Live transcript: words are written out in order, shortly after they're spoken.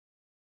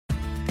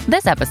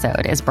This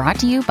episode is brought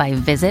to you by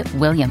Visit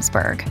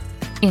Williamsburg.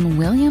 In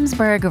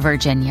Williamsburg,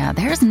 Virginia,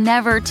 there's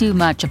never too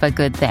much of a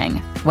good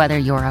thing. Whether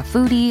you're a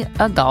foodie,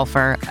 a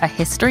golfer, a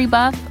history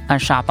buff, a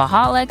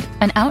shopaholic,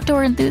 an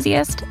outdoor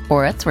enthusiast,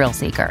 or a thrill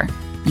seeker,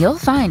 you'll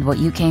find what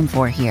you came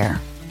for here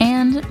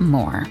and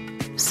more.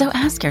 So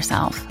ask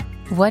yourself,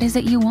 what is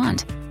it you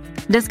want?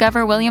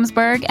 Discover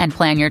Williamsburg and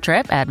plan your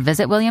trip at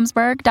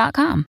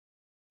visitwilliamsburg.com.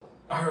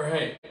 All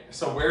right,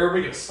 so where are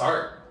we going to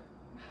start?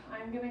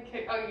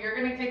 You're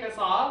gonna kick us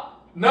off?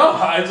 No,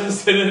 I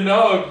just didn't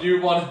know if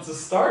you wanted to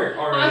start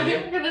already.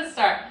 I'm gonna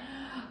start.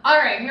 All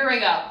right, here we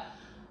go.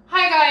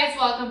 Hi guys,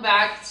 welcome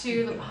back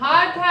to the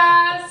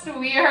podcast.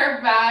 We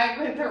are back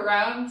with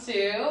round 2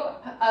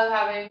 of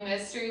having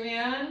Mystery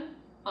Man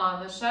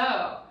on the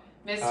show.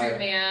 Mystery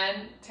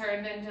Man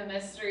turned into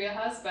Mystery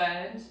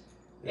Husband,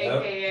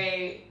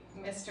 aka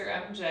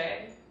Mr.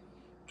 MJ.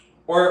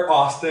 Or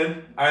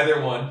Austin,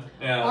 either one.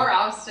 Yeah. Or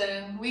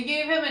Austin. We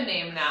gave him a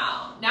name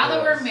now. Now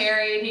that we're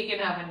married, he can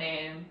have a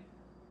name.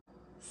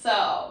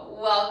 So,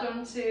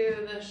 welcome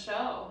to the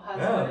show,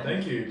 husband. Yeah,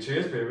 thank you.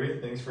 Cheers, baby.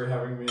 Thanks for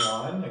having me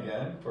on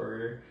again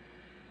for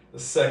the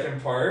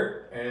second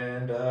part,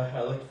 and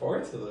I look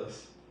forward to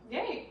this.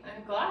 Yay,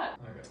 I'm glad.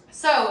 Okay.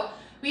 So,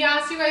 we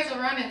asked you guys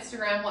over on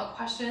Instagram what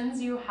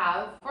questions you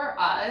have for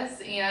us,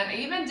 and I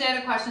even did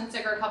a question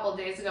sticker a couple of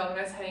days ago when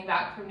I was heading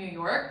back from New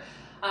York.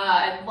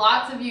 And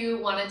lots of you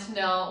wanted to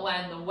know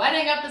when the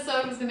wedding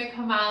episode was going to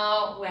come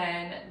out,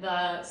 when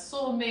the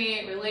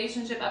soulmate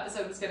relationship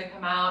episode was going to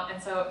come out.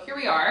 And so here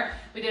we are.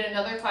 We did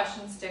another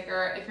question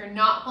sticker. If you're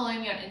not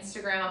following me on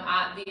Instagram, I'm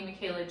at the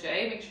Michaela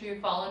J. Make sure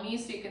you follow me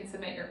so you can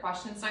submit your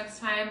questions next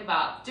time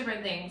about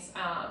different things.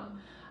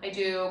 I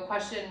do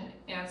question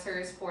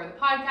answers for the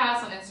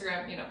podcast on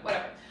Instagram,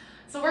 whatever.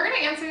 So we're going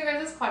to answer you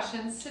guys'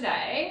 questions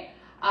today.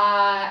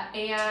 I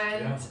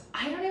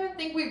don't even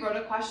think we wrote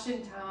a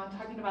question down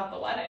talking about the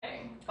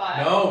wedding. But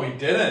no, we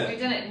didn't. We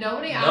didn't.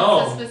 Nobody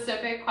asked a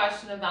specific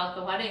question about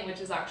the wedding, which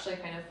is actually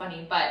kind of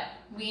funny. But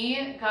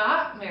we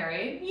got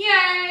married.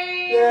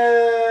 Yay!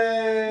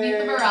 Yay! Meet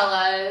the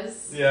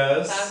Barellas.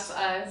 Yes. That's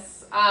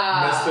us.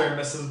 Mr. and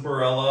Mrs.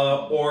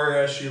 Barella, or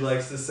as she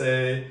likes to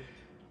say,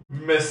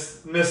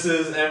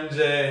 Mrs.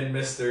 MJ and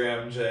Mr.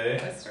 MJ.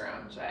 Mr.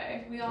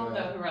 MJ. We all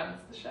know who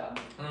runs the show.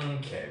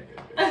 Okay,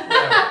 baby.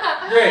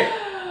 Great.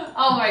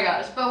 Oh my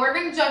gosh. But we're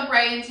going to jump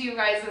right into you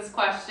guys'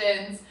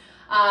 questions.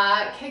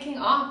 Kicking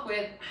off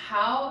with,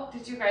 how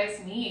did you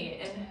guys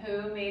meet and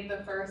who made the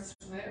first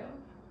move?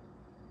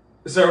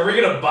 So are we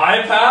going to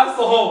bypass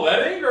the whole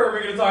wedding, or are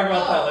we going to talk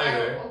about that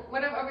later?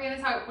 What are we going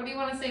to talk? What do you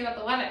want to say about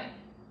the wedding?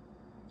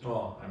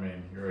 Well, I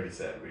mean, you already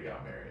said we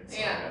got married, so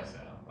yeah. I guess,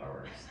 that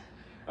works.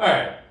 All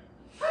right.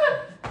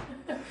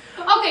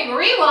 Okay,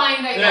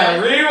 rewind, I guess. Yeah,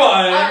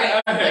 rewind. All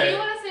right. Okay. What do you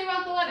want to say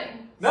about the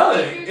wedding?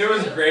 Nothing. It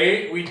was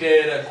great. We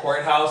did a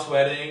courthouse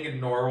wedding in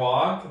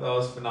Norwalk. That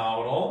was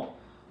phenomenal.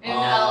 In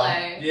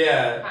LA.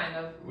 Yeah. Kind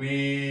of.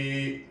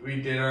 We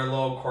did our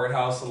little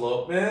courthouse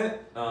elopement.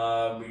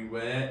 We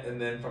went, and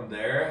then from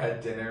there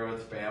had dinner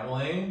with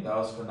family. That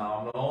was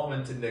phenomenal.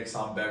 Went to Nick's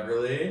on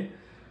Beverly.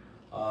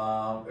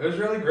 It was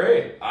really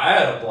great. I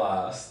had a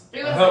blast.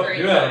 It was I hope a great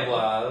you had a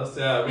blast.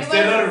 Yeah, we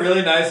stayed at a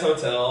really nice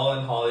hotel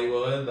in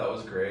Hollywood. That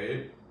was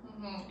great.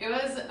 Mm-hmm. It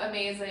was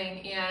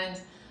amazing,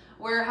 and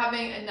we're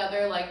having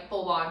another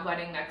full-on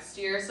wedding next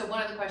year. So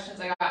one of the questions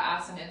I got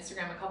asked on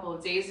Instagram a couple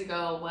of days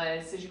ago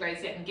was, did you guys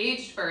get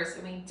engaged first?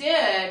 And we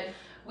did.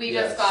 We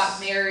just got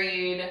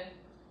married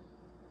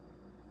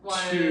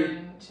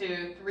 3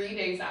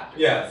 days after.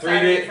 Yeah, 3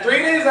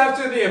 days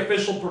after the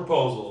official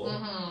proposal.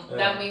 Mm-hmm. Yeah.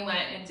 Then we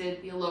went and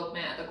did the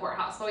elopement at the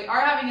courthouse. So we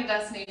are having a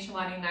destination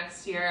wedding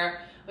next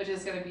year, which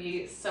is going to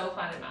be so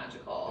fun and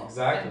magical.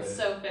 Exactly. And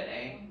so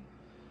fitting.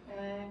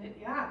 And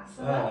yeah,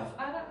 so that's,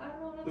 I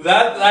don't know.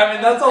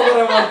 That's all that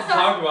I wanted to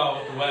talk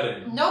about with the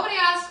wedding. Nobody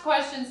asked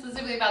questions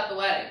specifically about the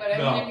wedding, but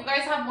if you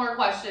guys have more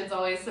questions,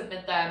 always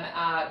submit them,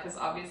 because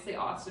obviously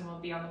Austin will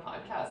be on the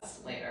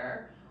podcast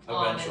later.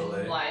 Eventually. On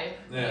in life,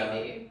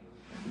 Maybe.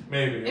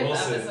 If We'll the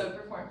see. episode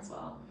performs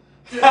well.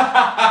 Just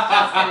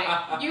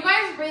kidding. You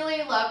guys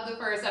really loved the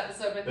first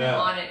episode with him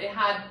on it. It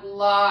had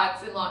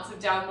lots and lots of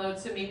downloads,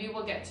 so maybe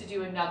we'll get to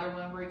do another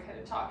one where we kind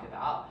of talk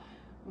about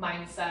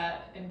mindset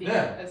and being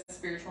a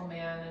spiritual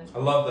man. And I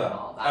love and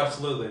all that.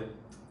 Absolutely.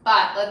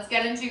 But let's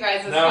get into you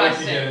guys'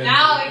 question.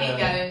 Now we can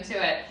get into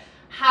it.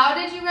 How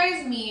did you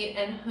guys meet,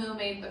 and who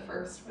made the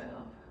first move?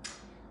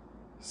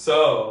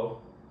 So,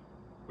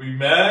 we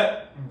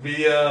met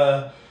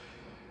via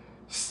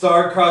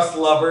star-crossed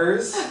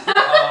lovers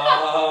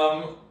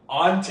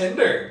on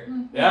Tinder.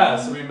 Mm-hmm. Yeah,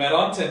 so we met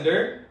on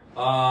Tinder.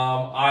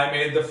 I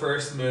made the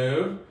first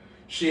move.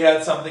 She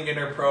had something in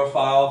her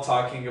profile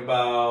talking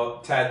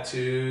about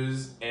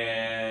tattoos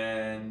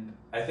and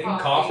I think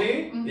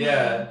coffee. Mm-hmm.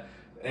 Yeah.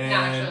 And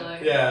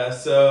naturally. Yeah,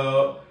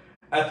 so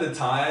at the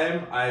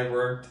time I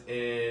worked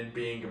in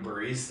being a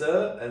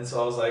barista, and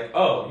so I was like,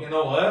 oh, you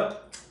know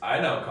what?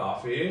 I know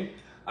coffee.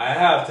 I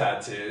have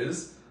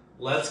tattoos.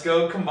 Let's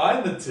go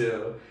combine the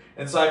two.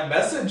 And so I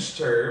messaged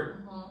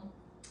her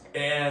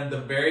And the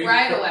very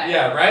right away.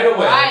 Yeah, right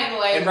away. Right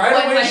away. And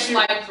right away she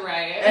swiped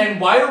right. And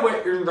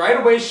right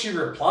away she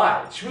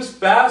replied. She was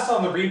fast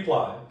on the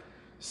reply.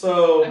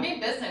 So I mean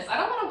business. I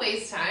don't want to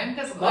waste time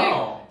because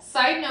no.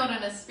 side note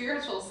in a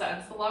spiritual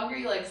sense, the longer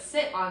you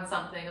sit on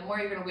something, the more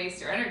you're gonna waste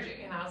your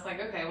energy. And I was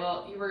like, okay,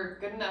 well, you were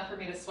good enough for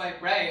me to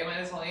swipe right. I might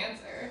as well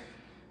answer.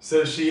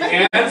 So she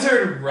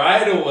answered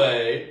right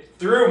away,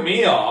 threw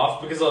me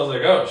off because I was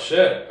like, oh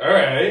shit, all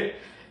right.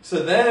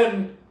 So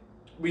then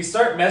we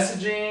start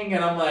messaging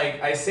and I'm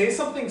like, I say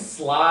something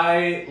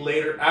sly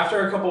later.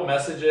 After a couple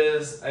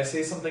messages, I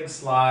say something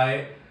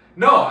sly.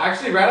 No,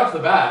 actually right off the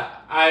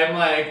bat, I'm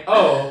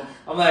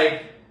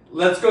like,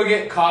 let's go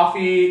get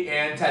coffee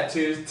and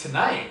tattoos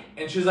tonight.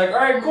 And she's like, all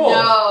right, cool.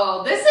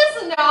 No, this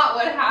is not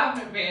what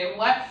happened, babe.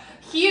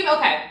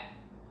 Okay.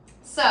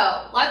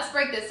 So let's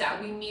break this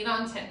down. We meet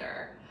on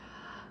Tinder.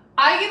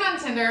 I get on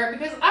Tinder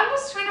because I'm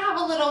just trying to have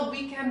a little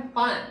weekend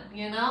fun,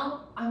 you know?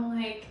 I'm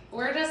like,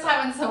 we're just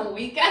having some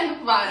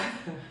weekend fun.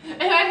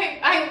 And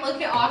I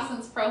look at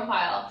Austin's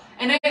profile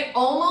and I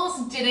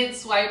almost didn't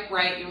swipe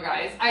right, you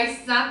guys. I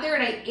sat there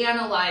and I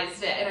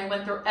analyzed it and I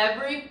went through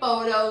every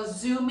photo,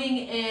 zooming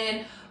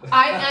in.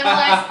 I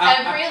analyzed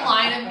every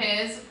line of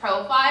his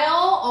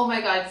profile. Oh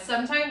my God,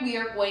 sometime we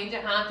are going to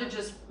have to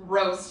just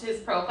roast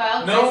his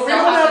profile. No, we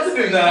don't have to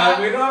do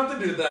that. We don't have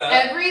to do that.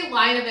 Every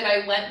line of it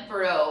I went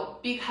through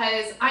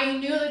because I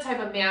knew the type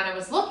of man I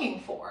was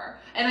looking for.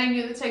 And I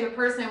knew the type of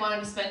person I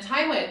wanted to spend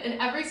time with.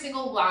 And every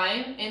single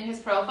line in his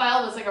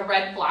profile was like a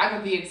red flag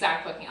of the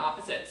exact fucking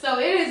opposite. So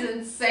it is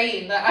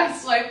insane that I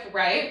swiped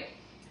right.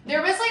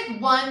 There was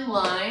like one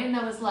line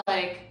that was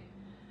like,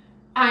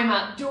 I'm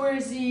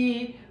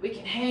outdoorsy, we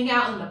can hang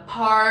out in the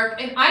park,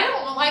 and I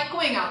don't like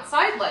going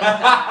outside like that.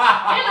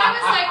 And I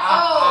was like,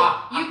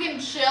 oh, you can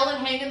chill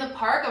and hang in the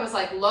park? I was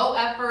like, low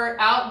effort,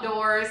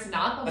 outdoors,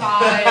 not the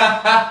vibe.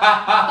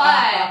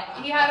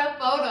 But he had a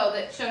photo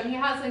that showed he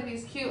has like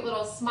these cute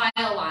little smile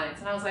lines,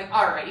 and I was like,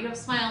 all right, you have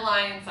smile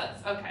lines,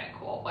 that's okay,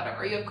 cool,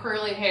 whatever. You have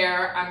curly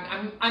hair,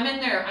 I'm in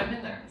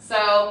there.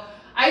 So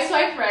I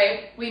swiped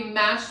right, we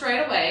matched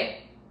right away.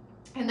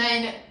 And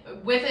then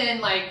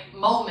within like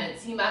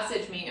moments, he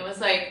messaged me. It was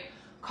like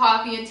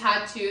coffee and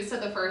tattoos to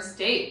the first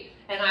date.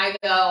 And I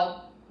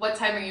go, what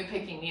time are you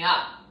picking me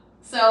up?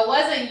 So it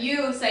wasn't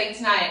you saying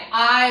tonight.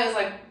 I was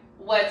like,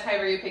 what time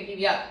are you picking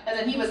me up? And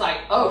then he was like,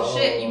 oh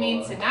shit, you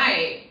mean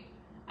tonight?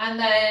 And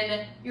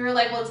then you were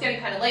like, well, it's getting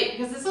kind of late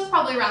because this was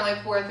probably around like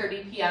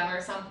 4:30 p.m. or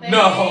something.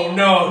 No, like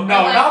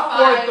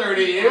not 4:30.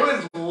 It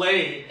was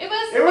late. It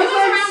was like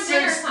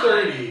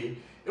around 6:30.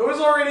 It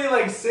was already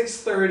like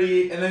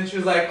 6:30, and then she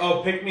was like,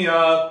 oh, pick me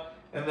up.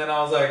 And then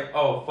I was like,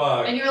 oh,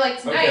 fuck. And you were like,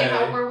 tonight,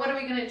 okay. What are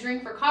we going to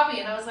drink for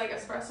coffee? And I was like,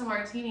 espresso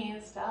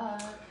martinis, duh.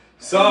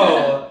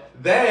 So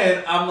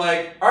then I'm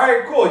like, all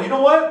right, cool. You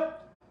know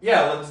what?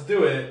 Yeah, let's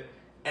do it.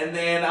 And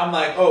then I'm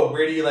like, oh,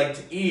 where do you like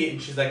to eat?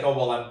 And she's like, oh,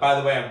 well,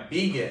 by the way, I'm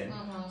vegan.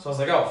 Mm-hmm. So I was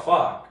like, oh,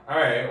 fuck. All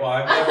right, well,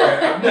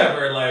 I've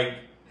never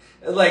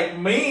like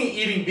me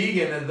eating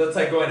vegan, that's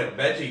like going to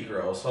Veggie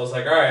Grill. So I was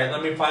like, all right,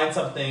 let me find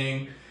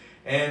something.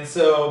 And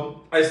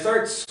so I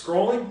start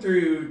scrolling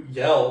through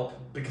Yelp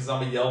because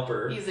I'm a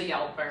Yelper. He's a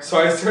Yelper. So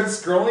I start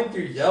scrolling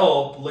through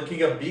Yelp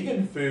looking up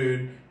vegan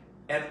food.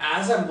 And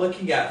as I'm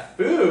looking at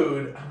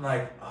food, I'm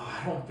like, oh,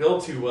 I don't feel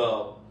too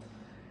well.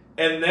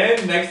 And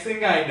then next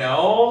thing I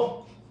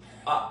know,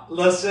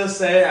 let's just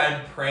say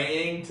I'm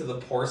praying to the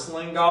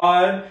porcelain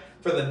god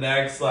for the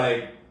next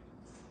like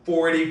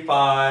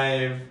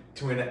 45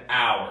 to an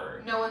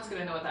hour. No one's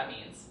going to know what that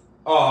means.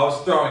 Oh, I was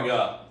throwing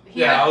up.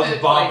 I was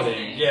vomiting.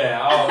 Poisoning.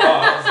 Yeah,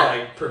 I was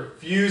like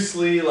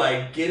profusely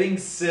like getting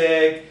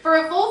sick. For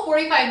a full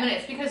 45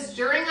 minutes, because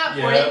during that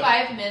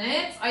 45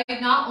 minutes, I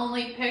not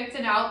only picked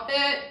an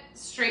outfit,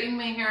 straightened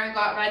my hair and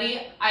got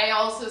ready, I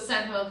also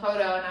sent him a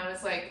photo and I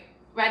was like,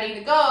 ready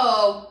to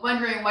go,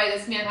 wondering why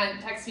this man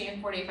hadn't texted me in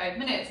 45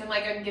 minutes. I'm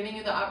like, I'm giving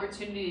you the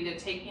opportunity to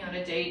take me on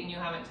a date and you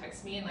haven't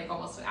texted me in like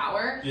almost an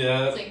hour.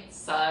 Yeah. It's like,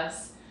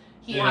 sus.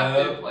 He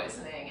had food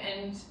poisoning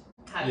and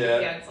had to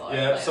cancel.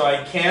 Yeah, so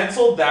I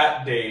canceled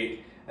that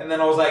date. And then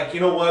I was like,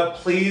 you know what?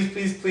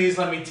 Please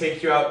let me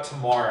take you out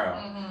tomorrow.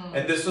 Mm-hmm.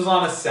 And this was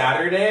on a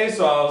Saturday.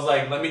 So I was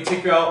like, let me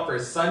take you out for a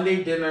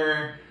Sunday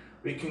dinner.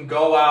 We can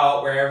go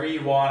out wherever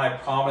you want. I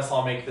promise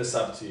I'll make this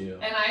up to you.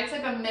 And I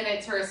took a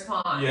minute to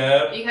respond.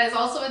 Yeah. Because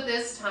also at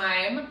this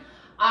time,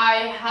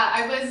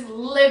 I was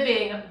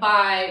living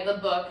by the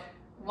book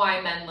Why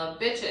Men Love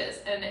Bitches.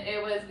 And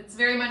it's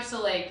very much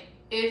so like,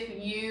 if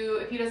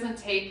he doesn't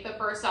take the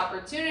first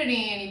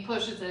opportunity and he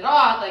pushes it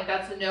off, like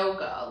that's a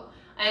no-go.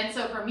 And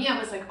so for me, I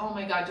was like, oh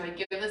my God, do I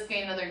give this guy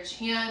another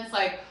chance?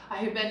 Like, I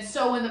have been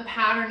so in the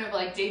pattern of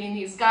like dating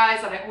these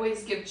guys that I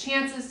always give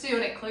chances to,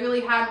 and it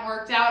clearly hadn't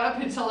worked out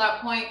up until that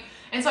point.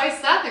 And so I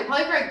sat there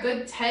probably for a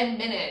good 10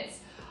 minutes,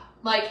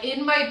 like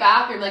in my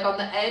bathroom, like on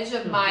the edge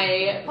of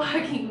my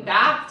fucking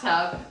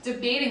bathtub,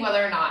 debating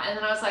whether or not. And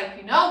then I was like,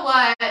 you know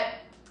what?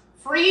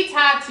 free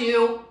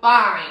tattoo,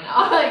 fine.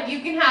 Like, you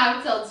can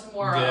have till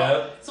tomorrow.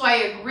 Yep. So I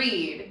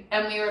agreed,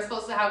 and we were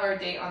supposed to have our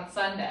date on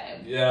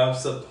Sunday. Yeah, I'm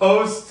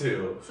supposed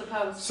to.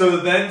 Supposed to. So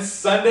then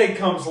Sunday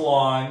comes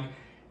along,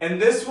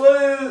 and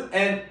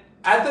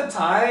at the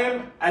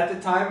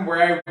time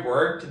where I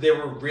worked, they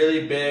were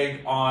really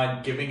big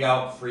on giving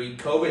out free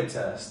COVID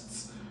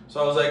tests.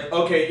 So I was like,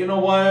 okay, you know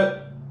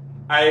what?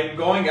 I'm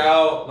going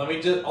out.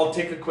 I'll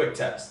take a quick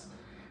test.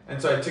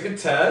 And so I took a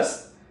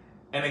test,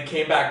 and it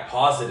came back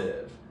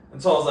positive.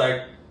 And so I was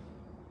like,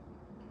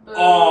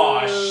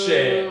 oh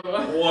shit,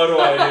 what do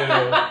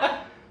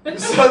I do?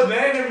 So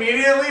then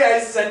immediately I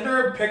send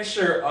her a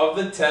picture of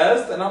the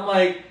test, and I'm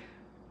like,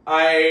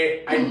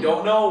 I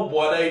don't know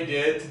what I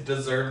did to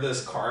deserve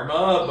this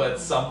karma, but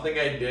something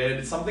I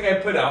did, something I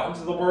put out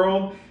into the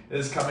world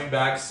is coming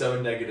back so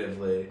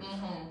negatively.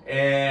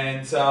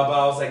 And but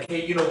I was like,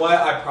 hey, you know what?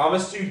 I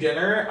promised you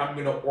dinner. I'm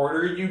gonna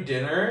order you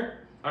dinner.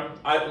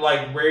 I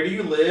like, where do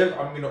you live?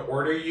 I'm gonna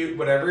order you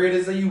whatever it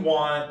is that you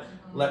want.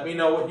 Let me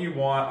know what you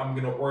want. I'm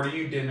gonna order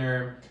you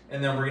dinner,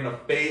 and then we're gonna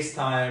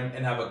FaceTime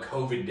and have a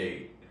COVID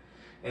date.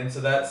 And so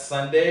that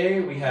Sunday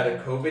we had a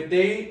COVID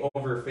date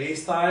over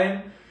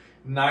FaceTime.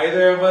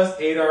 Neither of us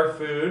ate our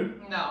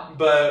food. No.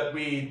 But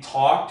we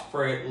talked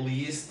for at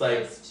least like...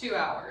 It was 2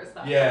 hours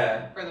that yeah.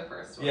 night for the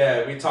first one.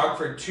 Yeah, we talked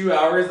for 2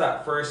 hours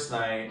that first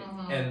night.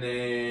 And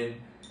then...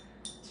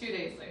 2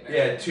 days later.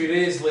 Yeah, 2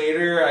 days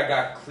later I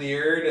got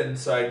cleared, and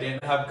so I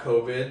didn't have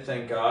COVID,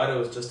 thank God. It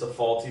was just a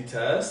faulty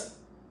test.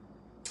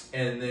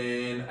 And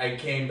then I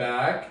came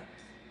back.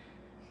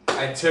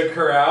 I took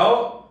her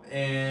out,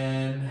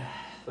 and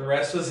the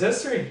rest was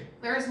history.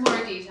 There's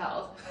more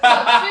details. So 2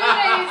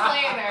 days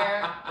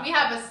later, we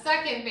have a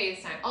second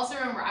FaceTime. Also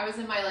remember, I was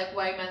in my like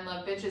white men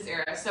love bitches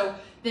era. So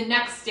the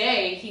next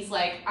day, he's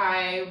like,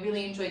 I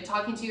really enjoyed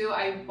talking to you.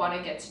 I want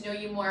to get to know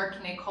you more.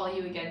 Can I call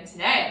you again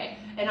today?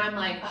 And I'm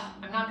like, oh,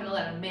 I'm not going to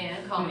let a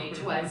man call me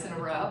twice in a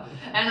row.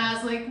 And I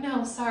was like,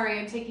 no, sorry,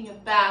 I'm taking a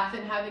bath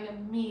and having a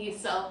me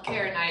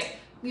self-care night.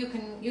 You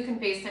can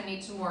FaceTime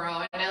me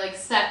tomorrow. And I like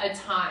set a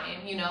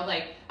time, you know,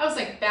 like I was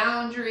like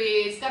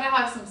boundaries, gotta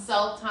have some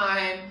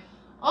self-time.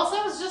 Also,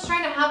 I was just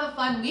trying to have a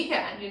fun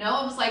weekend, you know?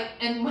 I was like,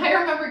 and I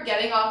remember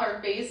getting off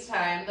our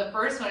FaceTime, the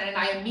first one, and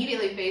I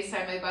immediately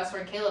FaceTimed my best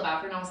friend Caleb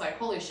after, and I was like,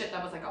 holy shit,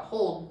 that was like a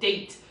whole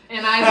date.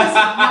 And I was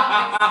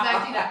not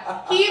expecting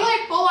that. He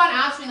like full on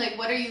asked me like,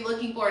 what are you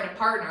looking for in a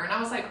partner? And I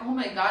was like, oh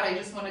my God, I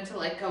just wanted to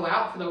like go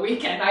out for the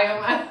weekend.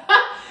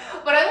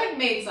 But I like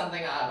made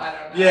something up, I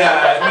don't know.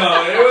 Yeah,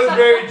 no, it was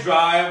very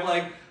dry. I'm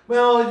like,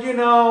 well, you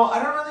know,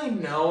 I don't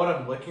really know what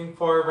I'm looking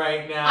for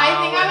right now.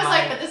 I think I was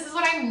like, but this is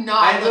what I'm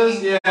not looking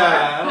for.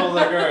 Yeah, I was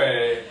like, all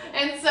right.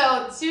 And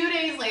so 2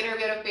 days later,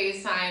 we had a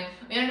FaceTime.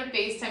 We ended up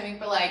FaceTiming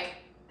for like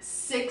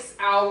 6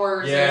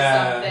 hours or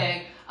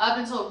something, up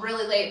until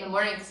really late in the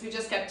morning, because we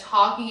just kept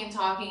talking and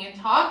talking and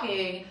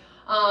talking.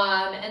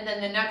 And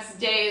then the next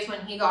day is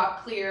when he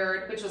got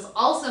cleared, which was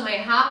also my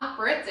half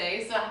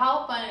birthday. So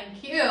how fun and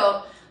cute.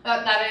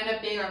 That ended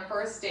up being our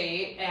first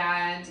date,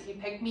 and he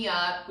picked me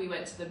up. We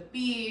went to the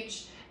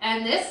beach,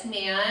 and this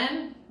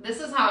man,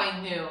 this is how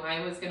I knew I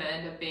was going to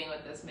end up being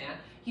with this man.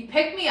 He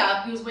picked me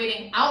up. He was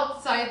waiting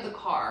outside the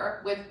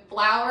car with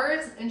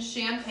flowers and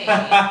champagne.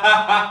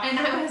 And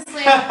I was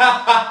like,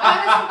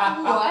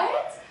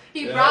 what?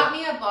 He brought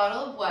me a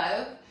bottle of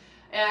Web.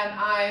 And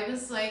I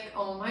was like,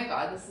 oh my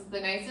God, this is the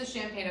nicest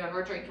champagne I've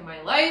ever drank in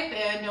my life.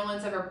 And no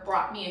one's ever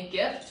brought me a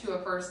gift to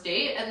a first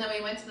date. And then we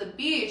went to the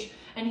beach,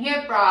 and he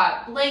had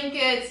brought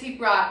blankets, he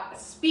brought a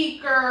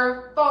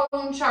speaker,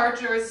 phone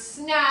chargers,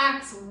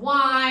 snacks,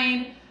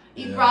 wine.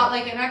 He brought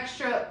like an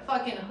extra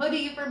fucking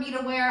hoodie for me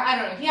to wear. I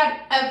don't know. He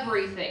had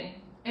everything.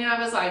 And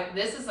I was like,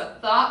 this is a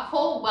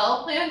thoughtful,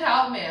 well planned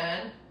out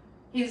man.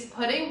 He's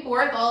putting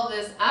forth all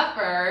this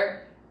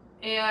effort.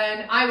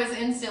 And I was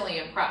instantly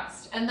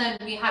impressed. And then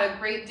we had a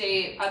great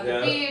date at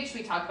the beach.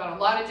 We talked about a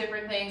lot of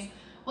different things.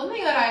 One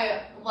thing that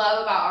I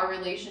love about our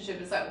relationship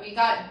is that we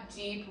got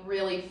deep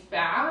really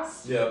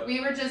fast. Yep.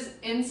 We were just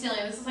instantly,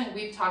 and this is something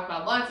we've talked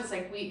about lots, it's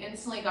like we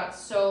instantly got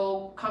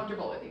so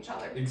comfortable with each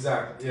other.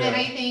 Exactly. Yeah. And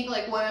I think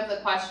like one of the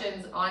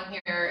questions on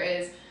here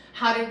is,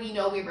 how did we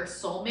know we were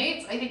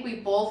soulmates? I think we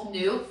both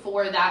knew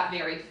for that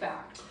very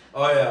fact.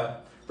 Oh yeah.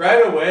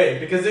 Right away,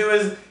 because it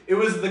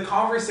was the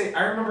conversation.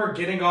 I remember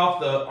getting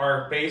off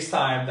our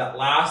FaceTime that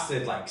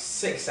lasted like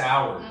 6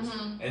 hours,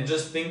 and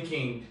just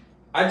thinking,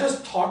 I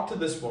just talked to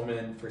this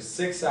woman for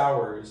 6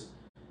 hours,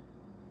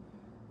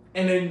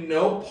 and in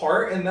no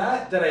part in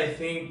that I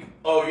think,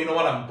 oh, you know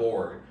what, I'm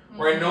bored,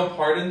 or in no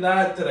part in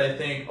that I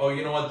think, oh,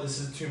 you know what, this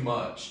is too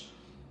much.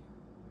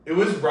 It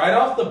was right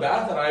off the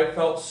bat that I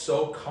felt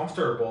so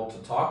comfortable to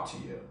talk to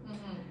you,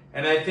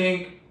 and I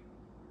think,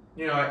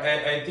 you know,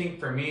 I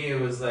think for me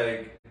it was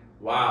like,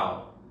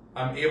 wow,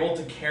 I'm able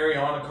to carry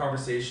on a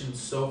conversation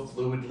so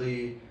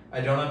fluidly. I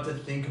don't have to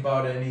think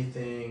about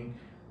anything.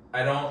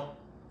 I don't,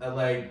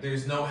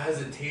 there's no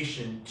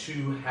hesitation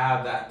to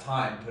have that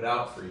time put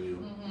out for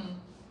you.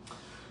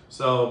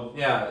 So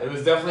yeah, it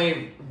was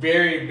definitely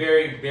very,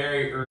 very,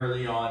 very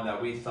early on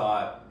that we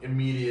thought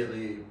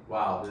immediately,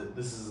 wow,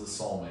 this is a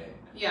soulmate.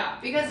 Yeah,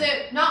 because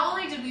it not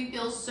only did we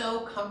feel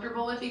so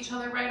comfortable with each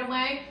other right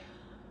away,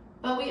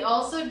 but we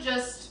also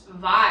just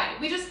vibe.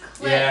 We just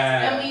clicked,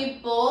 and we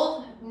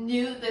both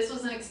knew this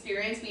was an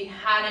experience we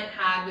hadn't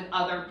had with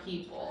other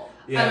people.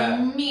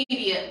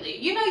 Immediately.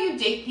 You know, you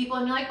date people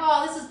and you're like,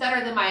 oh, this is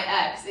better than my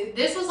ex.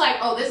 This was like,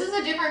 oh, this is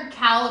a different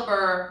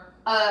caliber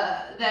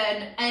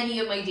than any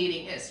of my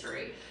dating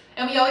history.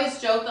 And we always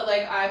joke that,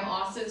 like, I'm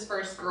Austin's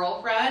first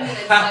girlfriend, and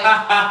it's like,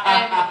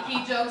 and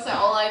he jokes that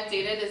all I've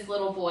dated is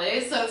little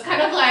boys. So it's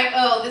kind of like,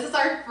 oh, this is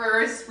our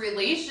first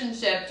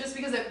relationship, just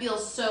because it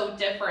feels so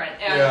different.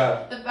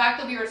 And the fact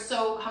that we were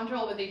so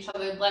comfortable with each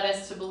other led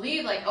us to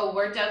believe, like, oh,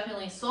 we're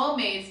definitely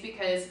soulmates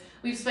because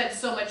we've spent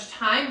so much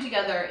time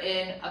together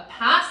in a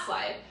past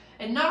life.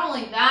 And not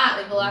only that,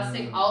 like, the last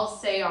thing I'll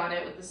say on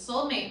it with the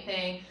soulmate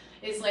thing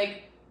is,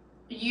 like,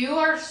 you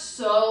are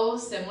so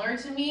similar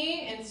to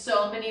me in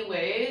so many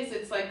ways.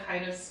 It's like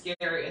kind of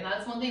scary. And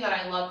that's one thing that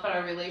I love about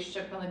our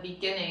relationship from the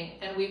beginning.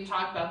 And we've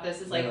talked about this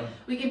is like,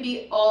 we can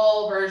be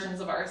all versions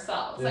of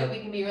ourselves. Like, we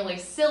can be really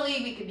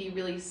silly. We can be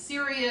really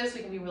serious.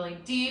 We can be really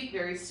deep,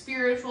 very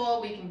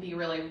spiritual. We can be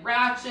really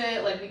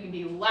ratchet. Like, we can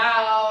be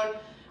loud.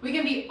 We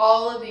can be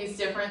all of these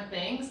different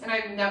things. And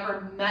I've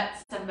never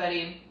met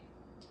somebody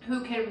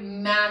who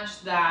can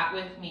match that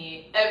with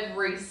me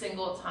every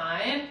single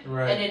time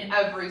and in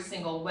every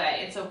single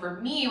way. And so for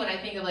me, when I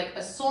think of like a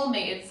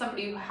soulmate, it's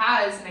somebody who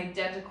has an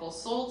identical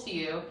soul to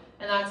you,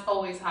 and that's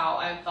always how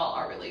I've felt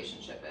our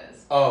relationship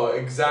is. Oh,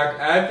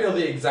 exactly. I feel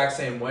the exact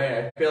same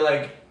way. I feel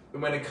like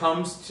when it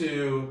comes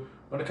to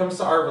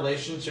our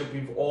relationship,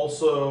 we've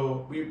always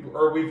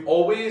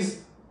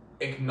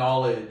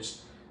acknowledged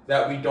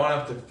that we don't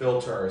have to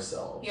filter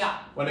ourselves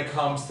when it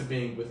comes to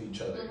being with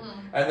each other.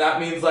 And that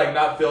means like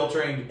not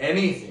filtering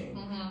anything,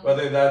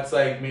 whether that's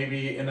like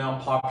maybe an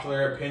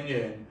unpopular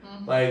opinion,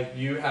 like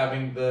you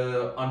having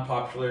the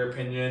unpopular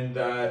opinion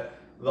that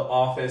The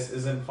Office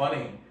isn't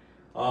funny.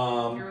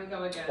 Here we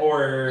go again.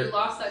 Or we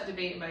lost that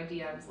debate in my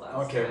DMs last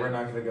Okay, time. We're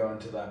not going to go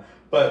into that.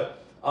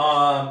 But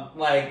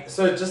like,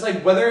 so just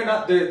like whether or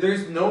not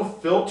there's no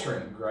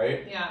filtering,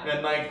 right? Yeah.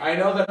 And like, I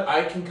know that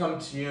I can come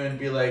to you and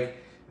be like,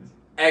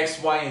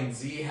 X, Y, and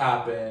Z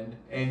happened,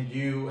 and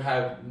you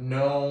have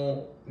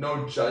no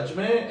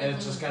judgment, and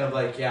it's just kind of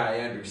like, yeah, I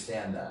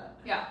understand that.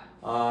 Yeah.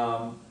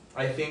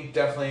 I think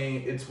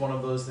definitely it's one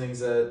of those things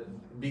that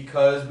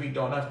because we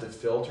don't have to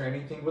filter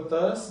anything with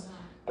us,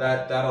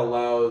 that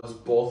allows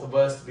both of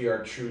us to be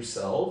our true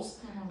selves,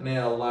 and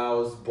it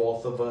allows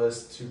both of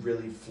us to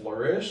really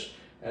flourish,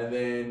 and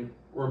then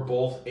we're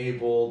both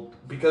able,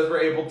 because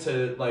we're able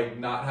to like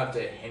not have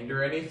to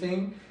hinder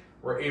anything,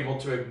 we're able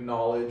to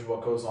acknowledge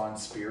what goes on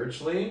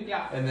spiritually,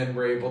 and then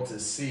we're able to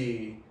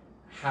see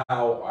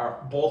how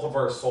both of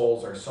our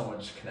souls are so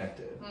much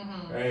connected,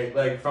 right?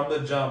 Like from the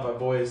jump,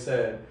 I've always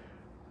said,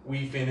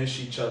 we finish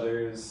each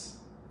other's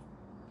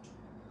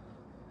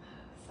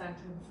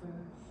sentences.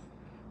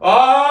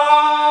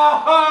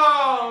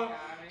 Oh!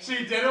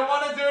 She didn't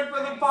want to do it for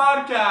the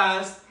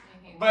podcast,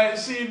 but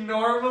she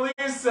normally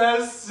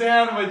says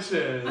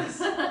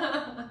sandwiches.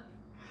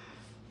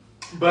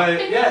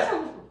 But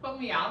yeah. Put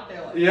me out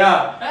there like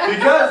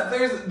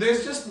because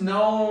there's just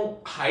no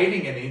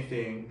hiding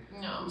anything.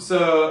 No.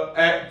 So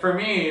for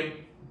me,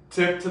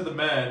 tip to the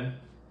men: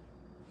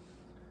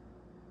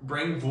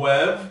 bring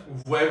Veuve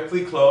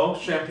Clicquot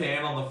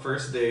champagne on the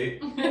first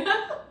date,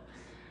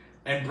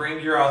 and bring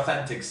your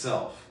authentic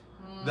self.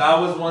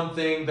 That was one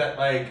thing that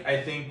like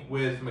I think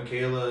with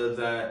Michaela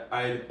that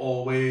I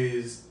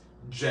always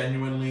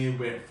genuinely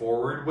went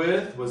forward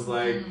with was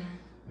like,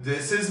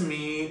 this is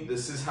me,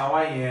 this is how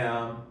I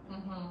am.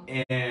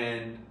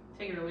 And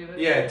take it or leave it.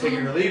 Yeah, take it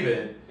or leave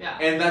it. Yeah.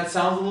 And that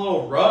sounds a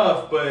little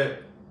rough,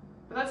 but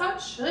that's how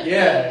it should be.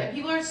 And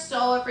people are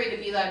so afraid to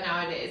be that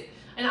nowadays.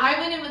 And I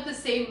went in with the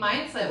same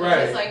mindset, which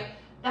is like,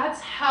 that's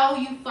how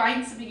you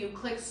find somebody you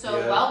click so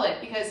well with.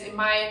 Because in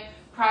my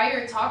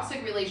prior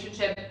toxic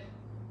relationship,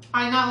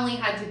 I not only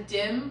had to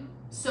dim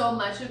so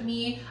much of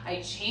me,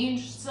 I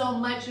changed so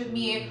much of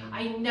me,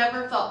 I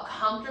never felt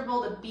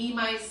comfortable to be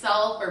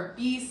myself or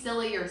be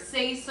silly or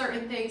say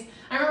certain things.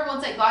 I remember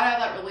once I got out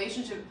of that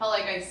relationship, it felt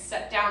like I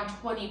set down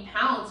 20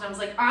 pounds and I was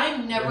like,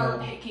 I'm never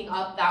picking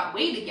up that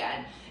weight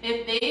again.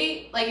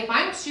 If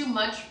I'm too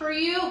much for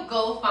you,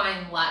 go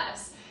find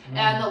less.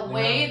 And the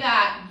way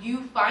that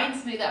you find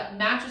somebody that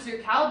matches your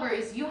caliber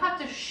is you have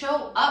to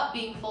show up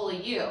being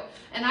fully you.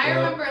 And I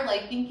remember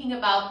like thinking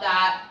about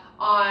that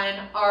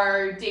on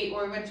our date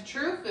where we went to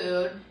True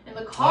Food in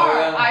the car.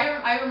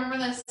 I remember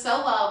this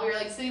so well. We were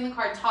like sitting in the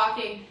car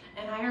talking,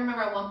 and I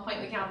remember at one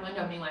point looking out the window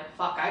and being like,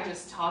 fuck, I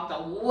just talked a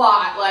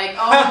lot. Like,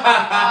 oh my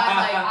God,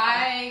 like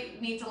I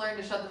need to learn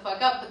to shut the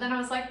fuck up. But then I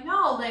was like,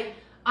 no, like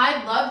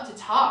I love to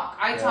talk.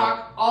 I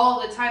talk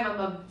all the time. I'm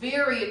a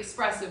very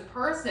expressive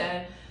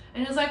person.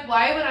 And it's like,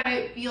 why would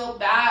I feel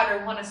bad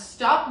or want to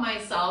stop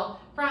myself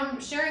from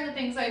sharing the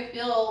things I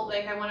feel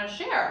like I want to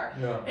share?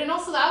 And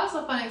also that was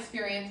a fun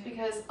experience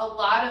because a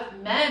lot of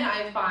men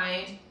I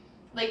find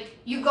like,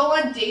 you go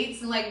on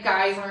dates and, like,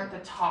 guys aren't the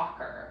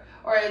talker.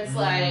 Or it's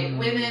like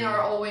women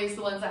are always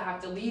the ones that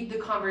have to lead the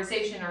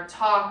conversation or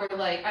talk, or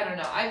like, I don't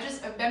know. I've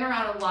been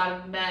around a lot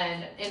of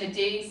men in a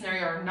dating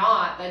scenario or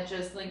not that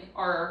just like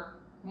are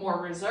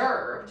more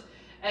reserved.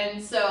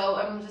 And so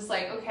I'm just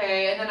like,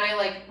 okay. And then I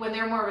like, when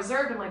they're more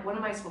reserved, I'm like, what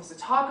am I supposed to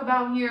talk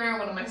about here?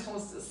 What am I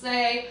supposed to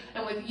say?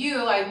 And with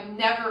you, I've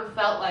never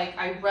felt like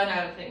I run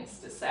out of things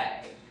to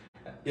say.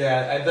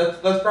 Yeah,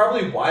 that's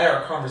probably why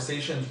our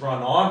conversations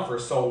run on for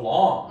so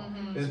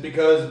long, is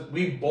because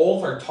we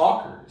both are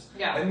talkers.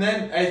 Yeah. And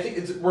then I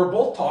think we're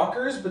both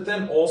talkers, but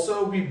then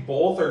also we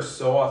both are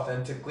so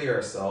authentically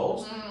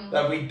ourselves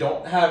that we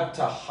don't have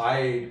to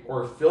hide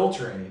or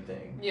filter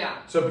anything. Yeah.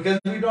 So because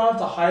we don't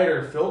have to hide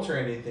or filter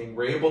anything,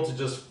 we're able to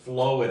just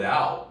flow it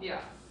out. Yeah.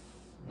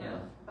 Yeah.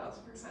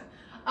 1,000%. So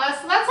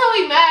that's how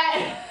we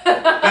met.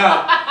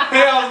 Yeah,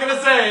 I was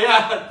gonna say,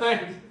 yeah,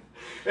 thanks.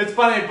 It's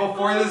funny,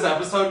 before this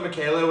episode,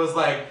 Michaela was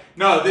like,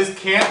 no, this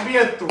can't be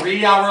a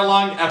 3-hour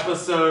long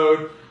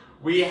episode.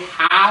 We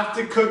have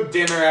to cook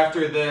dinner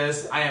after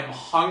this. I am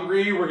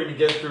hungry. We're going to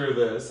get through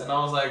this. And I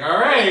was like, all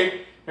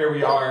right, here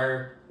we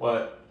are.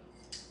 What?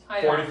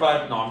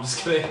 45? No, I'm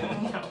just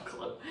kidding. No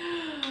clue.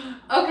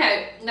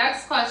 Okay,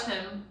 next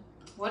question.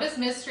 What does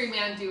Mystery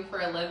Man do for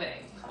a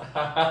living?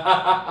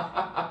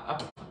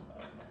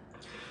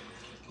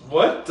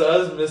 What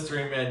does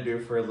Mystery Man do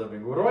for a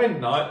living? What do I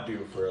not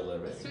do for a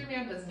living? Mystery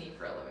Man doesn't eat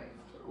for a living.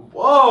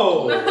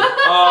 Whoa!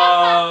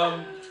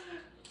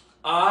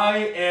 I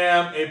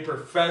am a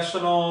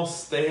professional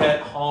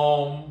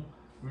stay-at-home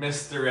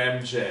Mr.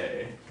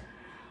 MJ.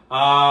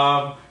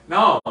 No,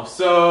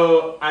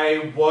 so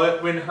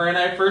when her and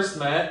I first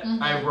met,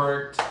 I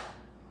worked.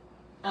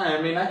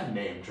 I mean, I can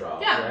name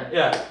drop, right?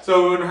 Yeah.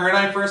 So when her and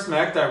I first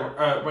met,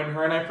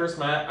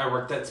 I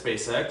worked at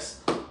SpaceX.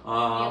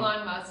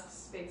 Elon Musk's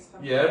space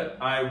company. Yep,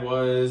 I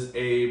was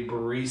a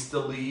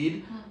barista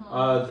lead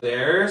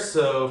there.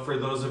 So for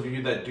those of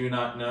you that do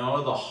not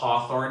know, the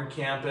Hawthorne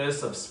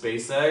campus of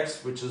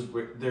SpaceX, which is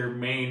their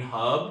main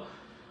hub,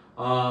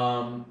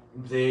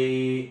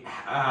 they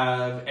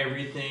have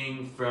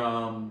everything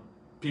from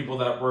people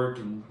that work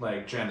in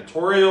like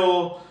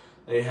janitorial.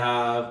 They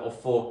have a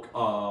full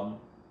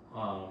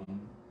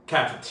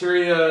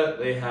cafeteria.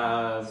 They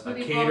have a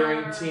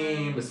catering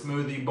team, a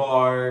smoothie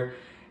bar.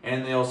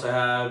 And they also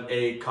have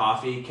a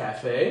coffee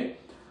cafe.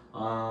 So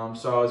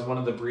I was one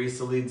of the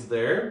barista leads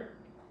there.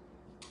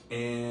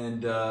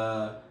 And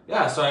so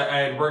I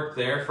had worked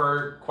there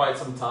for quite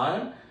some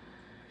time.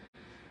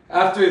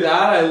 After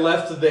that, I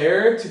left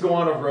there to go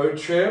on a road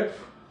trip.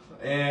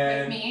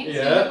 And, with me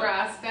to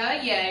Nebraska,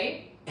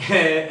 yay.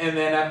 And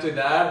then after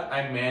that,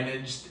 I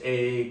managed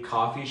a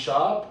coffee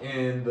shop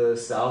in the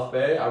South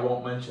Bay. I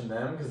won't mention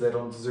them because they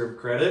don't deserve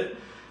credit.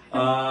 So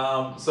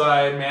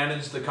I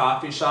managed the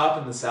coffee shop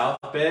in the South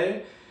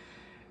Bay,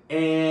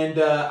 and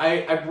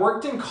I had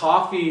worked in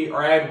coffee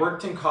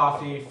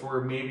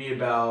for maybe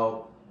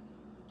about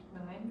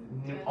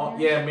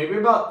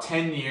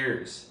 10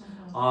 years.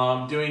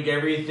 Doing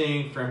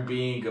everything from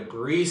being a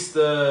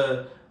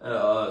barista,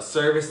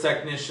 service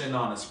technician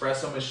on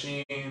espresso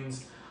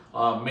machines,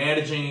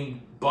 managing a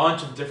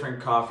bunch of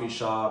different coffee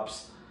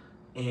shops,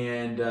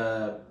 and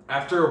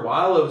after a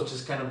while, it was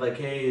just kind of like,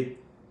 hey,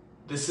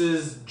 this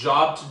is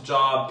job to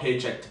job,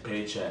 paycheck to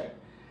paycheck.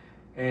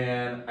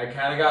 And I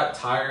kind of got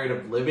tired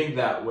of living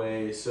that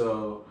way.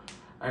 So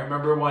I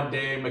remember one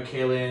day,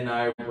 Michaela and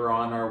I were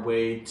on our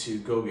way to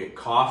go get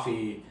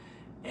coffee.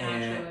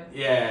 And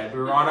we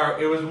were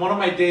it was one of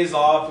my days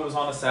off. It was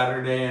on a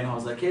Saturday. And I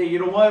was like, hey, you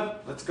know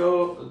what? Let's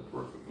go.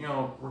 We're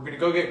going to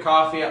go get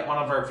coffee at one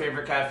of our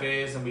favorite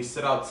cafes. And we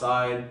sit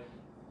outside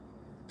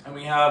and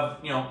we have,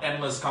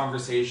 endless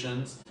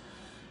conversations.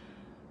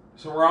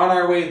 So we're on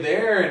our way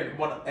there,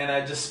 and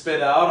I just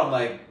spit out, I'm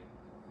like,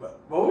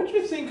 what would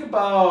you think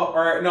about,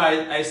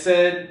 I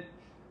said,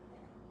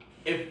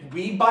 if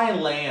we buy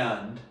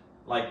land,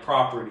 like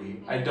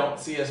property, I don't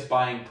see us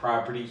buying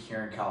property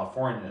here in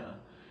California.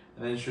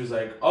 And then she was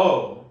like,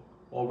 oh,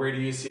 well, where do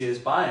you see us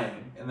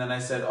buying? And then I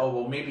said, oh,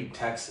 well, maybe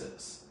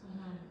Texas.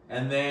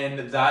 And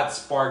then that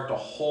sparked a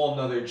whole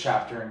nother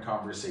chapter in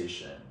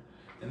conversation.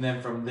 And then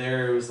from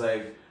there, it was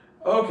like,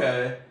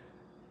 okay,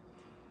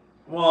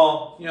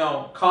 well,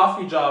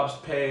 coffee jobs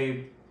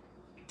pay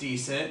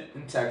decent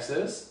in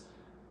Texas.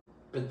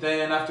 But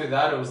then after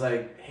that, it was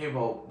like, hey,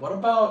 well, what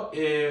about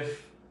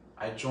if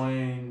I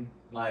join,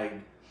 like,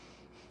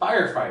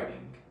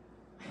 firefighting?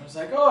 I was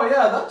like, oh,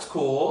 yeah, that's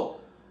cool.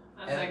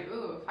 I was like,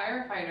 ooh,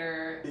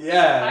 firefighter.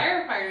 Yeah.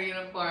 Firefighter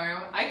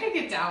uniform. I could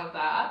get down with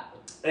that.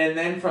 And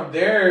then from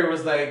there, it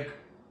was like,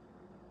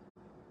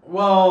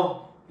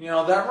 well,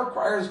 that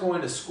requires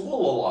going to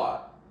school a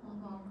lot.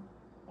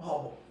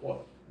 Well,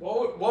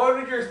 what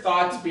would your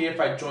thoughts be if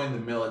I joined the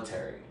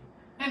military?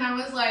 And I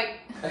was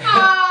like,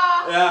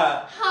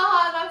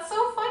 that's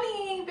so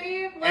funny,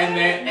 babe. And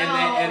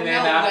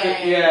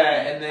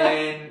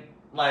then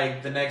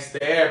like the next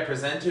day I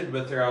presented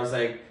with her. I was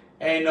like,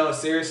 hey, no,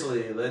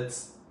 seriously,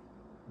 let's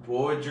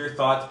what would your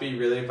thoughts be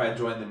really if I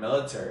joined the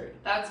military?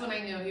 That's when I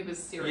knew he was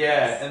serious.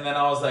 Yeah, and then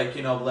I was like,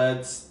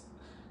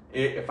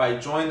 if I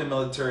join the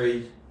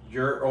military,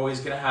 you're always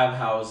going to have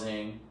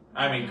housing.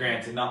 I mean,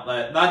 granted, not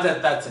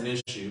that that's an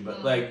issue,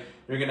 but like,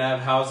 you're going to have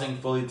housing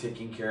fully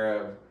taken care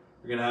of.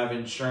 You're going to have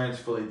insurance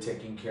fully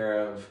taken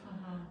care of.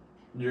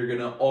 You're going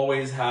to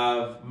always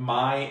have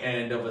my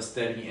end of a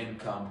steady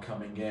income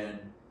coming in.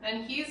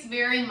 And he's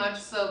very much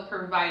so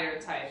provider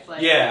type.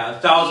 Like, yeah,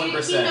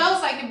 1,000%. He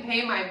knows I can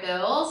pay my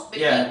bills, but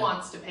he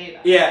wants to pay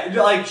them. Yeah,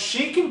 like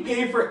she can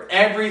pay for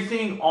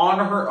everything on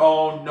her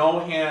own, no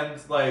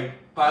hands, like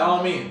by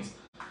all means.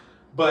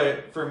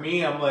 But for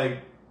me, I'm like,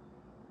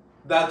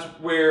 that's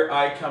where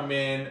I come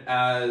in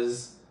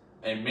as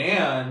a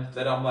man,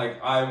 that I'm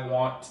like, I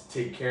want to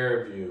take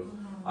care of you.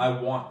 I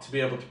want to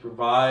be able to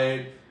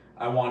provide.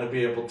 I want to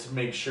be able to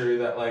make sure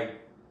that, like,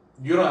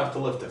 you don't have to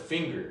lift a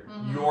finger.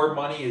 Your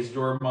money is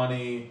your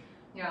money.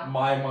 Yeah.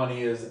 My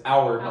money is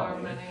our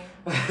money.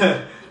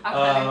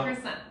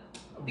 100%.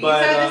 These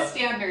are the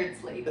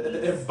standards,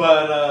 ladies.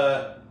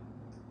 But,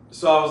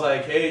 so I was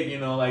like, hey,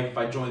 like, if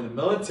I join the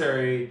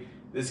military,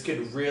 this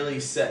could really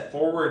set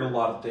forward a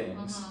lot of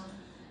things.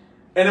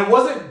 And it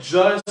wasn't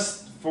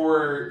just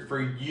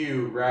for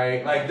you,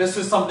 right? Like, this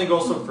is something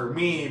also for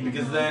me,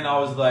 because then I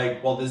was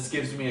like, well, this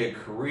gives me a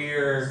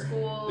career,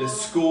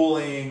 this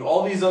schooling,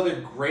 all these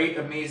other great,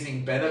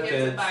 amazing benefits. You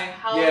get to buy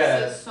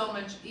houses so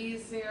much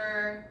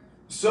easier.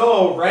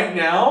 So right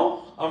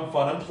now, I'm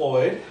fun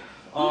employed.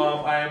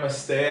 I am a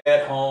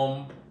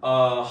stay-at-home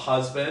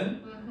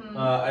husband.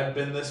 I've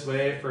been this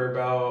way for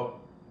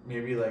about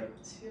maybe like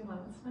 2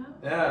 months now.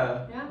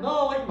 Yeah.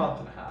 No, like a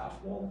month and a half.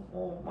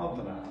 Well, month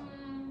and a half.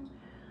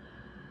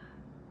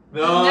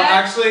 No,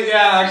 actually,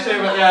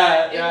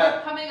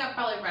 We're coming up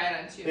probably right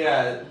on 2 months.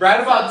 Yeah, right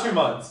about 2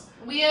 months.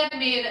 We had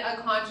made a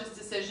conscious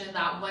decision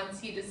that once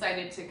he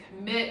decided to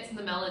commit to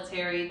the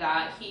military,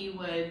 that he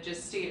would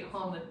just stay at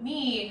home with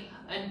me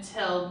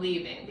until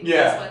leaving.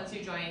 Because once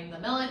you join the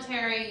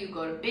military, you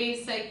go to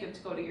basic, you have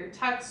to go to your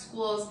tech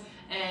schools,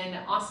 and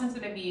Austin's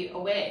going to be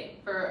away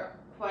for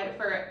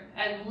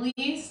at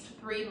least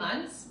 3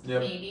 months,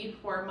 maybe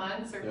 4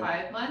 months or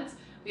 5 months.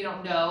 We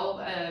don't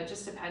know. It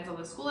just depends on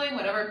the schooling,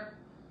 whatever.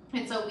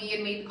 And so we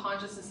had made the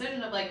conscious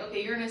decision of like,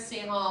 okay, you're going to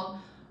stay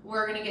home.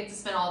 We're going to get to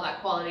spend all that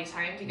quality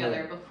time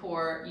together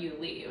before you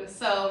leave.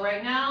 So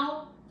right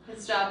now,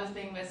 his job is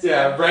being Mr.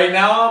 Yeah, MJ. Right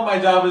now my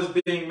job is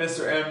being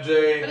Mr.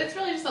 MJ. But it's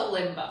really just a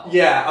limbo.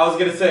 Yeah, I was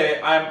going to say,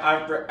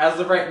 I'm as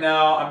of right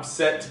now, I'm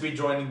set to be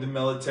joining the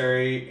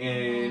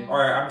military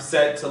or I'm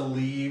set to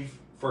leave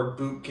for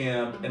boot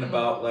camp in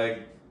about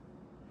like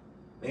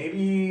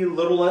maybe a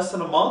little less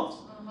than a month.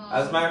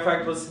 As a matter of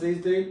fact, what's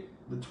today's date?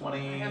 The 20...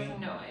 I have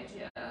no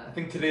idea. I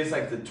think today's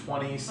like the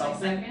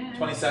 20-something?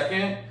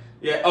 22nd?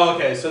 Yeah,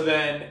 okay, so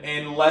then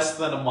in less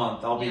than a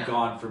month, I'll be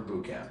gone for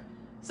boot camp.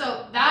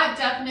 So that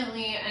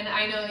definitely, and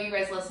I know you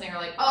guys listening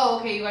are like, oh,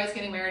 okay, you guys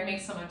getting married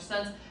makes so much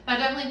sense. That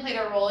definitely played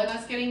a role in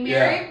us getting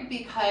married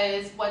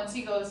because once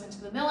he goes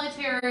into the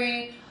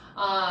military,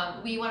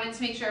 we wanted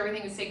to make sure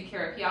everything was taken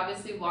care of. He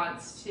obviously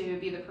wants to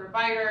be the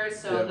provider,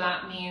 so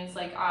that means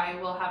like I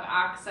will have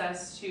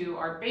access to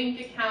our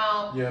bank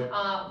account.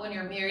 When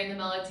you're married in the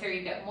military,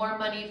 you get more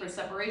money for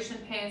separation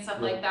pay and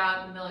stuff like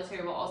that. The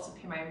military will also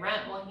pay my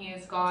rent while he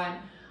is gone.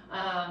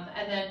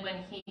 And then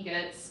when he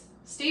gets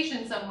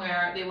stationed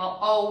somewhere, they will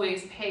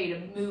always pay to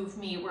move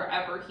me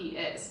wherever he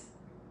is.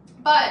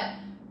 But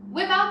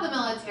without the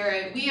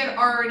military, we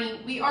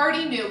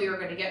already knew we were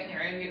going to get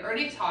married. We had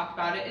already talked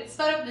about it. It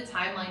sped up the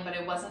timeline, but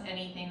it wasn't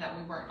anything that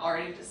we weren't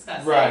already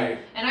discussing. Right.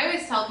 And I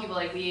always tell people,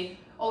 like, we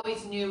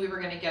always knew we were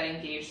going to get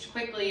engaged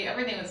quickly.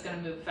 Everything was going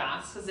to move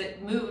fast because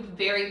it moved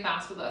very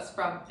fast with us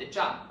from the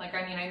jump. Like,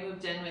 I mean, I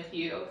moved in with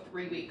you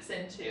 3 weeks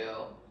into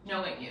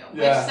knowing you,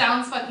 which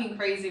sounds fucking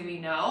crazy, we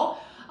know.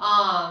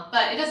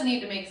 But it doesn't need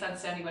to make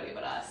sense to anybody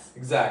but us.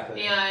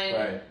 Exactly.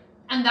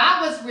 And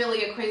that was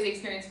really a crazy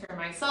experience for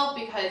myself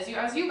because,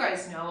 as you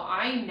guys know,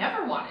 I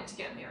never wanted to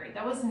get married.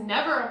 That was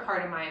never a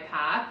part of my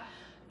path.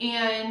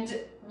 And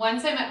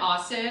once I met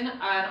Austin,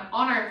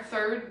 on our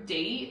third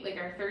date, like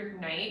our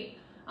third night,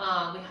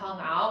 we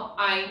hung out.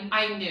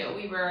 I knew.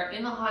 We were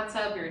in the hot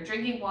tub, we were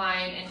drinking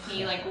wine, and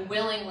he like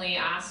willingly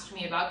asked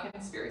me about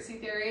conspiracy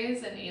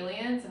theories and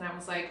aliens, and I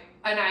was like,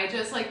 and I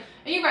just like,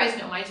 and you guys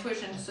know my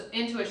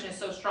intuition is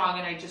so strong,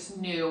 and I just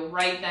knew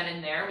right then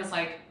and there, was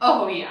like,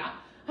 oh yeah.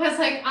 I was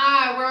like,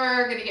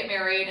 we're gonna get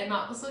married, and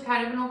that was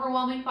kind of an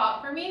overwhelming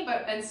thought for me,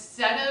 but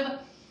instead of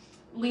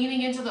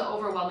leaning into the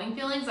overwhelming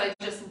feelings, I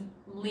just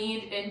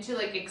leaned into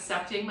like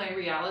accepting my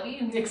reality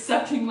and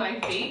accepting my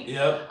fate.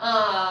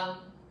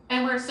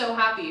 And we're so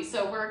happy.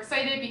 So we're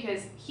excited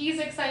because he's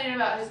excited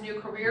about his new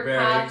career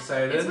path. Very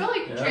excited. It's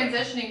really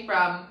transitioning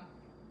from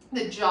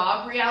the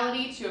job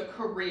reality to a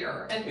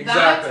career. And Exactly,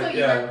 that's what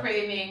you're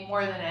craving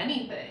more than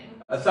anything.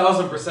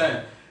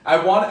 1,000%. I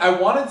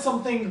wanted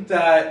something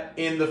that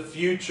in the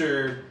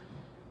future,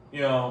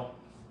 you know,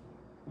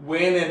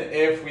 when and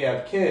if we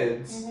have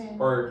kids,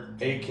 or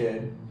a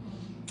kid,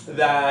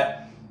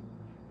 that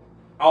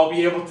I'll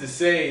be able to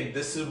say,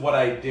 this is what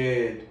I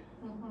did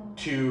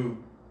to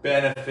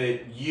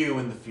benefit you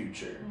in the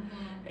future. Mm-hmm.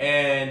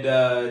 And,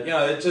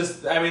 it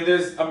just,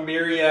 there's a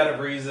myriad of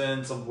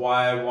reasons of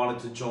why I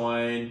wanted to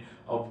join,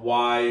 of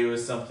why it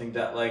was something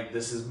that, like,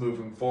 this is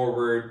moving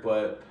forward,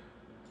 but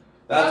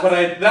that's what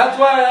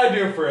I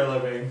do for a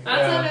living.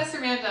 That's what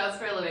Mr. Man does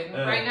for a living.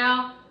 Yeah. Right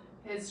now,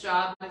 his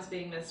job is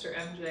being Mr.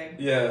 MJ.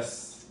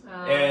 Yes.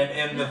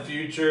 And in the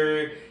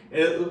future,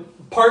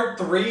 part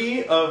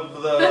 3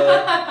 of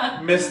the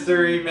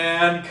Mystery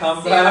Man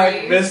comeback,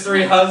 Series.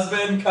 Mystery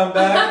Husband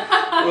comeback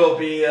will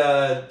be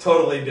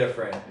totally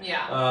different.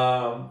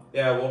 Yeah.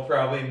 We'll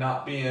probably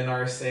not be in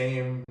our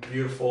same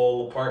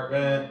beautiful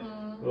apartment.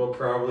 Mm-hmm. We'll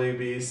probably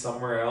be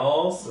somewhere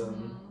else,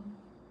 and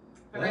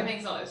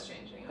everything's always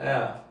changing.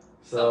 Yeah.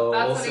 So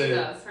that's we'll what see. he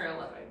does for a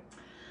living.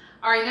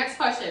 All right, next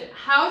question.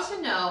 How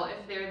to know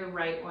if they're the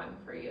right one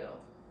for you?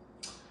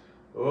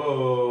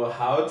 Oh,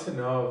 how to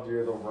know if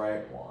you're the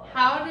right one?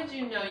 How did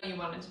you know you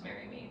wanted to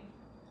marry me?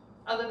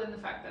 Other than the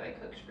fact that I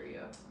cooked for you.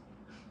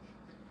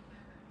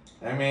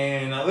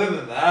 Other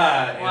than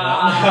that,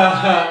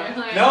 Wow.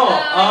 Like,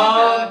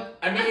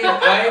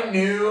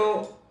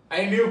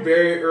 I knew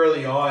very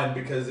early on,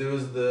 because it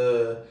was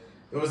the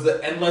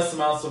endless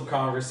amounts of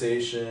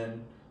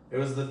conversation. It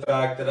was the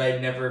fact that I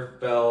never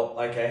felt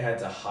like I had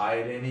to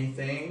hide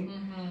anything,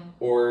 mm-hmm.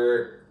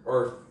 or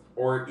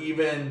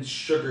even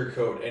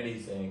sugarcoat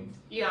anything.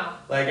 Yeah.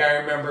 Like, I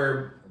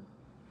remember,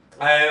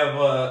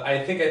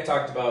 I think I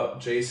talked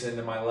about Jason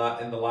in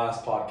the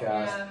last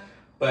podcast. Yeah.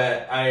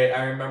 But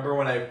I remember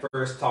when I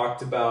first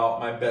talked about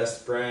my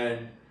best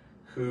friend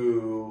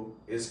who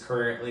is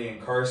currently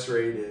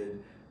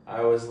incarcerated,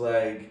 I was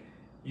like,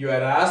 you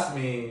had asked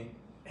me,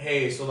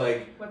 hey, so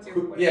like, what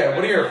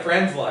are your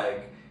friends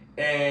like?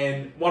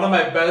 And one of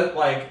my best,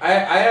 like,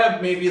 I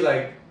have maybe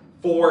like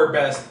 4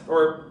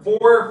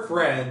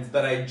 friends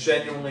that I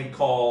genuinely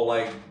call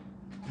like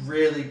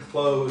really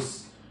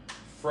close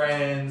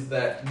friends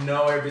that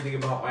know everything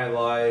about my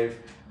life.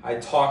 I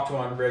talk to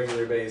on a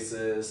regular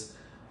basis.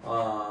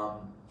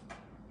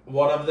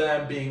 One of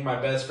them being my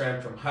best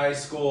friend from high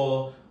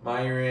school,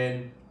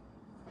 Myron.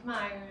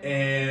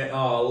 And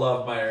I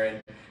love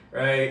Myron,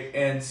 right?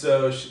 And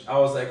so I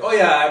was like, oh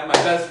yeah, I have my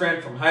best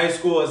friend from high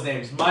school. His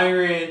name's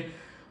Myron.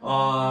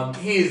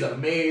 He's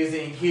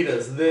amazing. He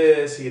does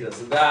this. He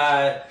does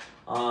that.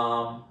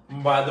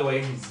 By the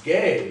way, he's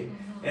gay.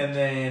 Mm-hmm. And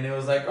then it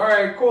was like, all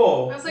right,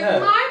 cool. I was like,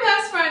 my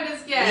best friend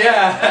is gay.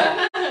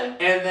 Yeah.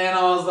 And then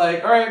I was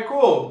like, all right,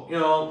 cool.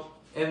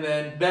 And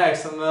then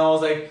Bex, and then I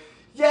was like,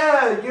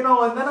 yeah,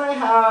 and then I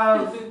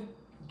have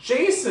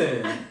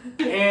Jason,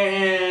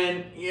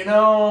 and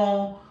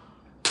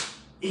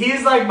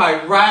he's like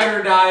my ride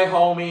or die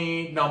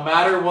homie. No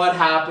matter what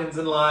happens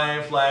in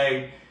life,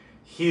 like,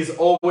 he's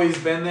always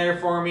been there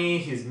for me.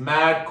 He's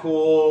mad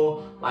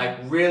cool, like,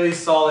 really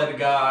solid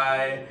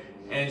guy.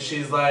 And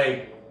she's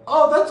like,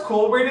 oh, that's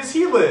cool. Where does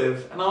he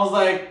live? And I was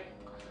like,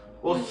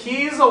 well,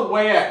 he's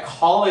away at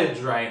college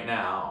right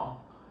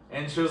now.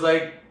 And she was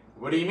like,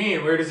 what do you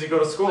mean? Where does he go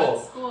to school?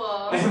 What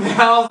school? And then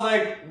I was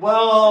like,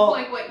 well...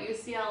 Like what,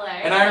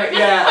 UCLA? And I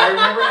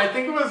remember, I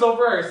think it was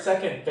over our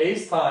second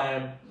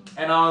FaceTime,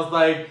 and I was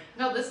like...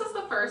 No, this is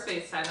the first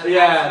FaceTime.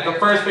 The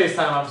first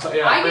FaceTime, I'm sorry.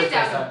 Yeah, I get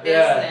down to business.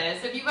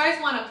 Yeah. If you guys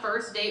want a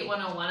first date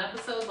 101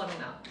 episode, let me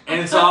know.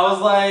 And so I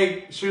was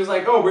like, she was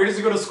like, oh, where does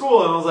he go to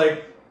school? And I was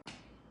like,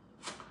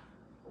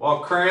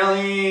 well,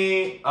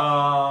 currently,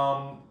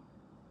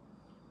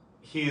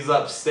 he's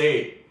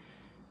upstate.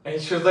 And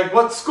she was like,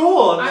 what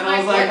school? And then I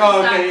was like,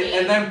 oh, okay.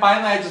 And then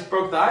finally I just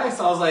broke the ice.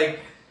 I was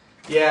like,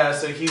 yeah,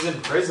 so he's in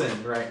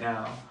prison right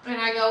now. And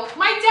I go,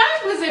 my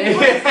dad was in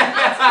prison.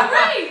 That's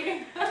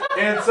great.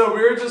 And so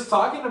we were just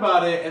talking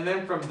about it. And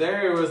then from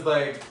there it was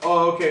like,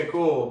 oh, okay,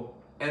 cool.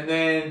 And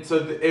then so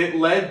it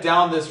led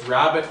down this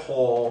rabbit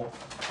hole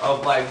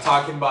of like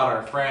talking about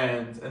our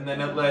friends. And then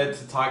it led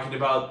to talking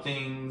about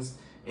things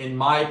in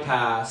my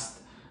past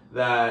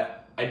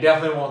that I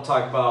definitely won't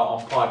talk about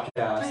on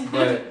podcasts.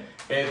 But...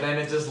 And then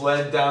it just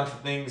led down to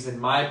things in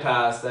my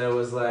past that it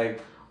was like,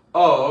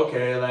 oh,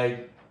 okay,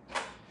 like,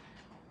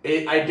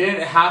 I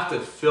didn't have to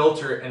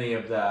filter any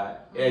of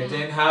that. Mm-hmm. I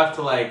didn't have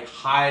to, like,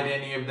 hide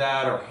any of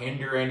that or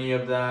hinder any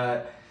of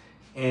that.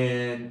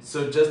 And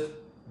so just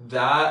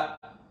that,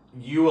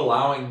 you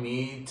allowing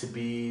me to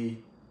be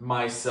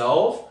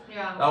myself,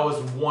 that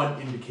was one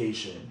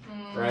indication,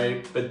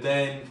 right? But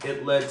then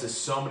it led to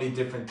so many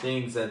different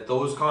things that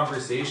those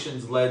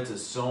conversations led to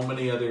so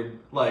many other,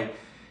 like,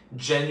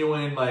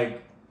 genuine,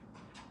 like,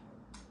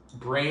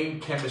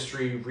 brain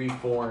chemistry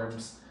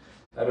reforms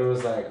that it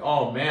was like,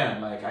 oh man,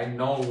 like, I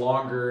no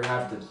longer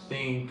have to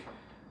think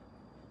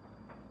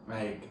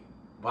like,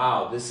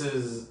 wow, this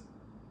is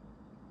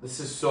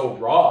so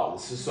raw,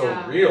 this is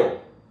so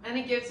real. And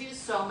it gives you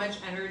so much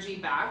energy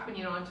back when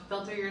you don't have to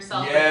filter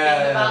yourself and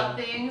think about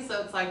things.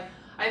 So it's like,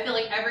 I feel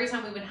like every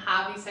time we would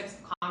have these types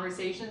of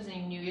conversations and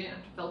you knew you didn't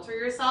have to filter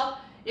yourself,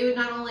 it would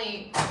not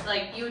only,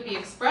 like, you would be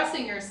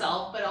expressing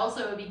yourself, but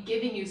also it would be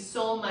giving you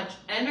so much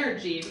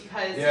energy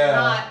because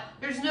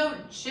there's no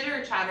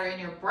chitter chatter in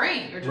your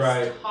brain. You're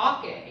just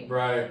talking.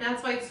 Right. And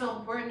that's why it's so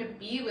important to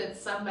be with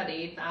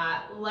somebody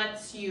that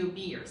lets you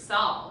be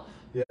yourself.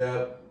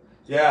 Yeah.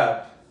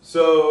 Yeah.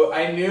 So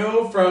I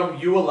knew from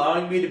you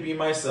allowing me to be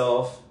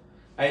myself,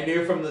 I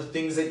knew from the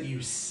things that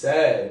you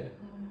said,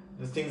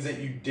 the things that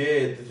you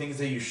did, the things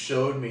that you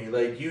showed me.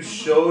 Like, you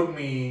showed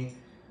me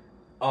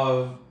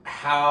of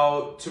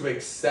how to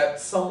accept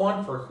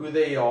someone for who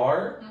they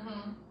are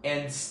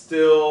and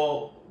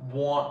still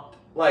want,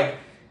 like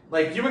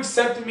you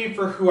accepted me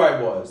for who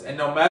I was. And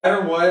no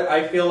matter what,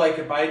 I feel like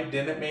if I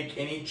didn't make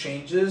any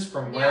changes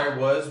from where I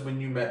was when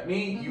you met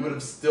me, you would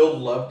have still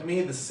loved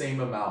me the same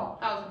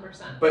amount.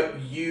 1000%. But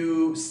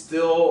you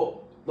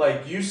still,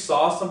 like, you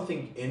saw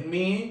something in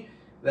me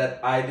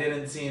that I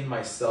didn't see in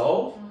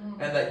myself,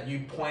 and that you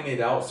pointed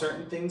out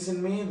certain things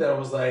in me that I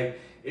was like,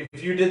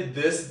 if you did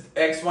this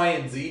X, Y,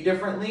 and Z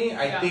differently,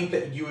 I think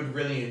that you would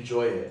really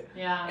enjoy it.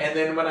 Yeah. And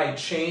then when I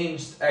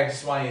changed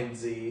X, Y, and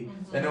Z,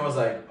 then it was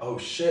like, oh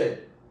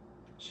shit,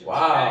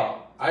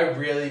 wow, I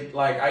really,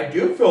 like, I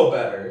do feel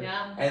better.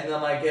 Yeah. And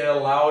then, like, it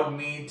allowed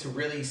me to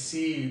really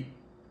see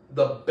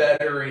the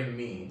better in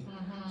me.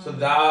 So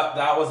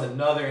that was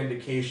another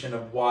indication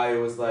of why it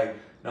was like,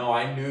 no,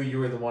 I knew you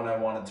were the one I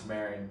wanted to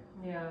marry.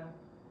 Yeah.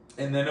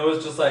 And then it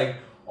was just like,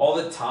 all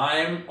the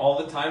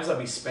times that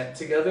we spent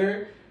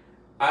together,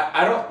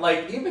 I don't,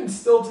 like, even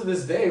still to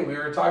this day, we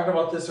were talking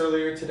about this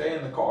earlier today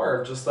in the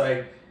car, just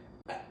like,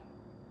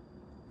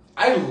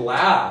 I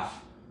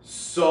laugh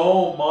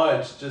so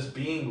much just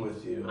being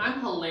with you.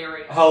 I'm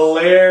hilarious.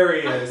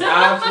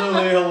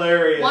 Absolutely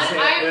hilarious.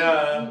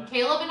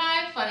 Caleb and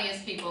I,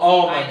 funniest people.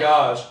 Oh my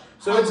gosh.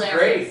 So hilarious. It's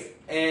great.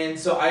 And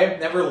so I have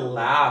never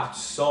laughed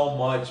so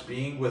much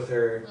being with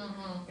her.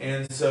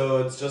 And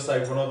so it's just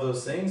like one of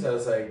those things. I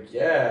was like,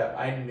 yeah,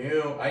 I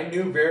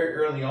knew very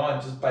early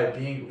on just by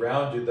being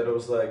around you that it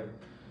was like,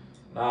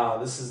 nah,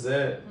 this is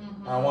it.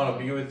 I want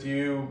to be with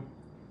you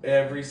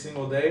every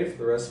single day for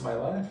the rest of my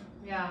life.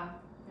 Yeah.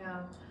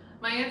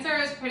 My answer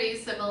is pretty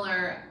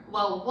similar.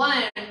 Well,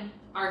 one,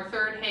 our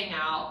third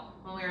hangout,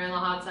 when we were in the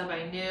hot tub,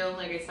 I knew,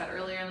 like I said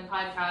earlier in the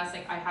podcast,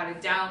 like I had a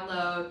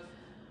download.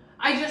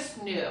 I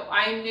just knew.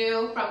 I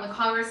knew from the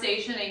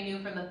conversation, I knew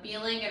from the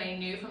feeling, and I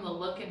knew from the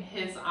look in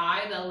his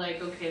eye that,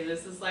 like, okay,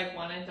 this is like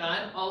one and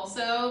done.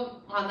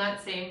 Also, on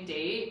that same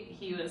date,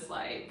 he was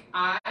like,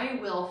 I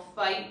will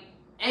fight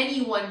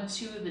anyone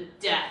to the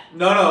death.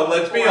 No,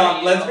 let's be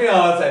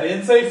honest. I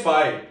didn't say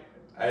fight.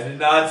 I did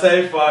not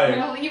say fight.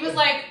 No, he was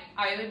like,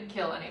 I would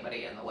kill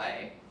anybody in the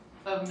way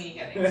of me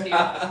getting to you. And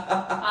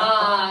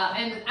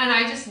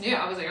I just knew.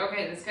 I was like,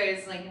 okay, this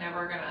guy's like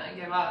never gonna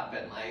give up,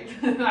 and like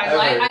I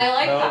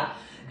like that,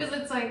 because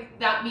it's like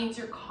that means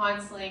you're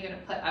constantly gonna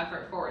put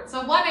effort forward.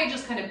 So one, I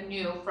just kind of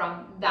knew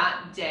from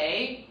that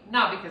day,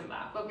 not because of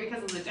that, but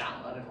because of the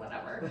download and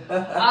whatever.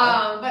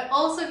 But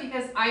also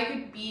because I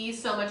could be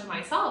so much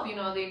myself. You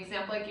know, the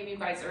example I gave you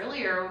guys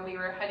earlier when we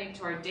were heading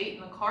to our date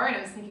in the car, and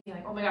I was thinking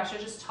like, oh my gosh, I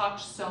just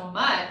talked so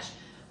much.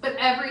 But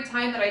every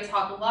time that I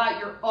talk a lot,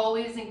 you're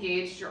always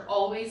engaged, you're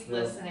always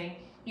listening,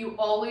 you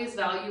always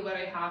value what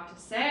I have to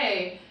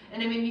say,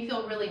 and it made me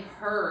feel really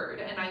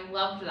heard, and I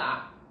loved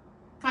that.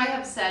 I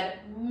have said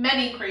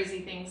many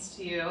crazy things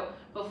to you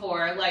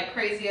before, like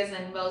crazy as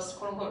in most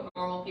quote-unquote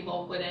normal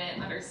people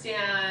wouldn't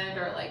understand,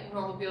 or like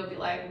normal people would be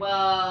like,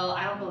 well,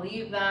 I don't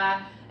believe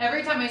that.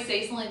 Every time I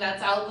say something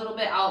that's a little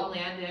bit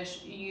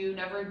outlandish, you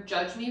never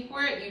judge me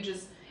for it. You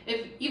just,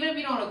 even if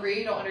you don't agree,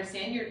 you don't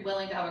understand, you're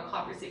willing to have a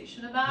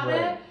conversation about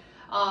it.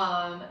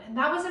 And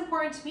that was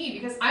important to me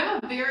because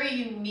I'm a very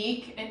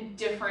unique and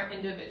different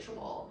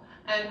individual.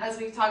 And as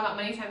we've talked about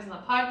many times in the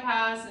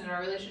podcast and in our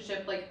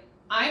relationship, like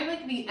I'm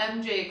like the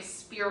MJ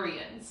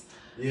experience.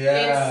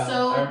 Yeah, it's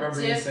so I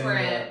remember you saying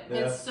different. that.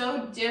 Yeah. It's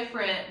so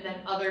different than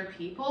other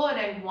people, and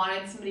I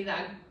wanted somebody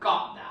that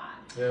got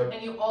that. Yep.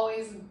 And you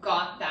always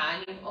got that,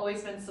 and you've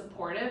always been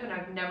supportive, and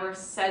I've never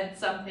said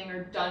something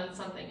or done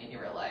something and you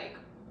were like,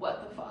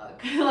 what the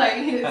fuck? Like,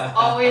 it's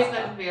always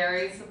been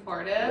very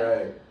supportive.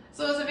 Right.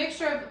 So it was a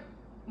mixture of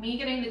me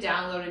getting the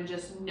download and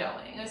just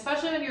knowing.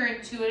 Especially when you're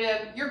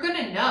intuitive, you're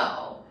gonna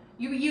know.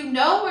 You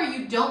know or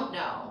you don't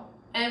know.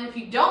 And if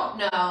you don't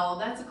know,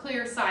 that's a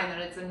clear sign that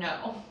it's a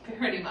no,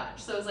 pretty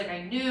much. So it's like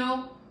I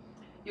knew,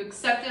 you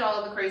accepted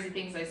all of the crazy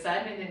things I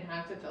said, and I didn't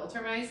have to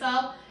filter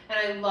myself. And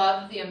I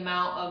loved the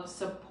amount of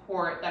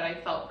support that I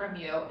felt from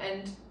you.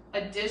 And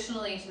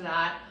additionally to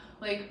that,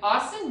 like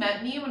Austin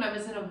met me when I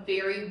was in a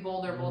very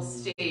vulnerable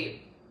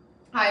state.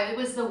 It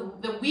was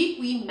the week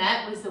we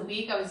met was the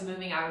week I was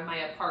moving out of my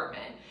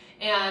apartment.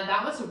 And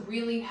that was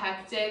really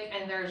hectic,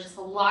 and there's just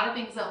a lot of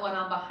things that went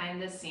on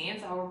behind the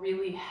scenes that were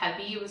really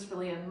heavy. It was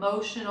really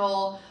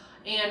emotional,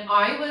 and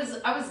I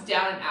was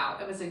down and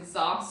out. I was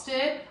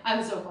exhausted. I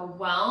was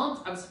overwhelmed.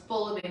 I was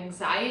full of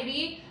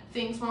anxiety.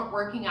 Things weren't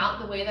working out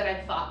the way that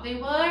I thought they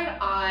would.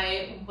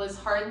 I was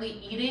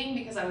hardly eating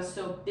because I was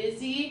so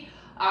busy.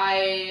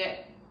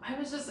 I I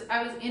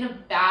was in a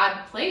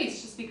bad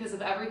place just because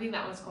of everything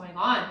that was going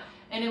on.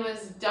 And it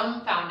was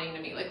dumbfounding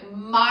to me, like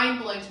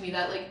mind-blowing to me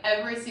that like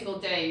every single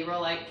day you were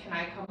like, can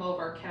I come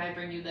over? Can I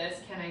bring you this?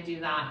 Can I do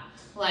that?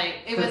 Like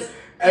it was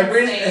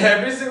every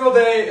single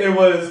day it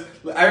was.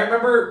 I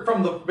remember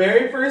from the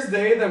very first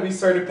day that we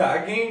started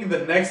packing, the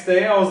next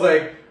day I was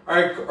like, all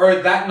right,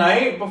 or that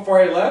night before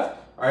I left,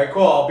 all right,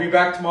 cool, I'll be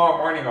back tomorrow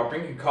morning, I'll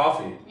bring you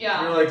coffee. Yeah.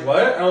 And you're like,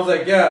 what? And I was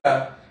like, yeah.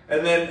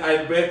 And then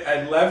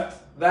I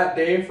left that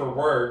day for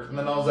work, and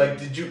then I was like,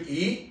 did you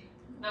eat?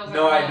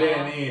 No, I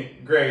didn't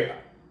eat. Great.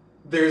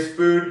 There's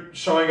food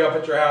showing up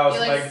at your house.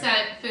 He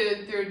sent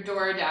food through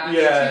DoorDash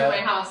to my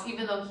house,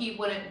 even though he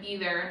wouldn't be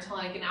there until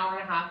like an hour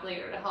and a half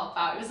later to help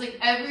out. It was like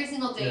every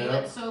single day you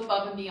went so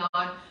above and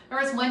beyond. There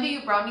was one day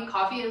you brought me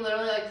coffee at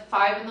literally like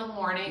 5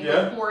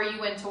 a.m. before you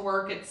went to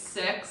work at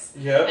 6,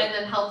 and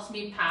then helped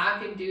me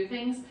pack and do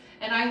things.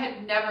 And I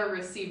had never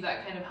received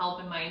that kind of help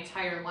in my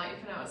entire life,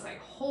 and I was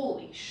like,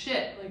 holy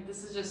shit, like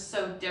this is just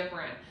so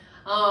different.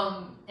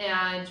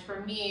 And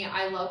for me,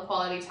 I love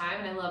quality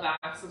time and I love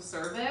acts of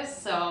service.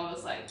 So I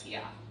was like,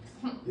 yeah.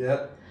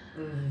 Yep.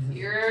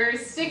 You're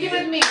sticking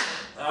with me.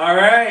 All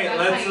right,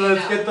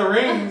 let's get the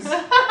rings.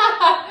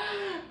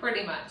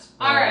 Pretty much.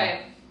 All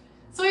right.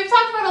 So we've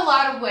talked about a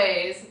lot of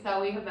ways that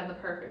we have been the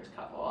perfect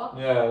couple.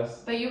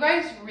 Yes. But you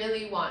guys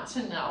really want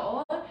to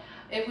know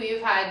if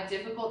we've had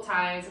difficult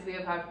times, if we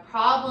have had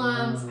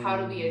problems, how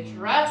do we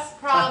address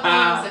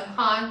problems and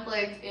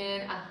conflict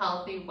in a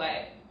healthy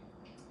way?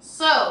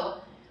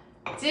 So,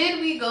 did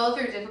we go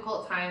through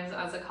difficult times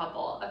as a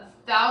couple?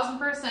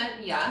 1,000%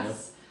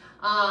 yes.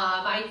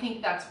 I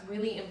think that's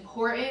really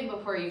important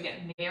before you get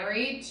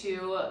married,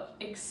 to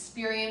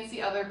experience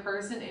the other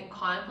person in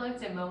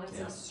conflict and moments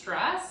of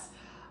stress.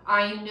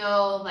 I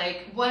know,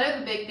 like, one of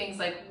the big things,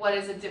 like, what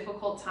is a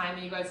difficult time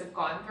that you guys have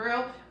gone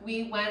through?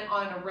 We went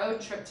on a road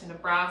trip to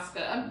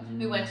Nebraska.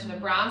 We went to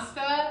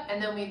Nebraska,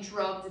 and then we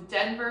drove to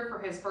Denver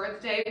for his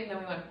birthday, and then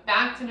we went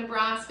back to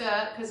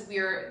Nebraska because we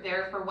were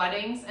there for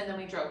weddings, and then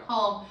we drove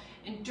home.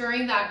 And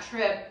during that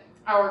trip,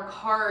 our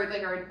card,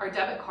 like our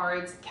debit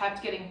cards,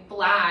 kept getting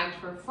flagged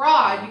for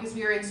fraud because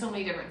we were in so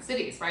many different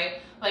cities,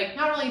 right? Like,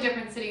 not only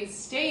different cities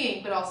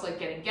staying, but also like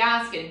getting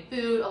gas, getting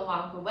food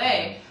along the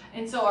way.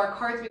 And so our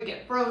cards would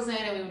get frozen,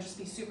 and we would just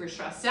be super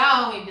stressed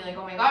out. We'd be like,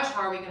 oh my gosh,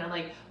 how are we gonna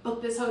like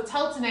book this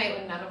hotel tonight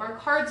when none of our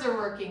cards are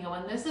working, and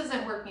when this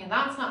isn't working and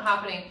that's not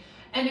happening?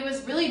 And it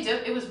was really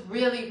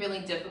really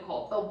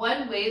difficult. But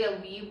one way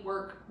that we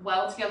work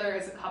well together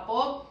as a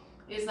couple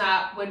is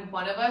that when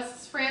one of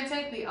us is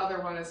frantic, the other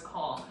one is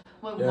calm.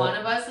 When one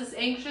of us is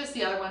anxious,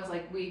 the other one's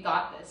like, we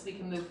got this, we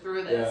can move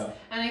through this. Yeah.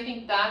 And I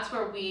think that's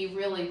where we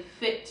really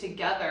fit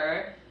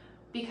together,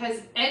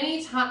 because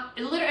anytime,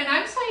 and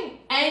I'm saying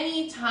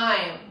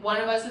anytime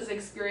one of us is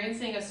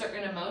experiencing a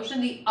certain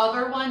emotion, the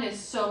other one is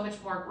so much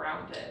more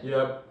grounded.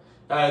 Yep.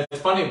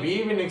 It's funny,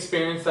 we even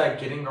experienced that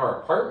getting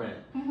our apartment.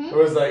 It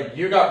was like,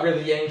 you got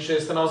really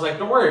anxious, and I was like,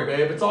 don't worry,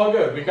 babe, it's all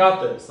good. We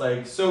got this.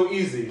 Like, so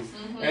easy.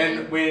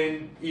 And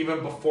when,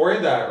 even before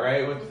that,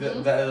 right, with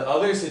the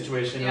other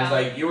situation, it was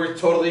like, you were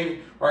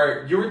totally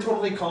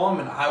calm,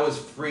 and I was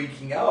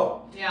freaking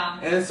out. Yeah.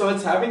 And so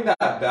it's having that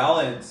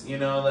balance, you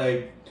know,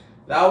 like,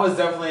 that was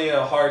definitely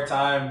a hard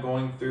time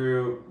going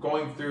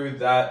through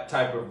that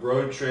type of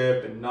road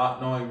trip and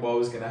not knowing what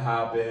was going to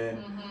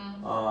happen.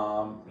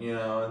 You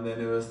know, and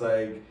then it was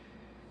like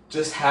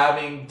just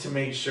having to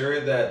make sure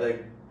that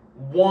like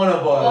one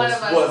of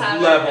us was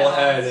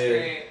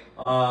level-headed.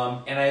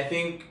 And I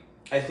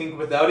think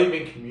without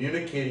even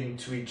communicating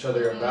to each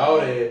other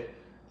about it,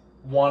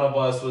 one of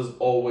us was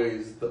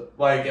always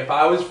like, if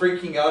I was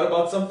freaking out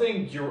about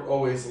something, you were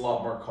always a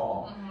lot more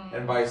calm,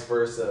 and vice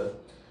versa.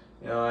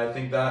 You know, I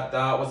think that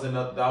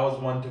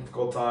was one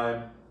difficult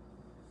time.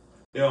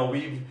 You know,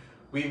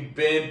 we've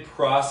been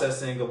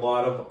processing a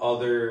lot of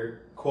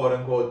other quote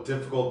unquote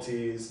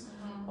difficulties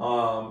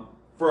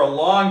for a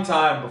long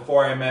time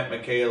before I met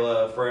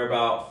Michaela. For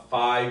about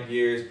 5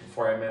 years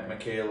before I met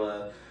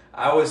Michaela,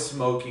 I was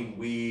smoking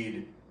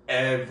weed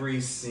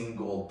every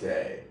single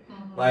day.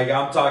 Like,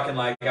 I'm talking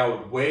like I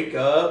would wake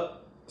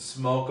up,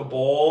 smoke a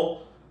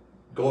bowl,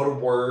 go to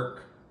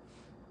work,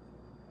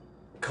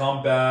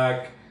 come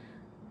back,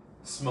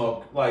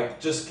 smoke, like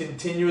just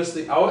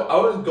continuously. I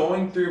was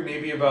going through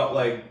maybe about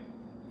like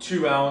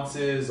 2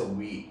 ounces a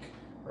week,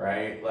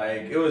 right?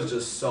 Like, it was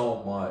just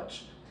so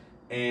much,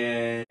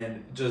 and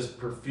just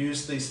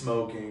profusely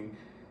smoking.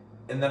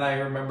 And then I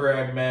remember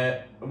I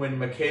met when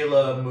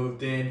Michaela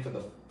moved in for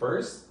the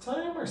first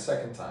time or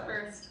second time?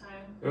 First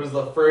time. It was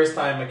the first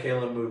time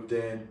Michaela moved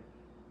in.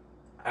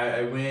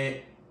 I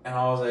went, and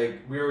I was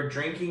like, we were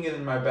drinking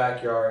in my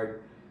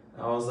backyard.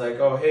 And I was like,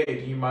 oh, hey, do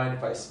you mind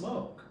if I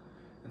smoke?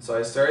 And so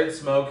I started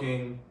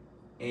smoking,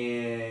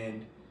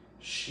 and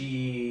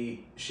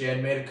she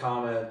had made a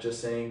comment of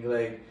just saying,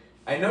 like,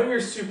 I know you're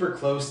super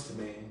close to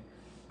me,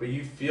 but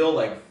you feel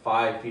like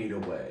 5 feet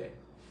away.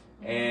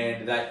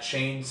 And that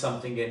changed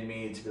something in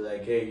me to be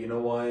like, hey, you know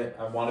what?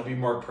 I want to be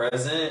more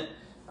present.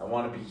 I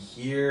want to be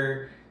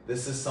here.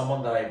 This is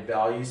someone that I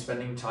value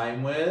spending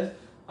time with.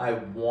 I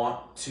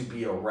want to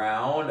be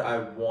around. I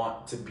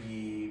want to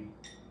be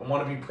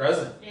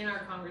present. In our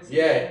conversation.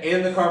 Yeah,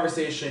 in the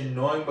conversation,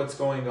 knowing what's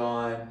going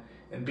on,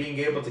 and being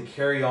able to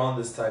carry on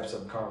this types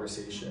of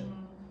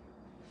conversation.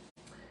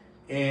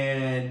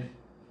 And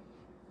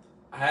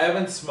I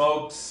haven't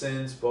smoked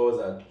since, what was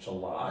that,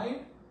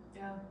 July?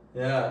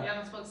 Yeah. You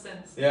haven't smoked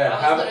since. Yeah.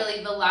 That was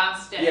literally the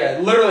last day.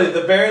 Yeah, literally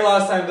the very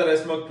last time that I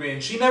smoked weed.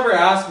 And she never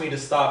asked me to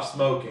stop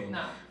smoking.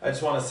 No. I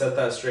just want to set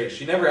that straight.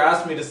 She never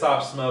asked me to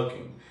stop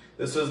smoking.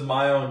 This was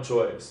my own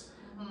choice.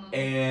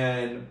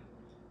 And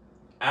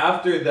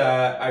after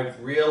that,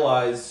 I've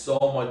realized so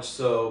much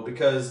so,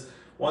 because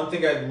one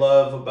thing I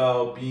love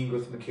about being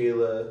with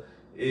Michaela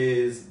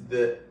is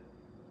the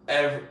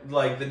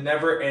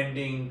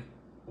never-ending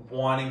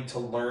wanting to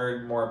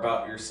learn more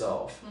about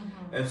yourself.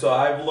 And so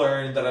I've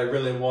learned that I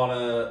really want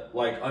to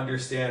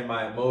understand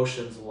my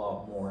emotions a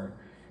lot more.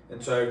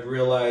 And so I've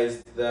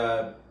realized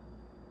that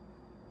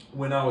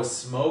when I was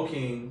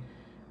smoking,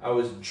 I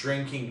was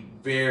drinking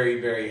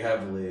very, very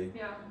heavily.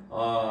 Yeah.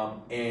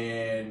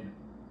 And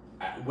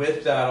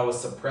with that, I was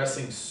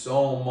suppressing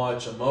so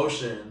much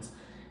emotions.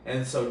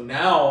 And so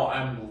now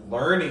I'm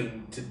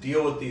learning to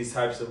deal with these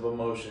types of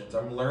emotions.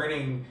 I'm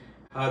learning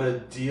how to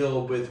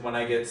deal with when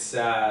I get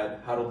sad,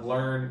 how to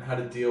learn how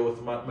to deal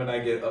with when I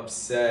get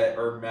upset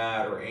or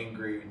mad or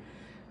angry.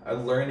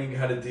 I'm learning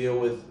how to deal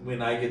with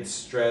when I get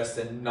stressed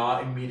and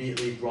not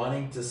immediately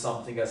running to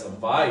something as a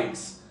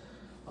vice.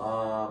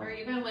 Or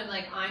even when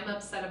I'm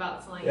upset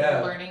about something,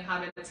 Yeah. learning how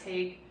to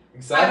take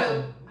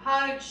Exactly.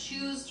 how to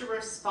choose to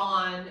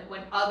respond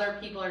when other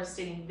people are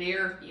stating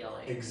their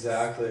feelings.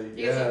 Exactly.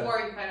 Because Yeah. before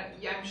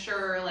I'm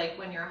sure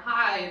when you're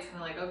high, it's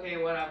kind of okay,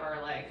 whatever,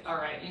 all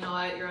right, you know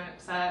what, you're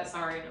upset,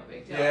 sorry, no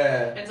big deal.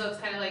 Yeah. And so it's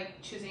kind of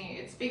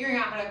it's figuring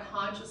out how to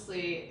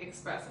consciously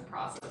express and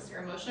process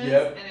your emotions.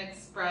 Yep. And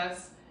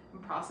express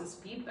and process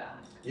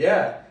feedback.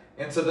 Yeah.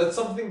 And so that's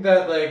something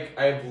that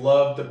I've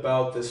loved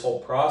about this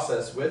whole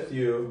process with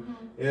you,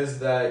 is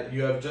that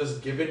you have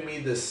just given me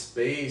this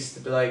space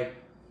to be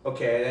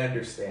okay, I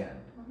understand,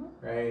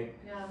 right?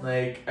 Yeah.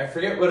 I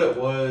forget what it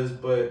was,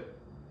 but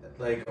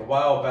a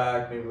while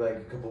back, maybe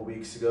a couple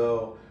weeks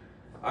ago,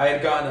 I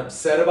had gotten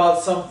upset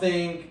about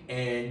something,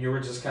 and you were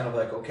just kind of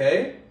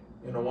okay,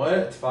 you know what,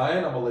 it's fine,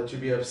 I'm gonna let you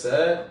be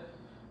upset.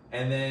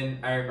 And then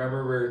I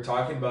remember we were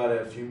talking about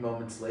it a few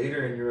moments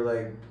later, and you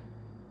were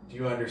do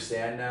you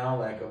understand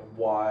now, of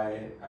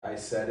why I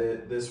said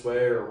it this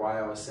way, or why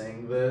I was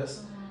saying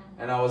this?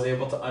 And I was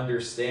able to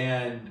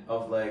understand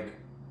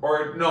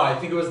or no, I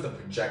think it was the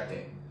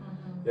projecting.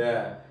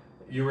 Yeah.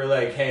 You were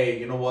hey,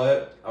 you know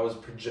what?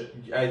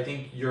 I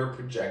think you're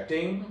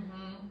projecting,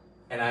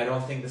 and I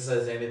don't think this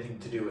has anything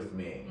to do with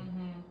me.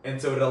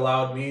 And so it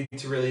allowed me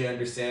to really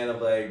understand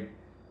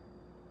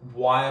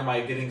why am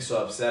I getting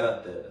so upset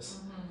at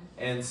this?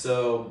 And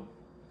so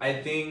I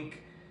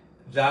think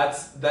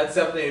that's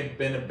definitely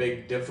been a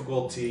big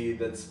difficulty.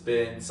 That's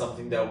been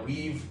something that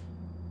we've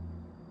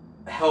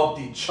helped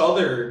each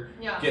other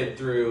get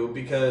through,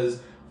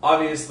 because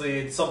obviously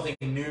it's something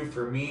new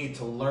for me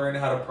to learn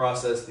how to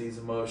process these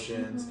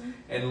emotions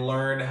and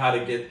learn how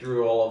to get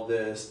through all of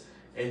this.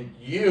 And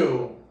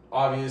you,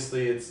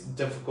 obviously, it's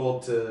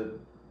difficult to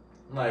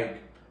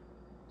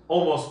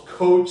almost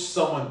coach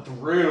someone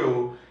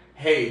through,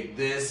 hey,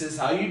 this is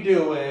how you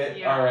do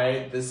it, all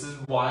right, this is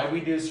why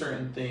we do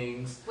certain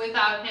things.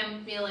 Without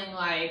him feeling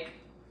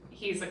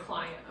he's a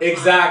client.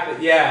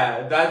 Exactly,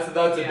 yeah. That's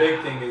a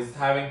big thing, is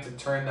having to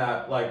turn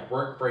that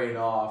work brain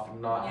off, and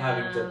not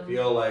having to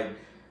feel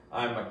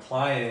I'm a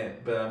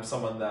client, but I'm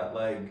someone that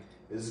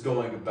is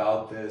going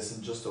about this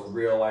in just a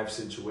real life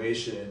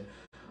situation.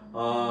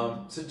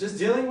 So just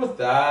dealing with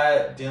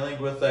that,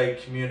 dealing with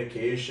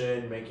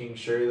communication, making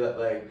sure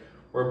that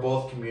we're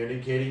both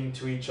communicating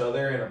to each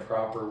other in a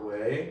proper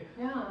way.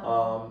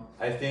 Yeah.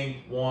 I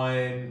think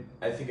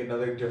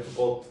another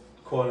difficult,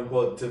 quote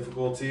unquote,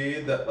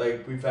 difficulty that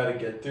we've had to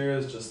get through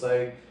is just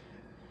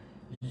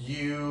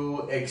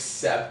you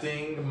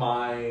accepting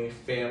my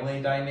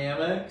family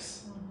dynamics.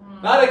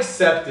 Not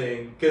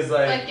accepting, because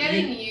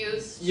getting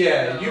used to.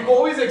 Yeah, you've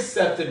always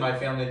accepted my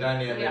family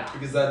dynamics,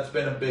 because that's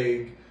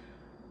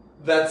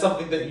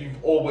something that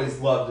you've always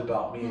loved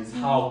about me, is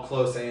how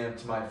close I am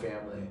to my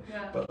family.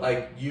 Yeah.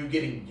 But you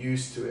getting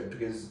used to it,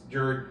 because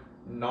you're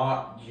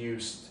not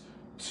used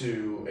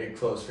to a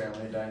close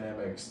family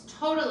dynamics.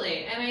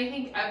 Totally. And I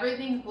think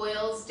everything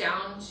boils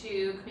down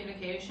to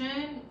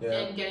communication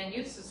and getting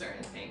used to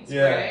certain things,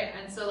 right?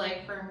 And so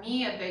for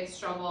me, a big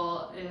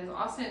struggle is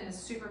Austin is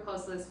super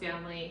close to his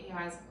family. He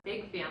has a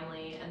big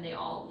family, and they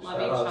all love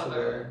each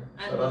other.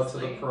 Shout out to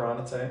the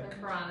Piranha Tank. The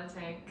Piranha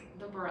Tank,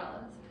 the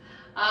Borellas.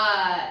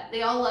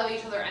 They all love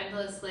each other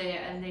endlessly,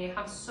 and they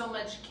have so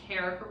much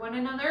care for one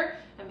another.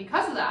 And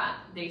because of that,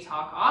 they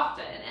talk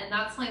often. And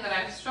that's something that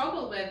I've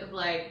struggled with,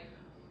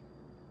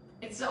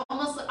 it's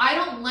almost, I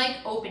don't like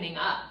opening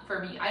up for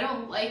me. I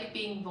don't like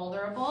being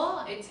vulnerable.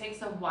 It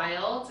takes a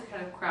while to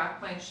kind of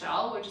crack my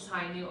shell, which is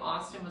how I knew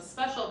Austin was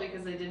special,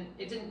 because it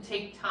didn't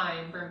take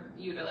time for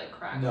you to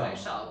crack my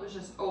shell. It was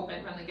just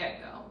open from the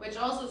get-go, which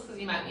also is because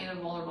you met me in a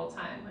vulnerable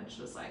time, which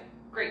was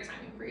great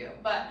timing for you.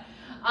 But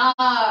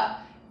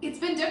it's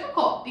been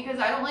difficult because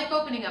I don't like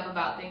opening up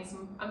about things.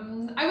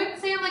 I wouldn't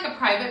say I'm like a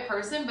private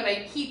person, but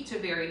I keep to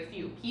very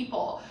few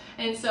people.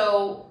 And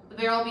so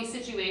there'll be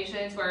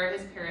situations where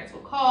his parents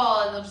will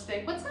call and they'll just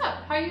say, what's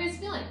up? How are you guys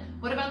feeling?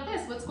 What about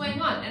this? What's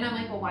going on? And I'm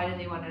like, well, why do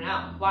they want to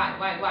know? Why?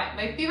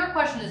 My favorite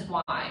question is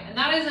why. And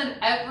that is in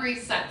every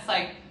sense.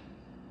 Like,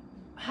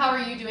 how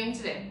are you doing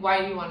today?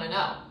 Why do you want to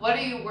know? What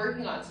are you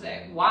working on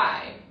today?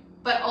 Why?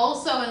 But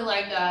also in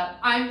like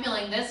I'm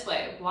feeling this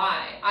way.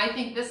 Why? I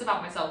think this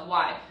about myself.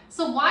 Why?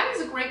 So why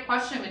is a great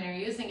question when you're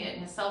using it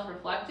in a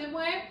self-reflective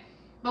way.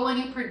 But when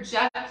you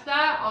project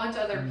that onto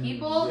other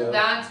people,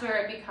 that's where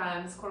it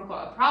becomes quote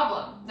unquote a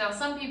problem. Now,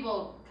 some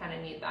people kind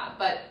of need that,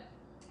 but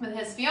with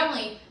his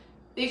family,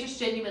 they just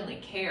genuinely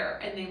care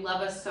and they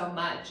love us so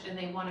much and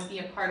they want to be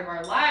a part of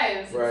our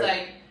lives. Right. It's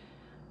like,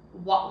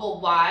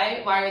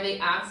 why? Why are they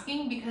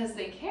asking? Because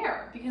they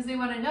care, because they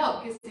want to know,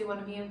 because they want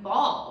to be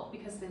involved,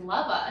 because they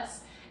love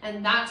us.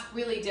 And that's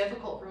really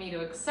difficult for me to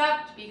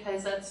accept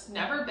because that's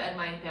never been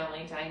my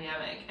family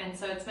dynamic. And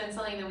so it's been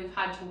something that we've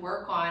had to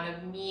work on,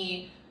 of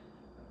me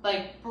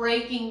like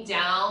breaking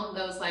down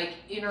those like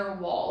inner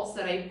walls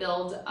that I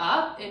build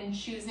up and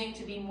choosing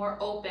to be more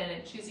open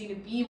and choosing to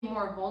be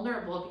more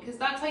vulnerable, because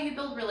that's how you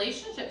build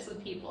relationships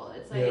with people.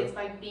 It's like, it's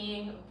by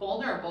being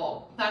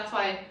vulnerable. That's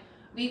why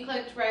we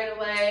clicked right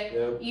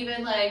away.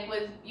 Even like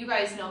with, you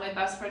guys know my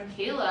best friend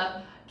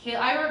Caleb.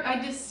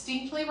 I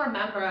distinctly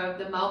remember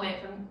the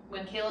moment from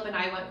when Caleb and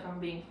I went from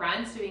being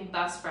friends to being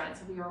best friends.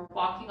 We were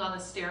walking on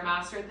the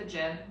Stairmaster at the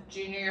gym,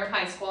 junior year of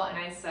high school, and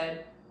I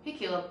said, hey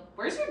Caleb,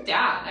 where's your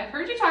dad? I've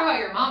heard you talk about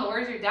your mom, but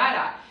where's your dad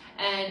at?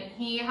 And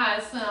he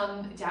has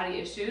some daddy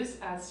issues,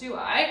 as do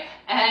I.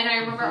 And I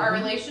remember our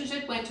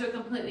relationship went to a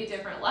completely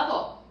different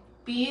level.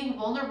 Being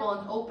vulnerable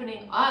and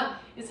opening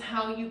up is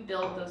how you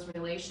build those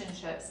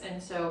relationships.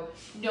 And so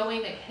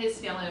knowing that his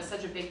family was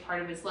such a big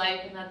part of his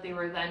life and that they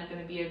were then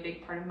going to be a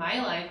big part of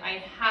my life,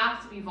 I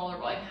have to be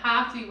vulnerable. I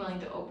have to be willing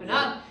to open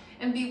up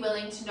and be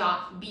willing to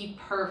not be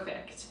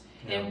perfect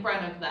in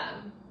front of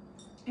them.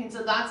 And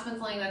so that's been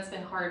something that's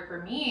been hard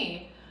for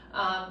me,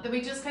 that we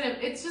just kind of,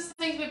 it's just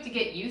things we have to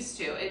get used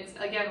to. It's,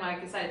 again,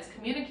 like I said, it's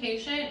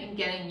communication and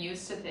getting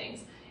used to things.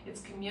 It's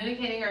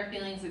communicating our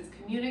feelings. It's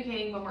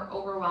communicating when we're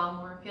overwhelmed,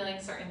 when we're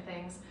feeling certain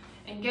things,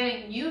 and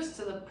getting used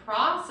to the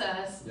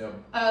process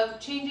of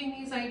changing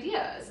these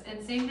ideas.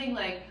 And same thing,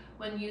 like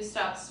when you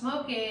stop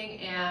smoking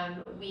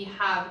and we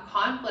have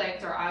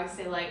conflict, or I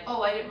say like,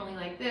 oh, I didn't really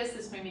like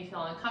this made me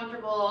feel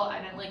uncomfortable,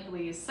 I didn't like the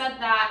way you said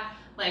that,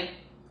 like,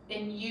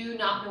 and you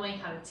not knowing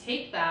how to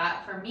take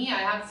that, for me,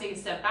 I have to take a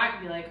step back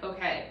and be like,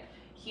 okay,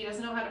 he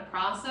doesn't know how to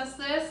process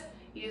this,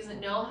 he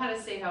doesn't know how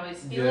to say how he's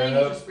feeling,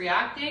 he's just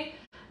reacting.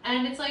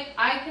 And it's like,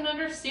 I can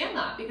understand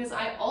that because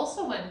I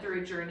also went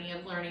through a journey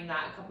of learning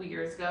that a couple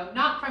years ago,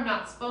 not from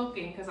not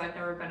smoking, because I've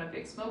never been a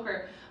big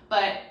smoker,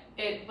 but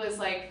it was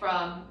like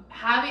from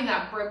having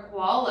that brick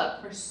wall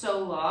up for so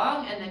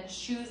long and then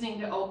choosing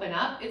to open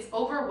up. It's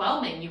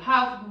overwhelming. You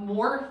have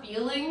more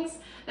feelings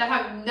that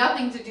have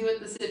nothing to do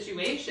with the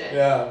situation.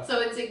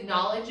 So it's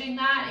acknowledging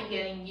that and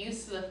getting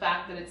used to the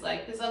fact that it's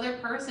like, this other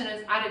person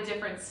is at a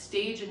different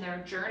stage in their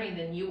journey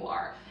than you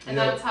are. And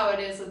that's how it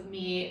is with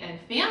me and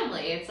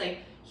family. It's like,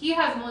 he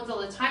has moments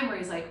all the time where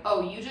he's like,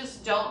 oh, you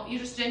just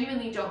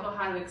genuinely don't know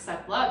how to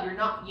accept love. You're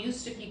not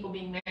used to people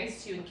being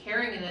nice to you and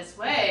caring in this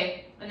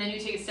way. And then you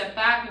take a step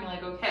back and you're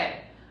like,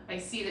 okay, I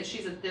see that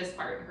she's at this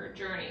part in her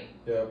journey.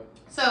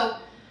 So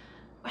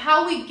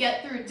how we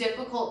get through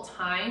difficult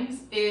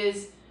times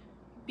is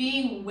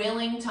being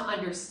willing to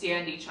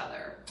understand each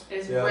other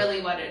is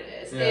really what it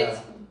is. It's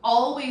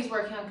always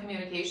working on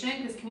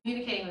communication, because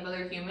communicating with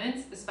other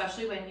humans,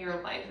 especially when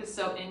your life is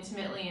so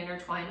intimately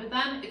intertwined with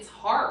them, it's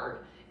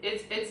hard.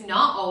 It's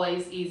not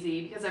always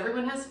easy because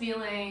everyone has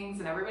feelings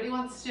and everybody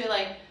wants to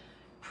like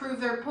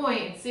prove their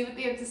point and say what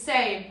they have to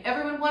say.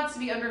 Everyone wants to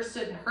be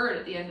understood and heard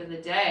at the end of the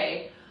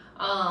day.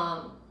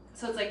 So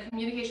it's like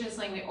communication is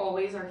something we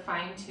always are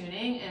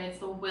fine-tuning, and it's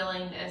the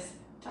willingness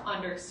to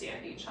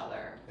understand each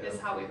other is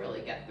how we really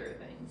get through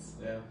things.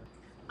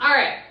 All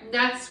right,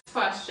 next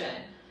question.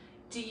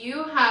 Do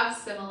you have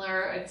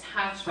similar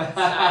attachment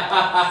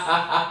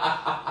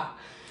styles?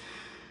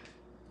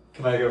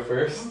 Can I go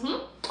first?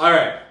 All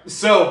right.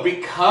 So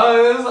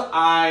because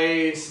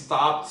I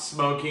stopped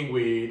smoking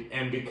weed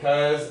and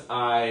because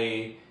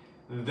I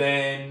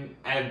then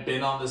have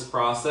been on this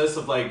process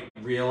of like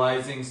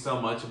realizing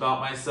so much about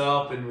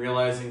myself and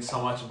realizing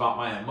so much about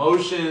my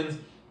emotions,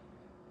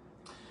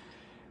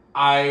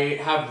 I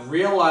have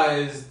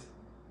realized,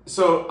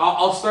 so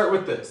I'll start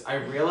with this. I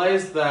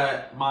realized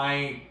that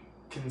my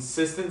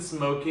consistent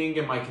smoking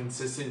and my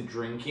consistent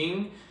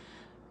drinking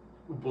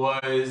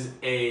was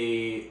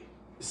a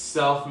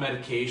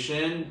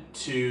self-medication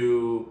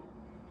to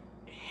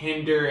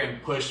hinder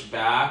and push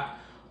back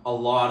a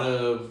lot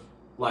of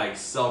like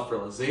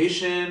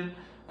self-realization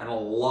and a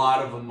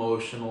lot of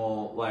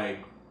emotional, like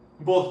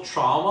both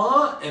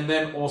trauma and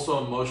then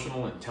also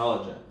emotional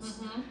intelligence.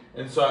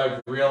 And so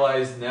I've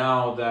realized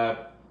now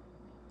that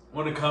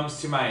when it comes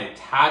to my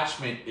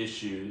attachment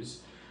issues,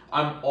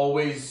 I'm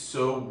always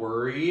so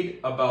worried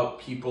about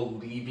people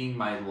leaving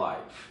my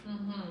life.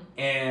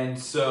 And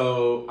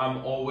so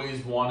I'm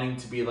always wanting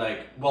to be like,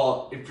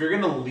 well, if you're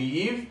going to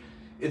leave,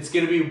 it's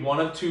going to be one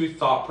of two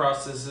thought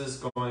processes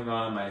going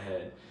on in my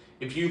head.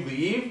 If you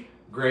leave,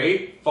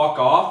 great, fuck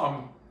off.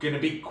 I'm going to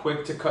be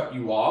quick to cut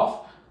you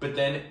off. But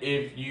then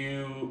if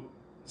you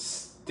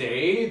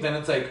stay, then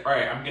it's like, all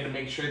right, I'm going to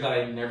make sure that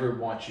I never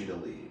want you to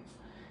leave.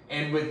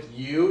 And with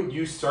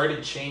you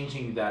started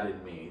changing that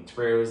in me to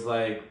where it was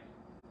like,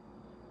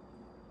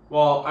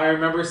 well, I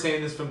remember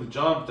saying this from the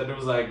jump that it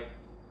was like,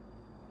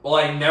 well,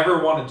 I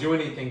never want to do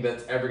anything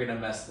that's ever going to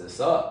mess this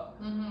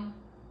up.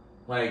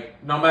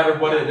 Like, no matter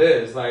what it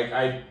is,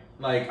 I'm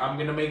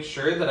going to make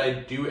sure that I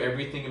do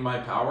everything in my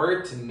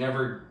power to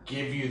never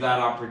give you that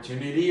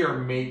opportunity or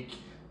make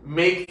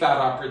that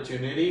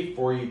opportunity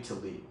for you to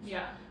leave.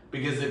 Yeah.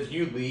 Because if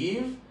you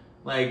leave,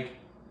 like,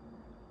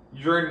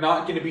 you're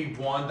not going to be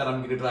one that I'm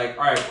going to be like,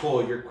 all right, cool,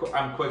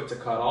 I'm quick to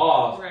cut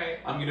off. Right.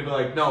 I'm going to be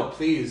like, no,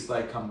 please,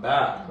 like, come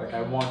back. Like,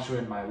 I want you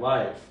in my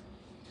life.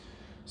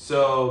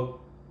 So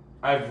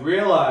I've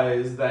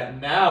realized that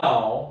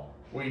now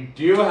we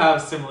do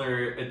have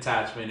similar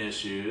attachment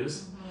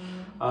issues.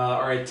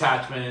 Or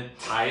attachment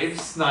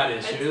types, not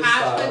issues.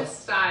 Attachment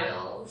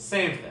styles.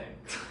 Same thing.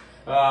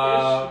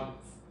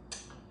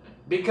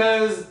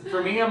 Because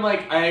for me, I'm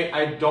like,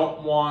 I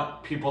don't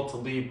want people to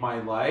leave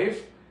my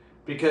life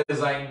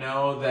because I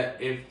know that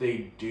if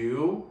they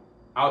do,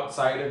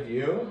 outside of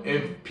you,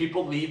 if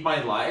people leave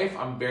my life,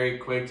 I'm very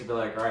quick to be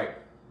like, all right,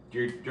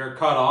 you're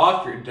cut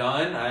off, you're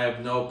done. I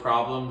have no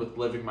problem with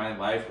living my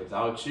life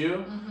without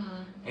you.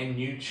 And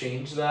you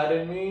changed that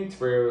in me to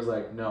where it was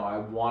like, no, I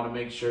want to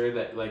make sure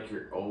that like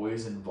you're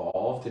always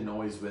involved and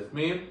always with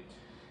me.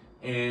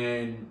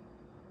 And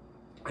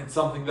it's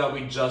something that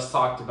we just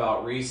talked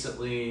about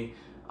recently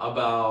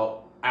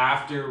about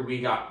after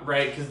we got,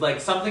 right? Because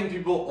like something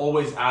people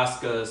always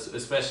ask us,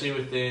 especially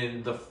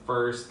within the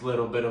first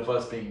little bit of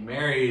us being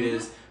married,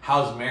 is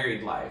how's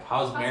married life?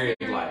 How's married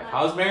life?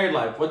 How's married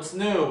life? What's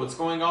new? What's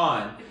going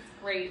on?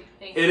 It's great.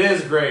 Thank It you.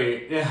 is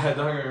great. Yeah,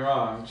 don't get me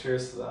wrong.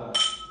 Cheers to that.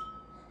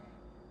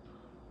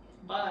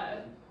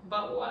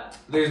 But what?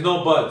 There's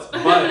no buts.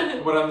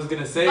 But what I was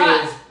gonna say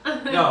is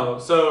no.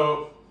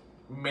 So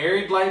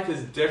married life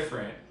is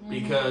different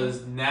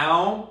because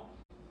now,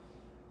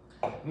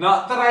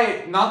 not that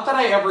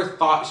I ever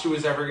thought she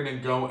was ever gonna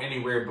go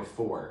anywhere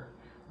before,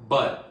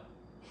 but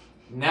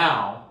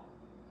now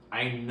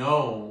I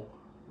know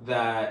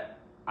that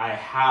I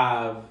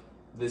have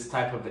this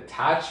type of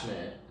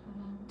attachment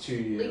to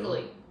you.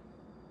 Legally.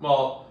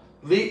 Well,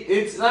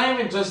 it's not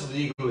even just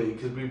legally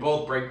because we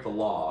both break the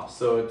law,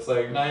 so it's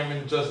like not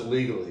even just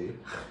legally,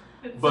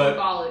 but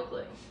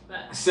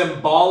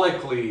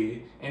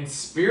symbolically and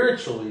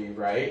spiritually,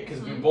 right?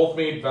 Because we both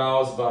made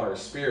vows about our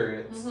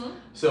spirits,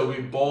 so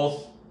we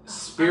both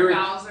Our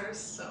vows are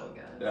so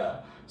good.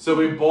 Yeah, so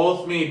we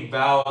both made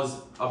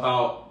vows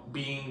about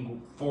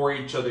being for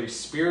each other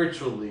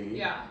spiritually.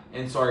 Yeah,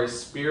 and so our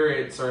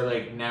spirits are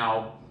like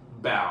now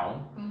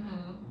bound.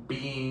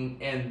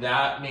 And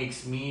that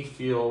makes me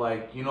feel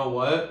like, you know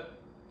what?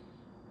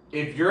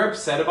 If you're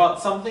upset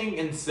about something,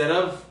 instead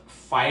of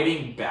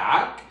fighting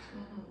back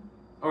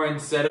or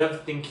instead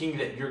of thinking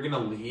that you're going to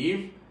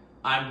leave,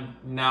 I'm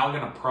now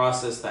going to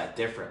process that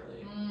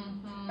differently.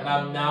 And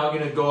I'm now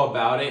going to go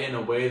about it in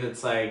a way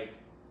that's like,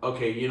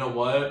 okay, you know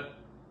what?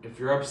 If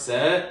you're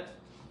upset,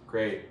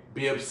 great.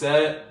 Be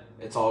upset.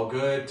 It's all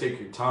good. Take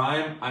your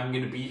time. I'm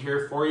going to be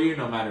here for you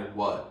no matter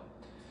what.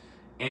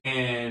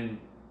 And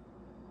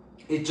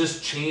it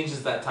just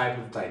changes that type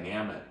of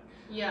dynamic.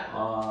 Yeah.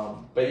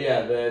 But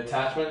yeah, the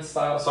attachment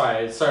style.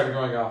 Sorry, I started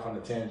going off on a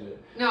tangent.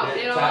 No,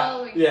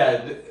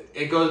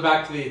 it goes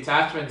back to the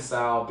attachment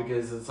style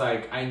because it's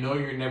like I know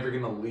you're never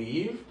gonna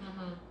leave,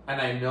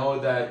 and I know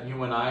that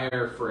you and I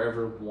are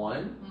forever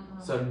one.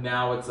 So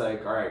now it's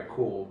like, all right,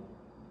 cool.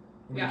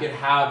 We could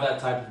have that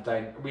type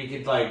of we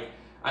could like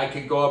I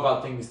could go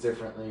about things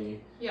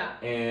differently. Yeah.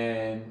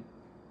 And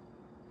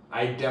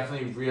I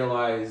definitely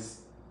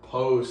realized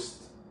post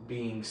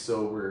being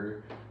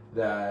sober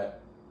that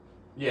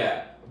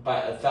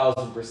by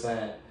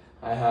 1,000%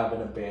 I have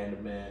an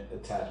abandonment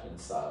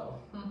attachment style.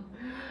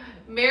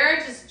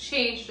 Marriage has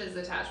changed his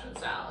attachment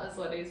style is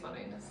what he's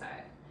wanting to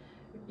say.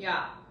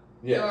 Yeah.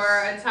 Yes.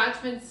 Your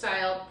attachment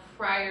style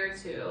prior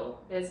to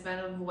has been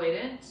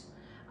avoidant.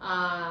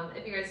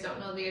 If you guys don't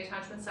know the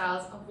attachment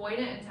styles,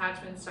 avoidant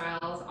attachment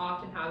styles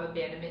often have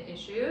abandonment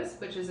issues,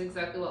 which is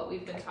exactly what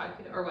we've been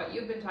talking, or what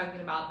you've been talking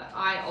about that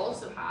I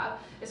also have,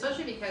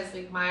 especially because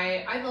like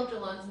I've lived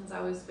alone since I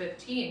was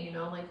 15, you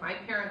know, like my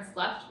parents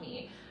left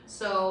me.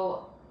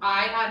 So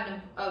I had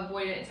an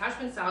avoidant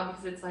attachment style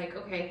because it's like,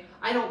 okay,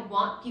 I don't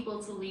want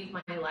people to leave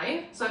my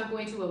life, so I'm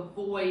going to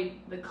avoid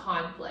the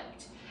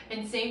conflict.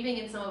 And same thing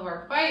in some of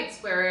our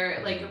fights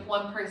where like if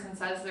one person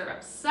says they're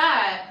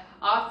upset,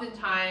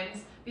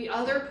 oftentimes the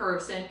other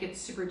person gets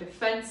super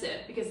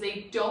defensive because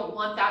they don't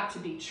want that to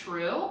be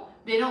true.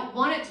 They don't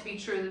want it to be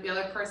true that the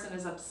other person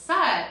is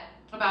upset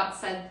about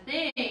said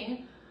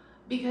thing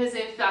Because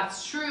if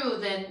that's true,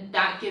 then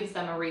that gives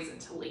them a reason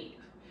to leave.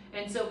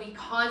 And so we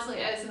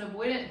constantly, as an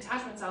avoidant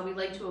attachment style, we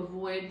like to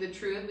avoid the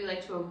truth. We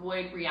like to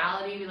avoid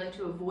reality. We like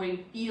to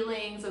avoid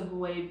feelings,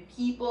 avoid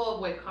people,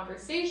 avoid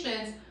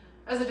conversations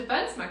as a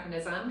defense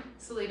mechanism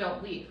so they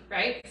don't leave,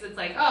 right? Because it's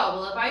like, oh,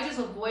 well, if I just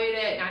avoid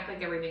it and act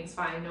like everything's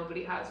fine,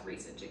 nobody has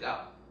reason to go.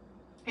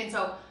 And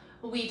so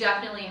we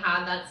definitely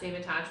had that same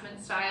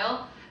attachment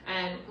style.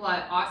 And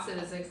what Austin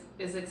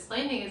is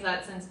explaining is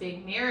that since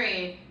being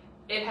married,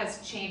 it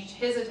has changed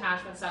his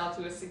attachment style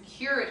to a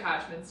secure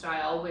attachment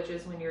style, which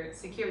is when you're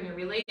secure in your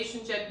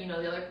relationship, you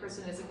know the other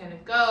person isn't going to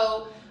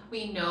go.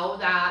 We know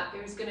that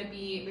there's going to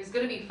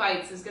be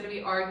fights, there's going to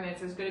be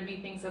arguments, there's going to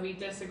be things that we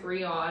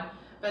disagree on,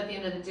 but at the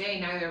end of the day,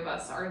 neither of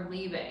us are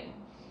leaving.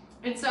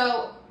 And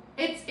so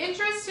it's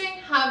interesting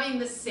having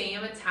the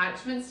same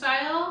attachment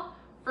style.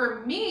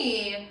 For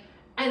me,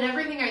 and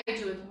everything I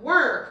do with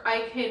work,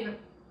 I can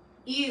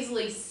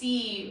easily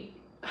see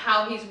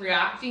how he's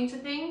reacting to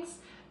things.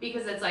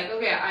 Because it's like,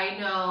 okay, I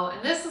know,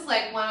 and this is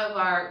like one of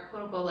our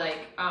quote unquote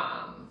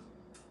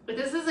but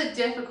this is a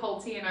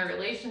difficulty in our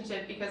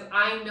relationship because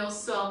I know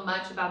so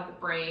much about the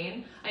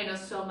brain. I know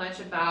so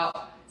much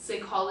about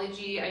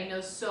psychology. I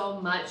know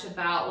so much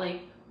about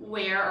like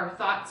where our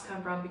thoughts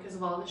come from because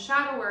of all the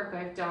shadow work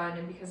I've done,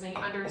 and because I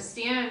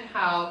understand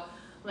how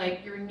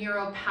like your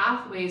neural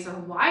pathways are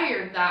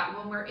wired, that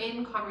when we're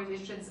in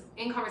conversations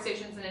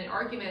and in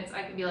arguments,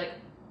 I can be like,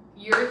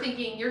 you're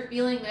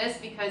feeling this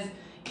because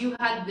you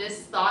had this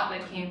thought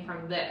that came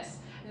from this.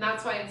 And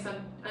that's why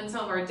in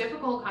some of our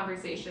difficult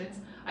conversations,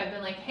 I've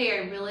been like,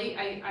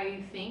 hey,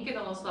 I think in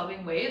the most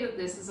loving way that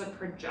this is a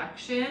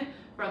projection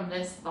from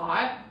this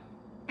thought.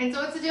 And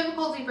so it's a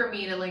difficulty for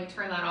me to like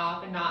turn that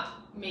off and not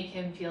make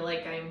him feel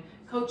like I'm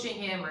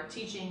coaching him or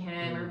teaching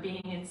him or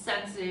being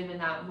insensitive in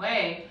that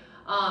way.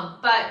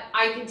 But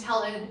I can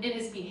tell in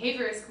his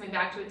behaviors, coming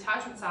back to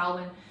attachment style,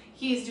 when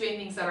he's doing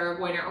things that are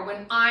avoidant or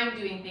when I'm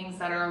doing things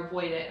that are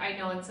avoidant. I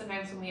know, and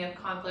sometimes when we have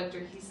conflict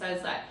or he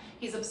says that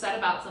he's upset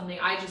about something,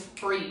 I just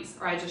freeze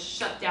or I just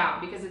shut down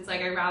because it's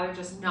like I'd rather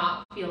just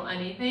not feel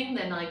anything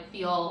than like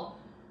feel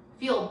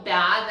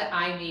bad that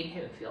I made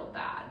him feel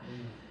bad.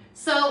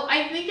 So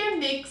I think it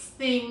makes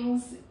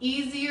things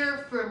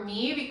easier for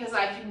me because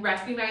I can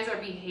recognize our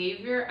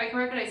behavior. I can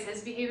recognize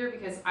his behavior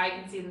because I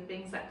can see the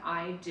things that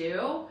I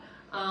do.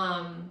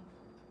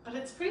 But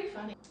it's pretty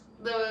funny.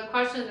 The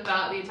question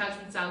about the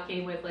attachment style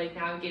came with like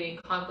navigating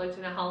conflict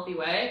in a healthy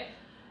way.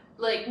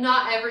 Like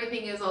not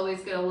everything is always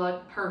going to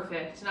look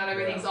perfect. Not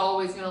everything's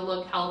always going to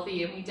look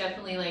healthy. And we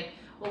definitely like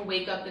will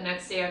wake up the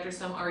next day after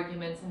some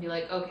arguments and be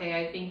like,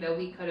 okay, I think that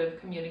we could have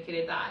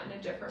communicated that in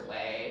a different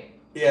way.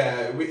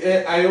 Yeah,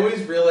 I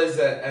always realize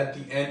that at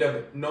the end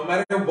of, no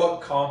matter what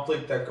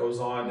conflict that goes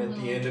on, at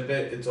the end of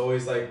it, it's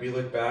always like we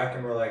look back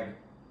and we're like,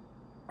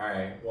 all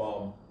right,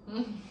 well,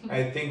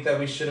 I think that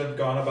we should have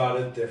gone about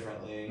it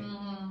differently.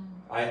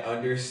 I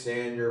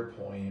understand your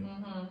point.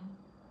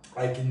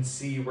 I can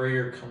see where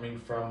you're coming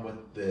from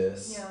with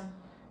this.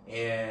 Yeah.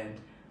 And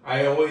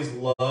I always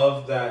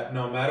love that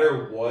no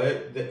matter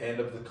what the end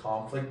of the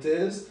conflict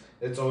is,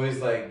 it's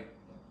always like,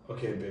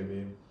 okay,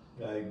 baby.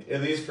 Like,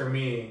 at least for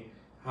me,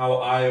 how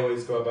I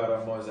always go about it,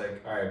 I'm always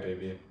like, all right,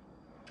 baby,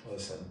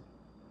 listen.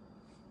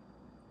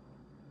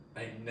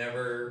 I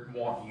never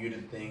want you to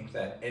think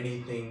that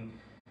anything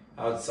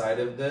outside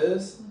of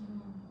this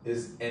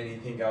is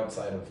anything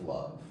outside of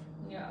love.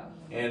 Yeah.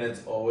 And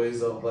it's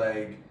always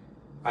like,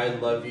 I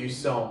love you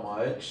so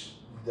much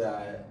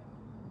that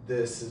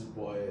this is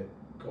what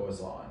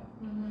goes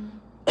on.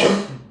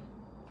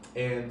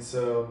 And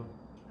so...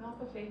 Not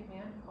the fake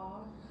man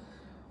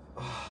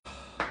cough.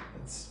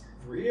 It's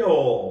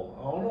real.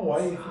 I don't know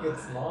why you think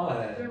it's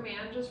not. If your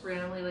man just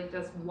randomly like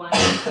does one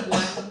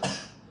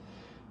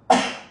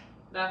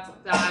that's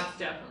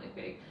definitely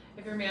fake.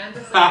 If your man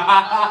does like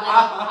a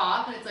little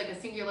cough and it's like a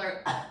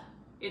singular,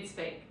 it's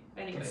fake.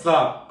 Anyway. It's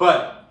not,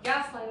 but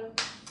gaslight him.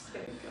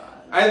 Thank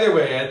God. Either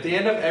way, at the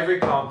end of every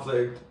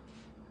conflict,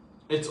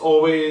 it's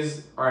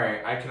always, all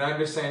right, I can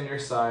understand your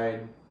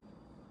side.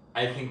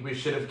 I think we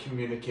should have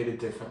communicated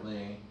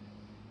differently.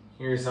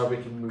 Here's how we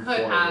can move forward.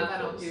 Could have. I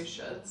don't do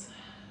shoulds.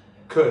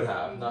 Could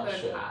have, not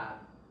should.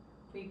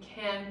 We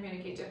can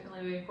communicate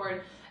differently moving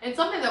forward. And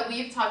something that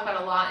we've talked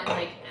about a lot in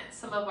like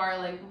some of our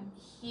like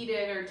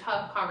heated or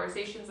tough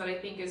conversations that I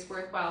think is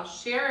worthwhile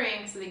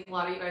sharing, because I think a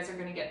lot of you guys are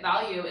going to get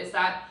value, is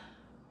that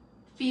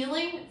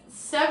feeling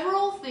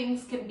several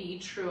things can be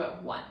true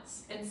at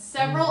once, and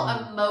several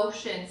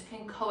emotions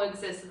can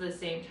coexist at the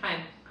same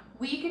time.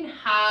 We can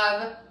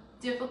have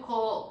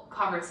difficult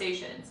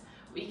conversations.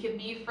 We can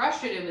be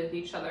frustrated with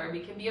each other. We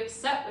can be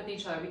upset with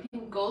each other. We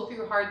can go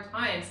through hard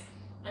times.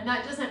 And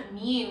that doesn't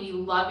mean we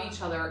love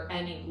each other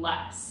any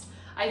less.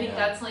 I think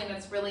that's something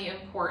that's really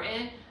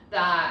important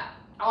that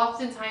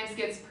oftentimes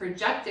gets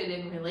projected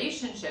in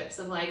relationships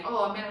of like,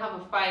 oh, I'm going to have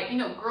a fight. You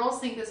know, girls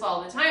think this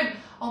all the time.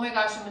 Oh my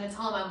gosh, I'm going to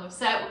tell him I'm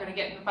upset. We're going to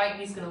get in a fight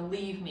and he's going to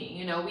leave me.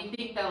 You know, we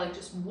think that like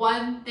just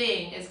one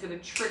thing is going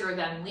to trigger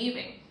them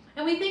leaving.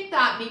 And we think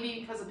that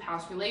maybe because of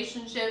past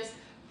relationships,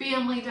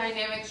 family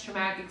dynamics,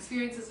 traumatic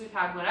experiences we've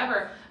had,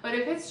 whatever. But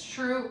if it's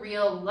true,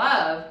 real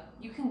love,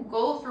 you can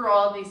go through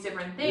all of these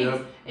different things.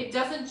 Yep. It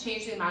doesn't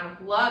change the amount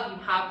of love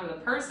you have for the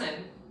person.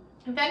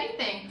 If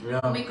anything,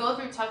 when we go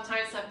through tough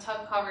times, have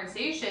tough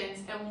conversations,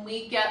 and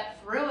we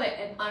get through it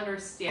and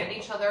understand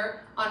each other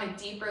on a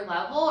deeper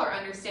level or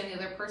understand the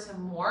other person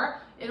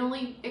more, it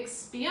only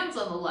expands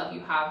on the love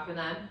you have for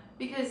them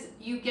because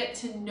you get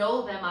to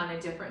know them on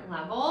a different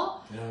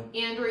level,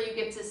 and or you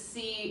get to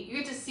see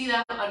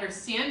them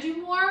understand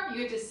you more, you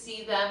get to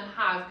see them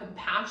have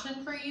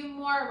compassion for you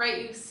more,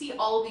 right? You see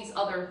all of these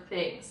other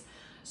things.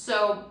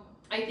 So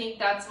I think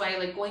that's why,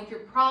 like, going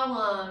through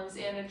problems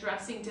and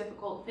addressing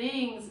difficult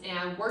things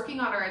and working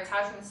on our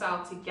attachment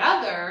style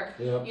together,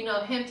 you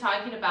know, him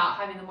talking about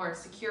having the more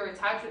secure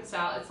attachment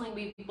style, it's something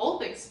we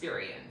both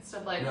experienced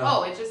of like,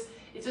 oh,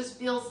 it just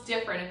feels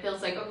different. It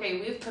feels like, okay,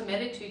 we've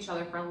committed to each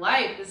other for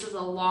life. This is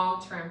a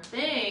long-term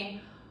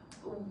thing.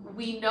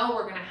 We know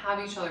we're going to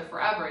have each other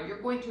forever.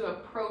 You're going to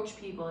approach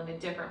people in a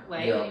different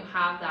way when you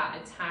have that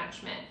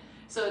attachment.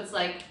 So it's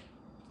like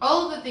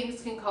all of the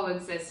things can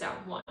coexist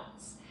at once.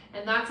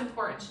 And that's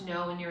important to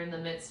know when you're in the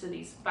midst of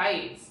these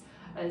fights,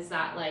 is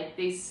that like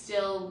they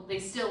still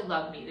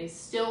love me. They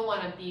still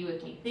want to be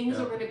with me. Things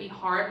are going to be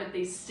hard, but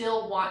they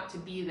still want to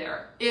be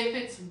there if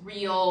it's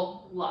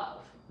real love.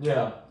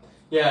 Yeah.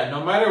 Yeah,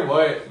 no matter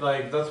what,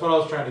 like, that's what I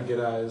was trying to get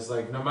at, is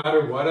like, no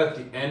matter what, at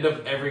the end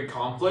of every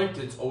conflict,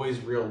 it's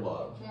always real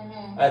love.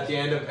 At the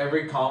end of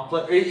every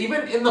conflict,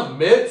 even in the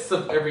midst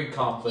of every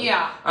conflict.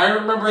 Yeah. I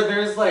remember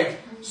there's like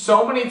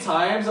so many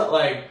times that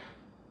like,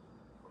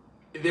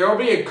 there will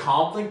be a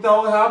conflict that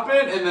will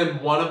happen, and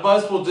then one of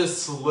us will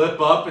just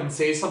slip up and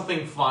say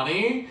something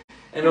funny,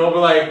 and it'll be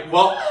like,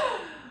 well,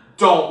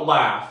 don't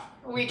laugh.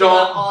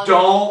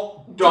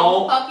 Don't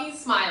fucking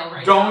smile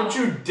right now. Don't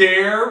you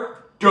dare.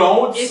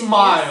 Don't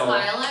smile. You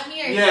smile at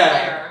me, I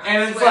swear.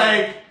 And it's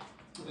like,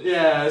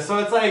 so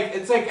it's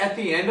like at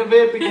the end of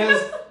it,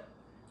 because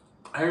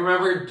I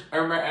remember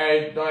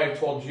I know I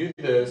told you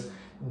this,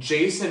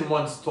 Jason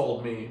once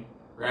told me,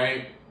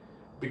 right?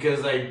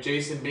 Because like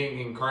Jason being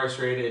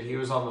incarcerated, he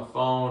was on the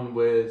phone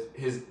with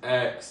his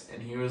ex,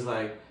 and he was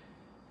like,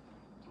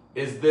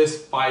 is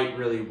this fight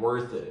really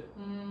worth it?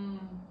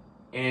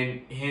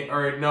 And he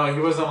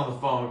wasn't on the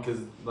phone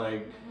because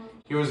like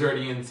he was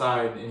already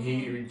inside, and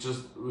he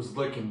just was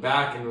looking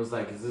back and was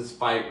like, is this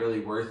fight really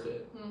worth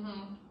it?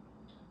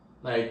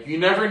 Like, you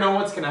never know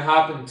what's going to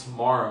happen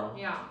tomorrow.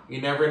 Yeah.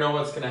 You never know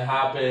what's going to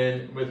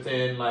happen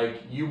within,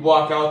 like, you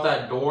walk out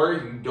that door,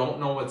 you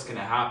don't know what's going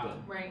to happen.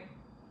 Right.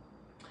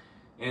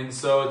 And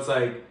so it's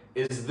like,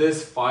 is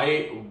this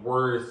fight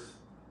worth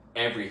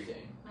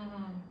everything?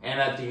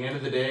 And at the end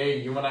of the day,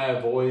 you and I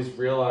have always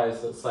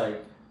realized it's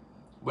like,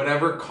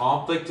 whatever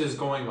conflict is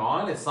going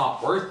on, it's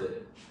not worth it.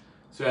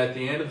 So at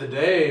the end of the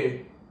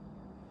day,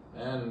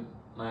 man,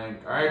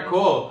 like, all right,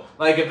 cool.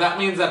 Like, if that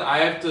means that I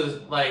have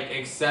to, like,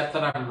 accept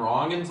that I'm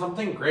wrong in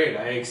something, great.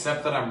 I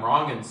accept that I'm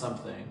wrong in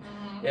something.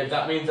 If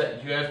that means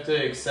that you have to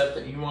accept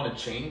that you want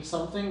to change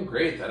something,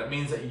 great. That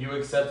means that you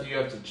accept that you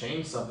have to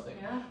change something.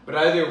 Yeah. But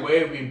either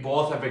way, we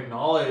both have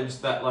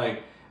acknowledged that,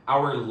 like,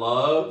 our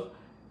love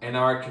and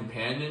our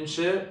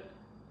companionship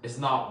is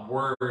not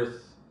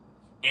worth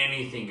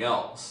anything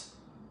else.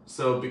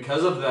 So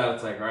because of that,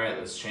 it's like, all right,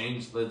 let's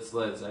change.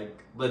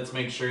 Let's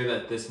make sure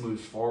that this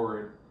moves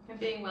forward. And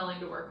being willing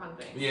to work on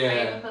things. Yeah.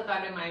 I even put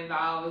that in my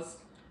vows.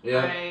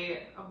 Yeah.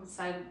 I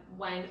said,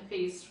 when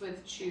faced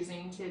with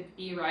choosing to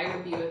be right or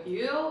be with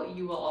you,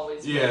 you will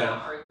always win that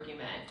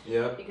argument.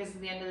 Yeah. Because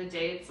at the end of the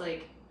day, it's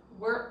like,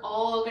 we're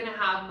all going to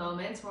have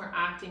moments when we're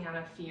acting out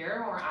of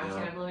fear, when we're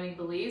acting out of limiting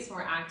beliefs, when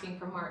we're acting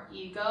from our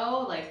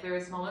ego. Like,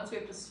 there's moments we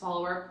have to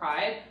swallow our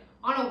pride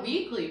on a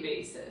weekly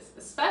basis,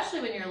 especially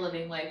when you're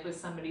living life with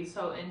somebody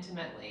so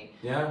intimately.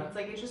 Yeah. It's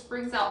like, it just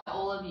brings out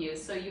all of you.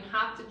 So you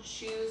have to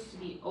choose to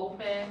be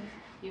open.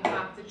 You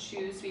have to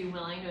choose to be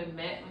willing to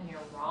admit when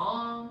you're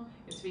wrong.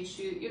 You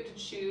have to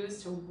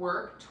choose to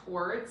work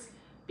towards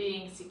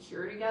being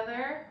secure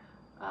together.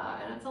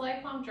 And it's a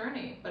lifelong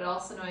journey. But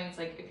also knowing it's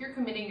like, if you're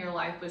committing your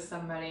life with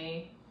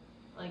somebody,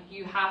 like,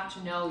 you have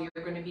to know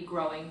you're going to be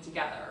growing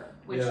together.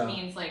 Which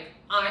means, like,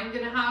 I'm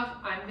going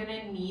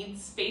to need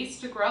space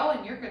to grow,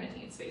 and you're going to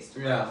need space to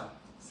grow. Yeah,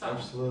 so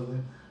absolutely.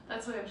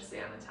 That's what I have to say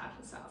on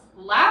attachment styles.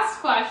 Last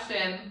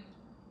question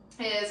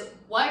is,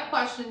 what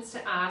questions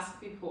to ask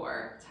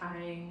before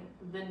tying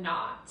the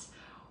knot?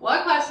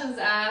 What questions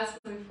to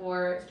ask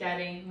before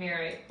getting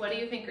married? What do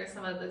you think are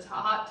some of the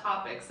hot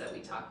topics that we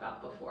talked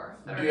about before?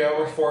 Do you have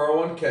a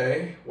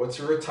 401k? What's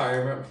your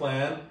retirement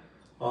plan?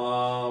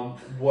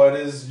 What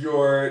is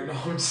your... No,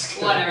 I'm just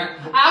kidding. Whatever.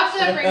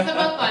 Actually, that brings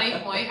up a funny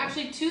point.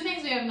 Actually, two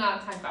things we have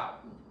not talked about.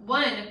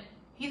 One,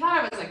 he thought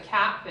I was a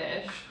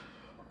catfish.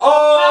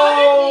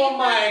 Oh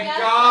my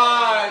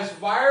gosh!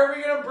 Why are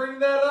we gonna bring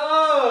that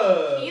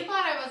up? He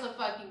thought I was a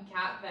fucking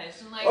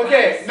catfish. And like,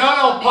 okay,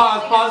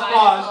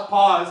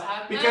 pause.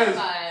 Because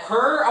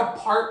her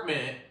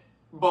apartment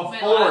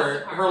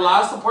her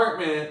last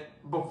apartment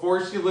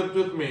before she lived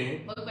with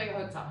me looked like a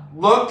hotel.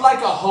 Looked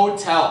like a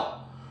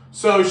hotel.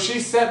 So she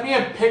sent me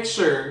a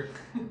picture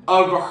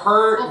of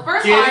her Well,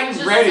 first of all, he was getting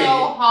just ready. so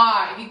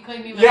hot, he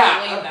couldn't even believe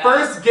Yeah, that.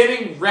 first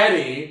getting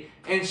ready,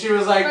 and she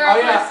was like, For "Oh a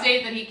yeah." first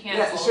date that he Yeah,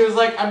 canceled. she was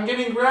like, "I'm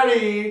getting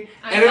ready,"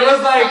 I'm and it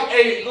was like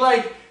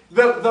selfie.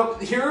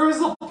 the here was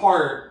the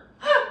part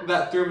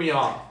that threw me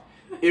off.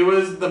 It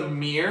was the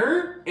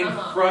mirror in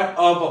front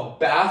of a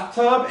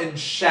bathtub and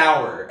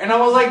shower, and I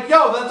was like,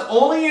 "Yo, that's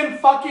only in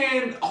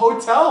fucking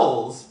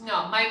hotels."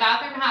 No, my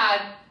bathroom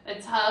had a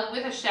tub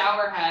with a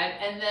shower head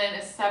and then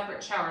a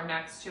separate shower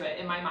next to it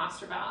in my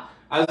master bath.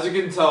 As you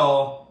can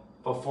tell,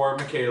 before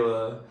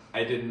Michaela,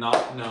 I did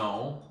not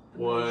know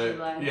what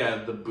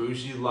the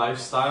bougie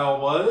lifestyle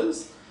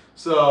was.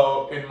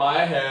 So in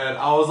my head,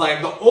 I was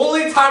like, the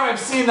only time I've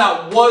seen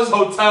that was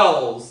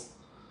hotels.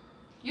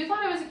 You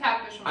thought it was a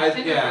catfish from my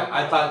Tinder profile.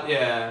 I thought,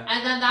 yeah.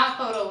 And then that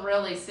photo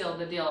really sealed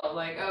the deal.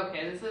 Like,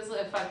 okay, this is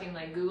a fucking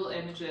like Google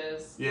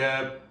Images.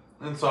 Yeah.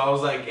 And so I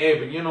was like, hey,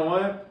 but you know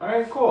what? All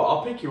right, cool.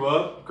 I'll pick you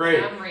up.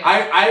 Great.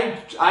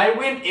 I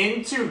went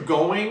into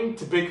going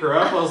to pick her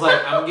up. I was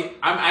like, I'm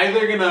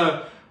either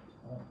gonna,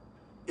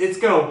 it's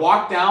gonna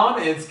walk down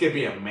and it's gonna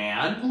be a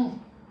man,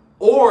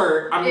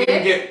 or I'm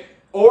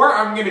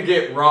gonna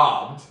get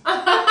robbed.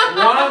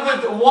 one of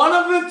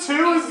the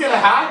two is gonna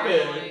happen.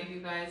 Paranoid, you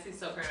guys, he's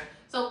so paranoid.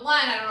 So one,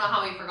 I don't know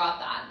how we forgot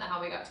that and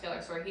how we got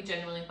together. So he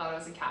genuinely thought it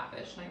was a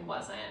catfish and I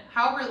wasn't.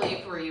 How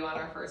relieved were you on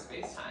our first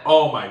FaceTime?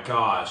 Oh my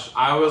gosh,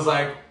 I was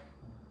like,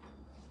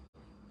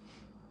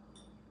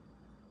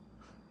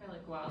 You're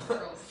like, wow, the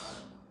girl's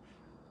fun.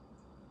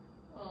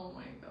 Oh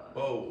my god.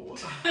 whoa.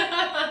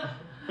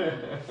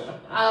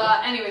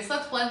 Anyways, so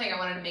that's one thing I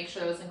wanted to make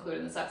sure that was included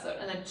in this episode.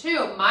 And then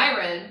two,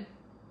 Myron,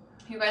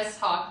 you guys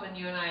talked when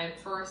you and I had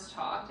first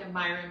talked, and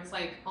Myron was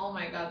like, oh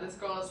my god, this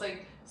girl is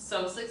like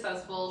so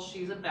successful,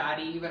 she's a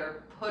baddie, you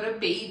better put a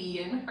baby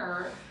in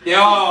her.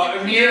 Yo,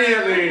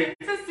 immediately.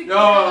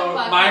 Yo,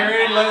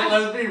 Myron,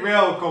 let's be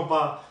real,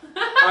 compa.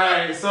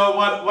 Alright, so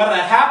what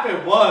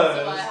happened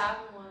was...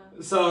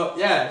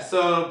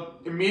 So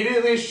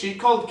immediately she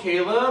called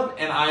Caleb,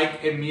 and I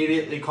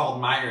immediately called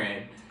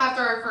Myron.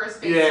 After our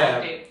first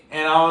FaceTime date.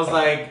 And I was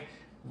like,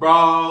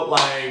 bro,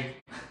 like...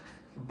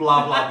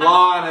 blah blah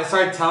blah, and I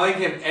started telling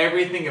him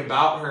everything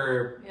about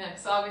her. Yeah,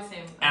 because obviously.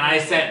 And I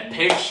sent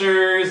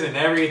pictures and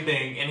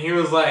everything, and he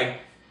was like,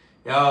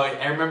 "Yo,"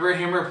 I remember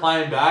him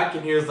replying back,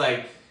 and he was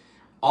like,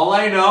 "All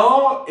I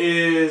know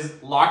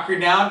is lock her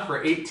down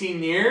for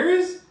 18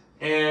 years,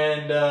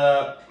 and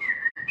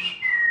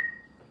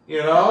you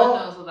know." No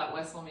one knows what that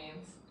whistle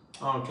means.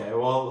 Okay,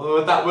 well,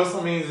 what that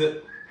whistle means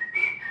is,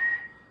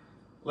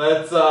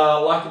 let's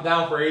lock it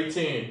down for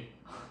 18.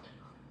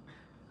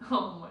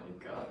 Oh my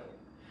god.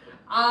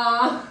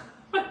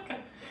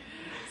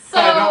 So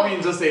I don't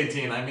mean just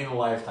 18, I mean a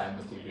lifetime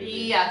with you, baby.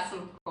 Yes,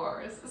 of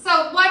course.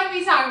 So what did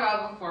we talk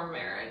about before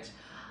marriage?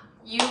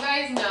 You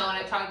guys know, and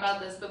I've talked about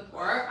this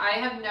before, I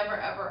have never,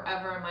 ever,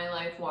 ever in my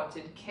life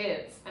wanted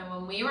kids. And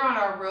when we were on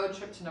our road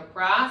trip to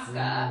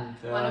Nebraska,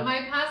 one of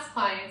my past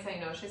clients, I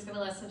know she's going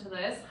to listen to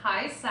this,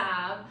 hi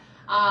Sav,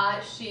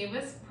 she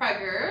was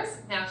preggers.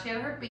 Now she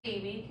had her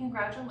baby.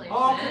 Congratulations.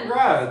 Oh,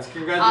 congrats.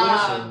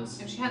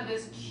 Congratulations. And she had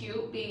this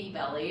cute baby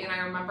belly. And I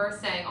remember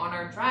saying on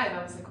our drive,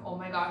 I was like, oh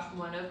my gosh,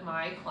 one of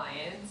my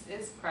clients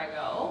is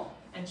preggo.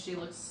 And she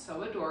looks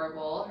so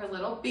adorable. Her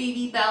little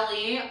baby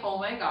belly. Oh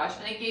my gosh.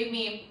 And it gave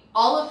me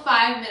all of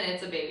 5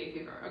 minutes of baby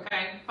fever.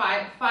 Okay?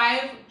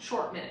 Five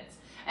short minutes.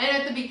 And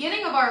at the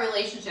beginning of our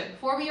relationship,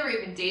 before we were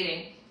even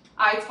dating,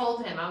 I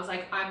told him, I was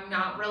like, I'm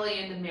not really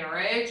into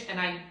marriage and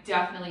I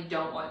definitely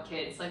don't want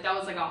kids. Like, that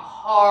was like a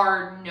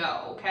hard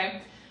no,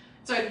 okay?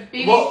 So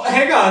well,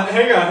 hang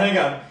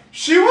on.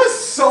 She was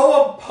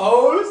so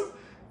opposed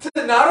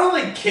to not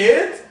only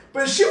kids,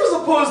 but she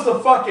was opposed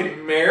to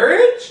fucking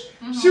marriage.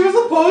 Mm-hmm. She was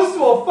opposed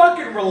to a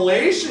fucking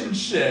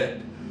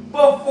relationship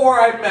before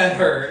I met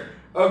her,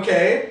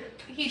 okay?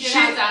 He did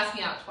have to ask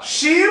me out twice.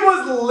 She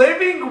was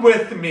living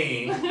with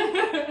me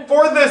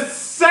for the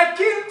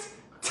second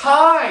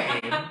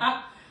time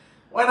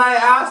when I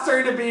asked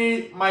her to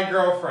be my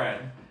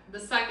girlfriend. The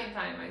second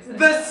time I said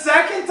The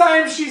second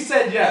time she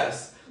said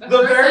yes. The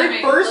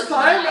very first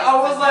time I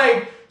was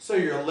like, so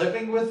you're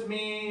living with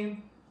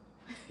me?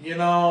 You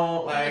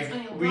know, like,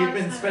 we've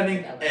been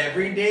spending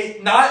every day,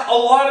 not a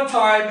lot of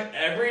time,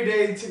 every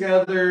day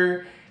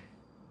together.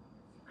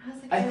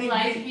 I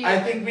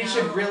think we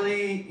should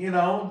really, you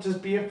know,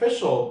 just be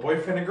official,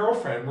 boyfriend and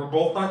girlfriend. We're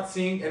both not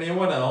seeing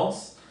anyone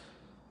else.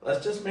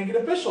 Let's just make it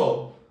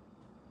official.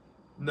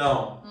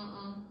 No.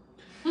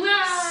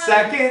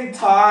 Second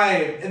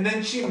time. And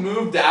then she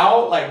moved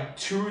out like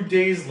 2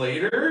 days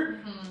later.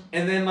 Mm-hmm.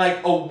 And then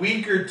like a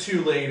week or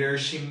two later,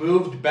 she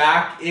moved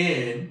back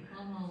in.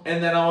 Mm-hmm.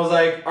 And then I was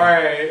like, all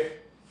right,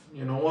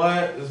 you know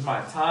what? This is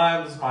my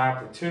time. This is my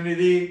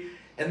opportunity.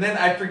 And then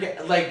I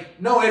forget,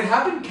 like, no, it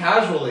happened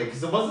casually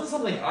because it wasn't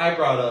something I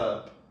brought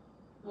up.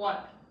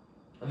 What?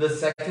 The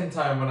second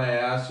time when I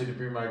asked you to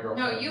be my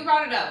girlfriend. No, you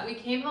brought it up. We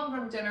came home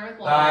from dinner with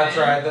Lauren. That's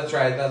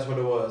right. That's what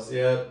it was.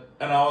 Yep.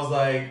 And I was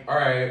like, all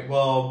right,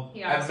 well,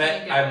 I've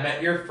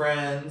met your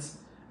friends.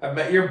 I've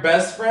met your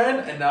best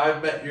friend, and now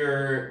I've met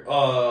your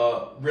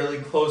really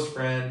close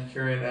friend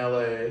here in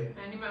LA.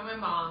 And you met my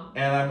mom.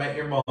 And I met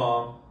your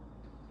mom.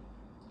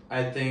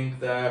 I think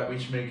that we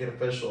should make it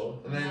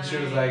official. And then she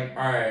was like,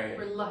 all right.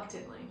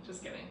 Reluctantly.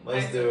 Just kidding.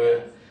 Let's do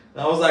it.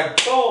 And I was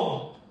like,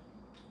 boom.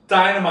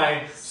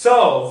 Dynamite.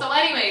 So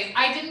anyways,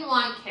 I didn't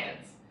want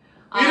kids.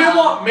 You didn't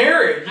want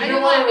marriage. You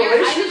didn't want a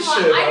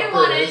relationship. I didn't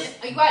want it.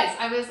 You guys,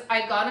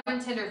 I got on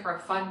Tinder for a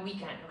fun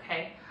weekend,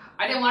 okay?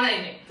 I didn't want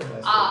anything.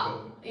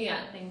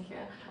 Yeah, thank you.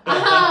 And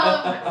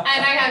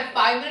I had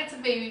 5 minutes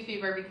of baby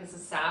fever because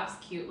of Saf's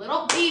cute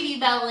little baby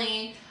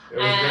belly. It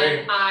was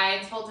great.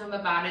 I told him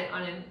about it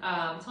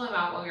told him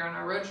about when we were on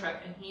our road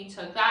trip, and he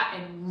took that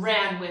and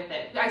ran with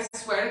it. I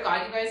swear to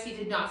God, you guys, he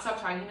did not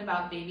stop talking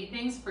about baby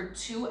things for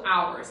 2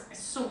 hours. I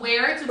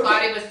swear to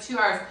God, it was 2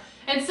 hours.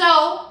 And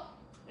so,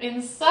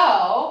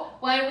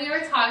 when we were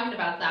talking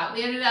about that,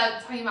 we ended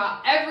up talking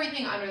about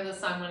everything under the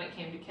sun when it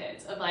came to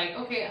kids. Of like,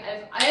 okay,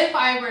 if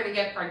I were to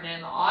get pregnant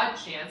in the odd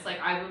chance, like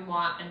I would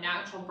want a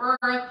natural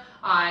birth.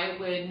 I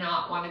would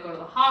not want to go to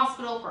the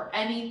hospital for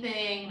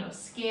anything, no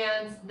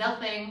scans,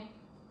 nothing.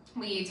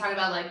 We talked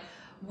about like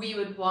we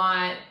would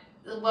want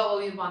what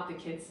we would want the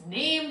kid's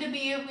name to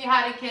be if we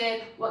had a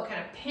kid, what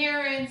kind of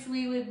parents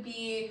we would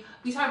be.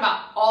 We talked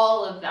about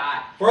all of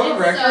that. For the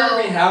record,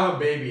 we have a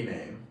baby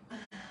name.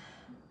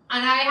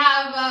 And I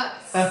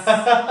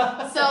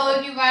have, so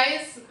if you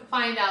guys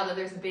find out that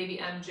there's a baby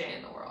MJ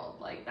in the world,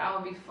 like that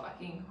would be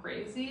fucking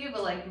crazy,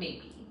 but like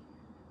maybe.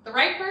 The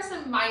right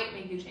person might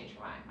make you change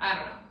your mind. I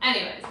don't know.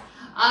 Anyways,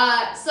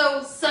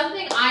 so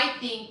something I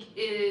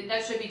think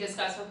that should be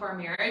discussed before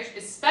marriage,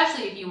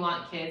 especially if you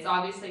want kids,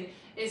 obviously,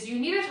 is you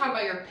need to talk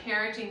about your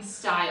parenting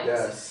styles.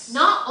 Yes.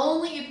 Not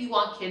only if you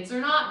want kids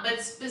or not,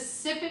 but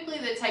specifically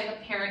the type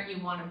of parent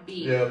you want to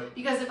be. Yep.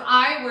 Because if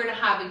I were to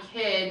have a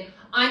kid,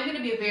 I'm going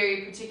to be a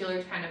very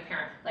particular kind of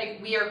parent. Like,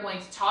 we are going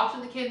to talk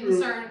to the kid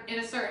in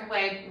a certain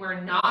way. We're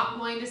not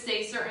going to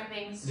say certain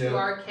things to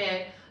our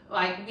kid.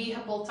 Like, we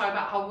have both talked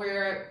about how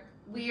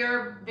we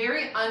are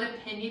very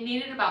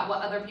unopinionated about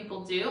what other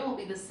people do. We'll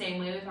be the same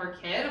way with our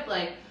kid. Of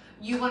like,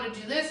 you want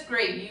to do this?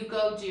 Great. You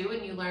go do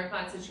and you learn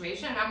from that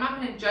situation. And I'm not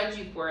going to judge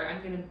you for it.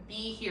 I'm going to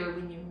be here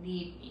when you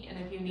need me and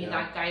if you need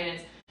that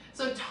guidance.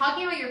 So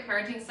talking about your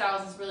parenting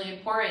styles is really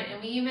important.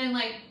 And we even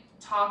like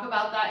talk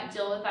about that and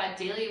deal with that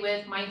daily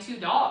with my 2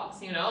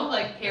 dogs, you know,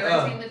 like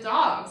parenting the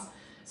dogs.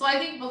 So I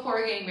think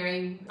before getting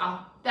married, you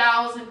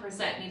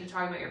 1,000% need to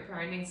talk about your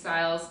parenting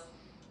styles,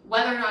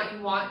 whether or not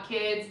you want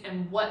kids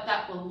and what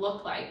that will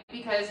look like.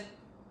 Because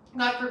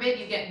God forbid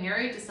you get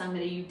married to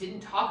somebody, you didn't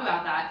talk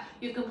about that.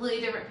 You have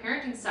completely different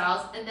parenting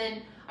styles. And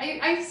then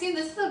I've seen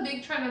this is a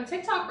big trend on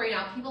TikTok right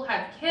now. People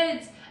have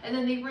kids and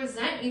then they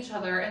resent each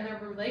other and their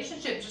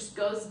relationship just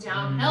goes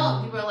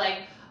downhill. People are like,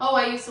 oh,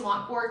 I used to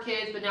want 4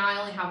 kids, but now I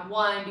only have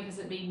 1 because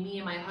it made me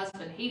and my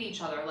husband hate each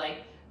other.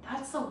 Like,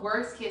 that's the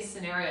worst case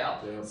scenario.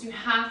 Yeah. So you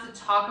have to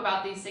talk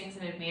about these things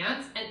in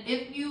advance. And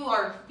if you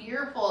are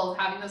fearful of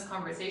having those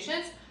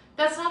conversations,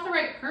 that's not the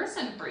right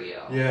person for you.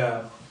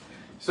 Yeah.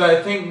 So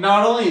I think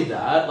not only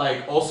that,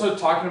 like also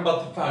talking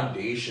about the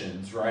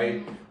foundations,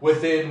 right,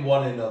 within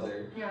one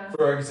another. Yeah.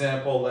 For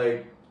example,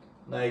 like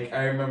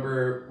I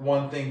remember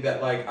one thing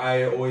that like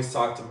I always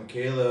talked to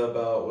Michaela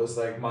about was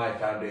like my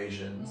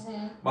foundations.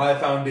 My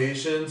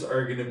foundations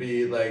are gonna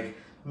be like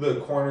the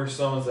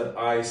cornerstones that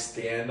I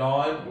stand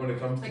on when it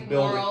comes like to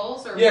building.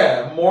 Morals or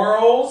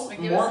morals.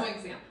 Like give us some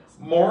examples.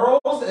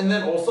 Morals, and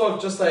then also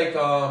just like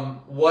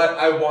what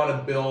I want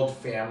to build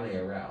family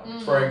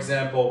around. For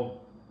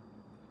example,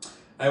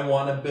 I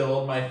want to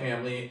build my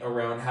family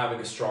around having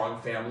a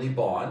strong family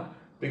bond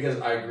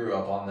because I grew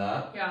up on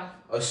that. Yeah.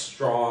 A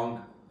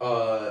strong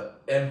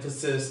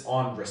emphasis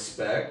on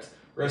respect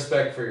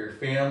for your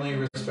family,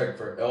 respect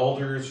for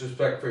elders,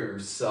 respect for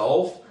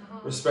yourself,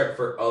 respect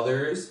for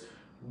others,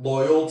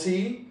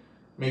 loyalty,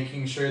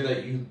 making sure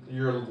that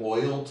you're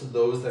loyal to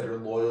those that are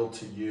loyal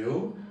to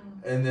you.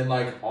 And then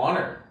like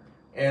honor.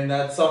 And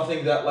that's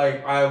something that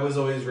like I was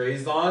always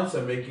raised on.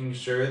 So making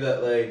sure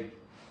that like,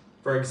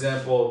 for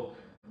example,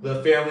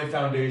 the family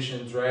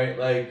foundations, right?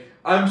 Like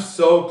I'm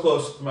so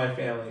close to my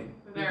family.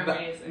 They're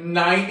amazing.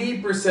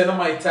 90% of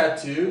my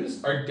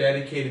tattoos are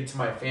dedicated to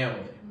my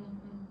family.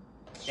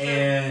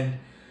 And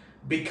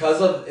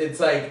because of it's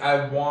like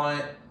I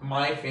want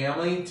my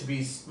family to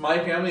be, my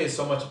family is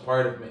so much a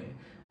part of me.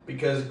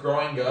 Because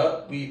growing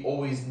up, we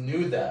always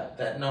knew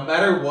that no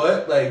matter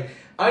what, like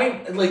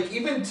I like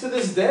even to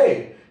this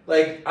day,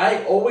 like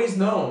I always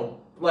know,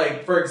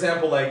 like for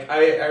example, like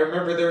I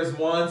remember there was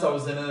once I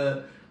was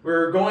we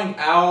were going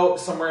out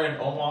somewhere in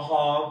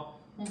Omaha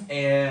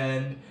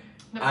and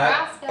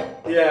Nebraska.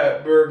 we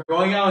were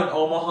going out in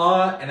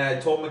Omaha and I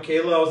told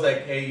Michaela, I was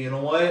like, hey, you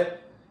know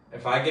what?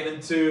 If I get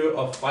into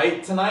a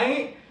fight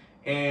tonight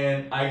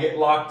and I get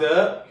locked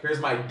up,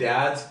 here's my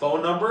dad's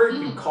phone number.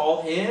 You can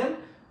call him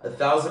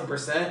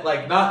 1,000%.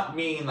 Like not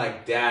mean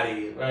like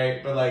daddy,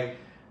 right? But like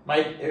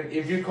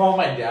if you call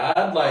my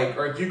dad, like,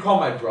 or if you call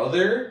my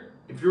brother,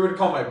 if you were to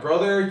call my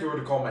brother, if you were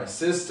to call my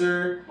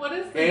sister. What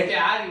is the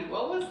daddy?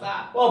 What was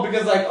that? Well,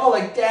 because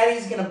like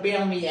daddy's gonna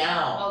bail me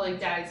out. Oh, like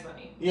daddy's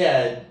money.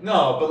 Yeah,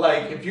 no, but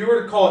like if you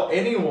were to call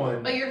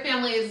anyone. But your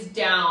family is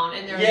down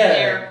and they're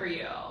there for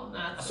you.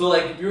 So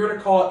like if you were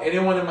to call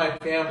anyone in my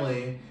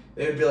family,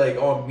 they would be like,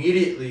 oh,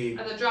 immediately.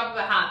 At the drop of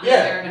a hat.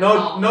 Yeah,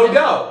 no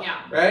doubt.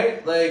 Yeah.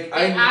 Right? Like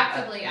they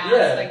actively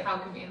ask, like, how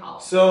can we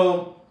help?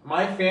 So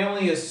my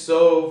family is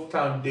so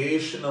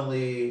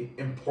foundationally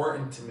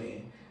important to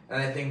me.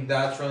 And I think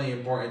that's really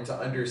important to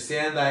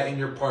understand that in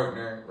your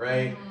partner,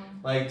 right?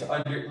 Mm-hmm.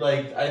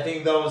 I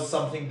think that was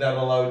something that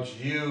allowed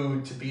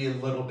you to be a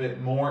little bit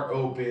more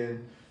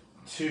open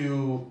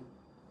to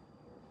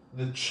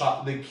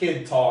the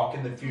kid talk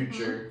in the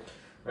future,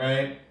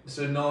 right?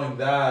 So knowing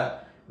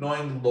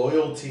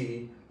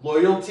loyalty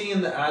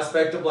in the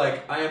aspect of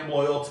like, I am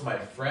loyal to my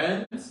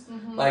friends.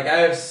 Mm-hmm. Like I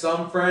have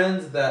some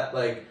friends that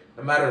like,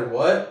 no matter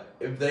what,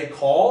 if they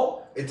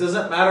call, it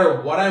doesn't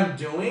matter what I'm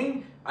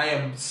doing, I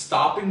am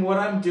stopping what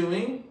I'm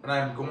doing and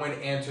I'm going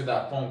to answer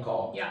that phone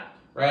call. Yeah.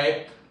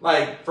 Right?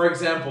 Like, for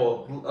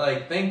example,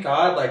 like, thank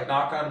God, like,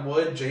 knock on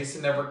wood,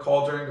 Jason never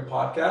called during a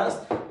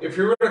podcast. If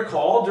you were to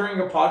call during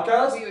a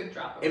podcast, we would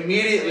drop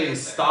immediately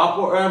stop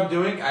what I'm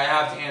doing, I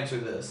have to answer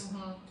this.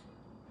 Mm-hmm.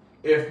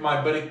 If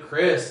my buddy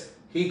Chris,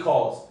 he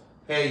calls,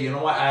 hey, you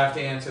know what, I have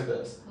to answer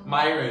this. Mm-hmm.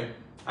 Myron,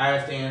 I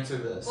have to answer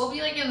this. We'll be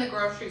like in the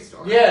grocery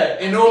store. Yeah,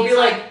 and it'll be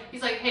like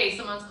he's like, hey,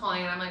 someone's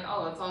calling, and I'm like,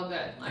 oh, it's all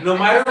good. Like, no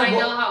matter I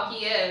know how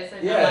he is,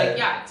 and you're like,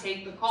 yeah,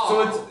 take the call.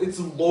 So it's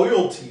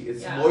loyalty.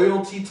 It's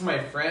loyalty to my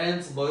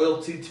friends,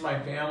 loyalty to my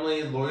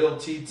family,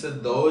 loyalty to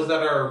those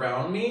that are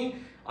around me.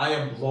 I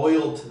am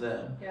loyal to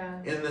them.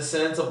 Yeah. In the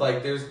sense of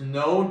like, there's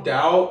no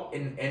doubt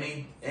in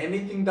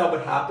anything that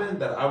would happen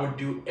that I would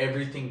do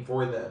everything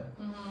for them.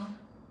 Mm-hmm.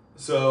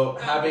 So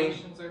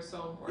foundations are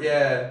so important.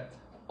 Yeah,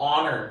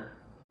 honor.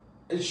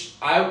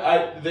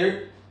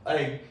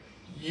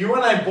 You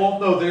and I both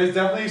know there's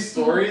definitely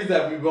stories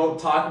that we won't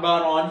talk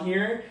about on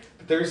here,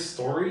 but there's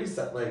stories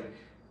that like,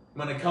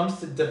 when it comes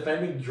to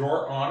defending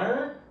your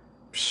honor,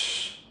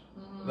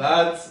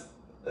 that's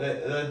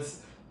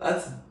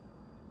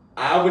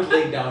I would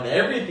lay down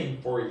everything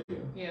for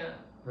you. Yeah.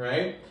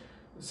 Right?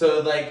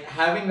 So like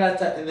having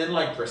that and then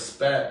like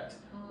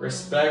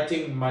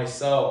respecting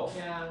myself.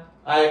 Yeah.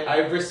 I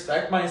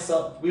respect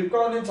myself. We've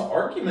gone into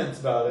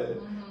arguments about it.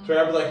 Mm-hmm. So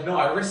I'd be like, no,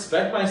 I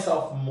respect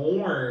myself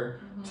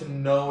more to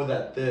know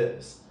that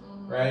this,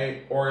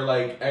 right? Or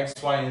like X,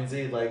 Y, and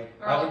Z. Like,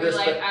 or I'll be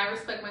like, I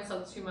respect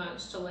myself too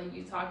much to let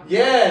you talk.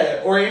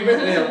 Yeah, or even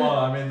well,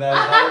 I mean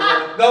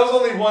that was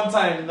only one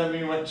time, and then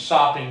we went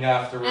shopping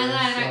afterwards. And then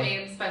I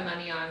made him spend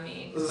money on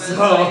me. So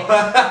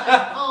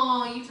like,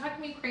 oh, you talked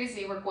me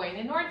crazy. We're going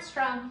to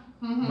Nordstrom.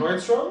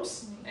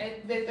 Nordstrom's?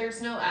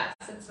 There's no S.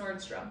 It's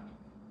Nordstrom.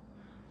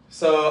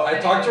 So I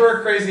talked to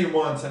her crazy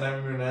once, and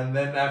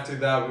then after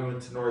that we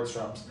went to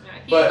Nordstrom's. Yeah,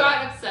 he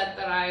got upset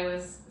that I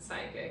was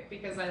psychic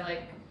because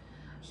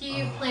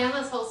he planned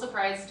this whole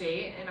surprise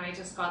date, and I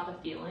just got the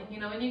feeling, you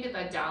know, when you get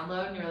that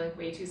download and you're like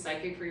way too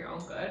psychic for your own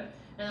good. And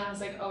then I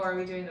was like, oh, are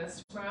we doing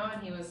this tomorrow?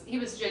 And he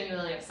was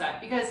genuinely upset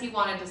because he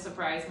wanted to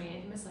surprise me,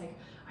 and he was like,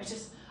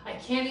 I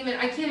can't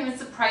even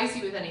surprise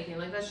you with anything.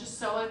 Like, that's just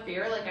so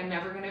unfair. Like, I'm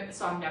never gonna be able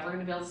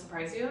to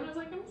surprise you. And I was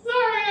like, I'm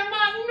sorry, I'm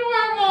not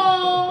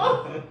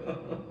normal.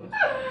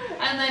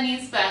 And then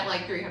he spent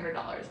like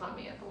 $300 on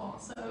me at the mall.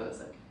 So it was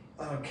like,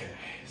 okay.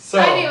 So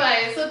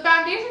anyway, so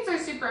foundations are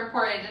super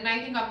important, and I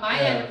think on my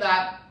end of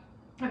that,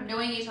 I'm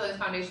knowing each other's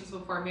foundations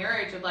before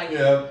marriage. Of like,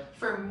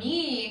 for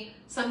me,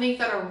 some things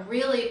that are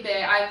really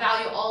big, I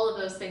value all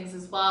of those things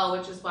as well,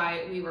 which is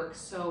why we work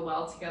so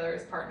well together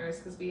as partners,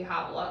 because we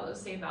have a lot of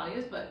those same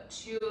values. But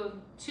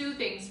two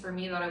things for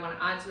me that I want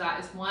to add to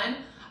that is, one,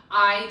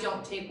 I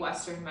don't take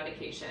Western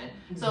medication.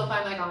 Mm-hmm. So if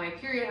I'm like on my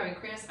period having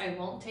cramps, I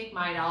won't take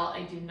Midol.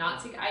 I do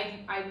not take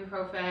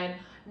ibuprofen.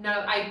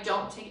 No, I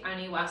don't take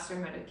any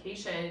Western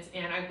medications.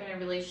 And I've been in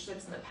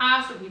relationships in the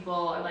past where people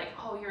are like,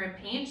 oh, you're in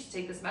pain, just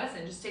take this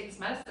medicine,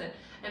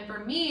 And for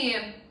me,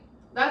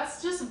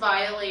 that's just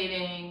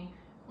violating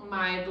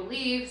my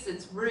beliefs.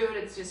 It's rude,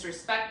 it's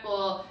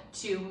disrespectful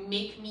to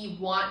make me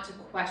want to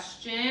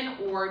question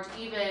or to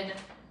even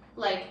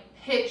like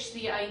pitch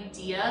the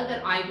idea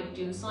that I would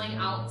do something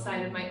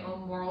outside of my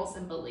own morals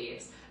and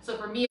beliefs. So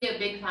for me, a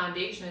big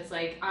foundation is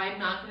like, I'm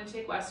not going to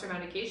take Western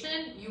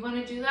medication. You want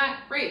to do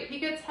that? Great. He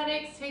gets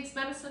headaches, takes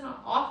medicine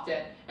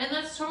often, and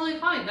that's totally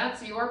fine.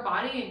 That's your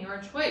body and your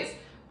choice.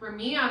 For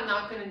me, I'm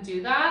not going to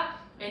do that,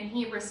 and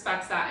he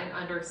respects that and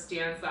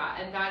understands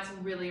that, and that's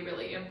really,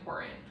 really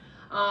important.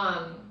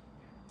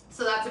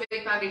 So that's a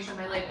big foundation of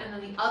my life. And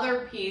then the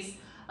other piece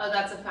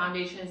that's a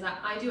foundation is that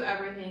I do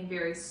everything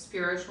very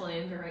spiritually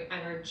and very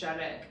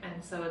energetic.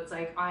 And so it's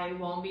like, I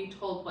won't be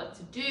told what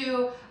to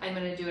do. I'm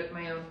going to do it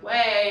my own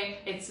way.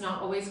 It's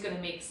not always going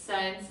to make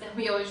sense. And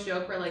we always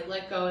joke, we're like,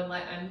 let go and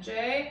let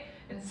MJ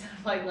instead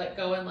of like, let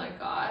go and let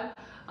God.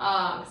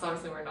 Because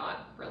obviously we're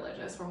not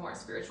religious, we're more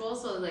spiritual.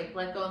 So like,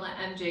 let go and let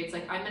MJ. It's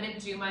like, I'm going to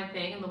do my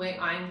thing and the way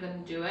I'm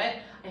going to do it.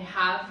 I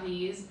have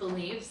these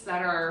beliefs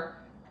that are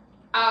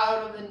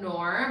out of the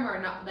norm, or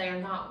not, they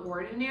are not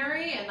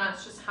ordinary, and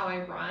that's just how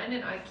I run,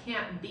 and I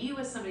can't be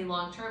with somebody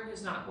long term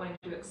who's not going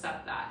to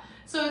accept that.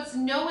 So it's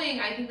knowing,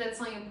 I think that's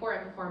something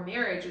important before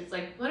marriage. It's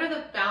like, what are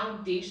the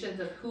foundations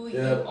of who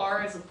you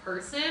are as a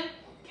person?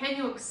 Can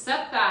you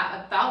accept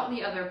that about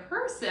the other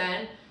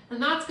person?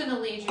 And that's going to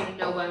lead you to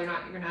know whether or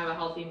not you're going to have a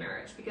healthy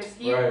marriage, because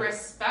he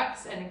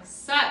respects and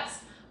accepts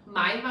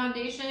my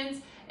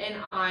foundations, and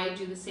I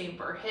do the same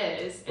for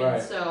his.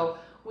 And so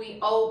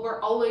we're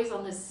always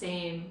on the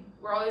same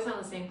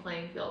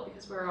playing field,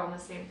 because we're on the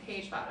same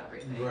page about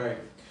everything. Right.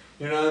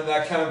 You know,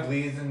 that kind of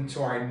leads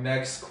into our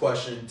next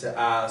question to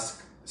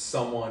ask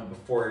someone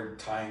before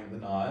tying the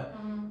knot,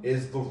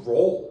 is the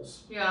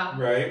roles. Yeah.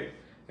 Right?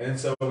 And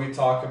so we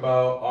talk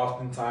about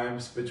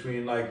oftentimes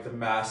between like the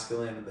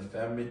masculine and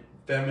the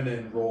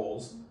feminine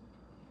roles,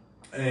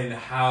 and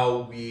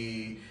how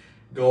we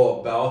go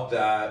about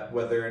that,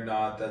 whether or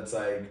not that's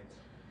like,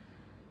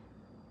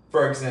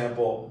 for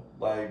example,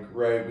 like,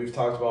 right, we've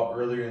talked about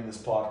earlier in this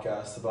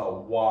podcast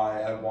about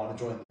why I want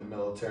to join the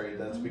military.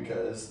 That's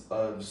because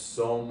of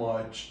so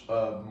much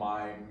of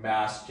my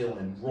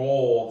masculine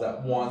role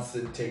that wants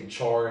to take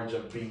charge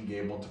of being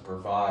able to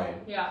provide.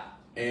 Yeah.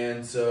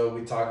 And so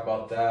we talk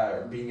about that,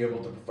 or being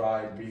able to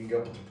provide, being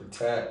able to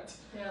protect,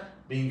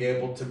 being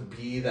able to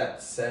be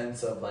that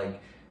sense of like,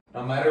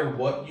 no matter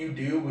what you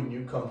do when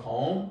you come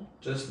home,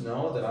 just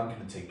know that I'm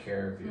going to take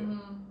care of you.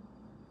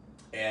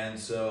 And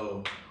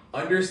so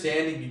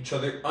understanding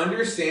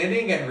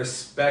and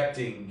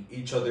respecting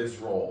each other's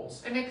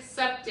roles. And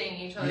accepting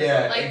each other's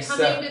roles. Like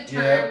coming to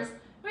terms,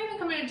 not even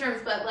coming to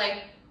terms, but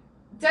like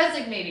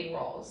designating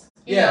roles.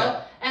 You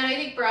know? And I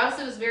think for us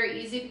it was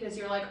very easy, because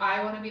you're like,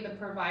 I want to be the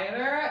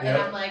provider, and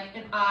I'm like,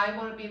 and I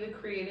want to be the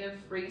creative,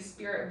 free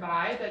spirit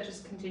vibe that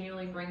just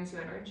continually brings you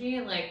energy.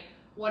 And like,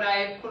 what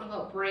I quote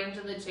unquote bring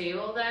to the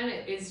table then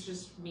is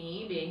just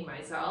me being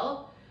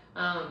myself.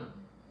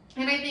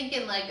 And I think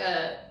in like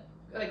a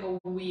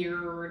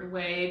weird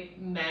way,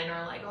 men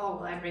are like, oh,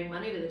 well, I bring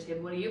money to the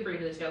table, what do you bring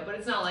to the table? But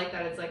it's not like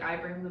that. It's like, I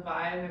bring the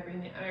vibe, I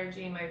bring the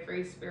energy, my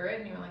free spirit,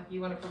 and you're like, you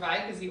want to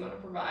provide because you want to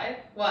provide?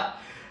 What?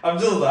 I'm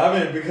just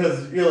laughing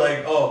because you're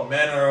like, oh,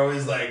 men are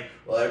always like,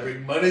 well, I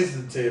bring money to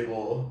the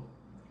table.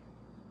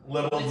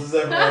 Little does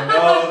everyone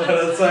know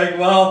that it's like,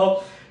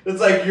 well,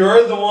 it's like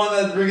you're the one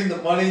that's bringing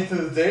the money to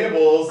the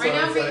table. So right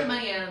now I'm bringing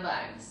money out of the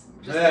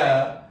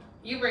bags.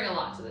 You bring a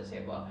lot to the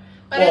table.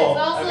 But it's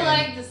also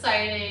like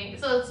deciding,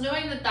 so it's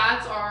knowing that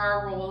that's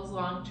our roles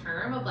long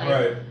term, of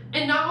like,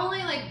 and not only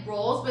like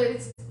roles,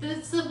 but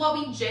this is what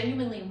we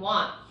genuinely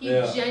want. He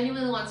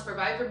genuinely wants to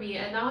provide for me,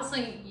 and that was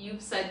something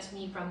you've said to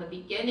me from the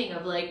beginning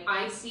of like,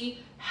 I see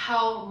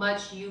how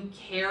much you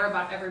care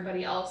about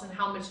everybody else and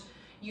how much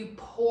you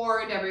pour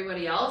into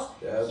everybody else.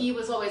 He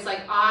was always like,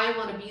 I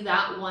want to be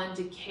that one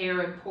to care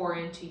and pour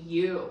into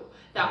you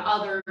that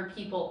other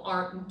people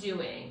aren't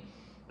doing.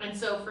 And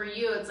so for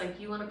you, it's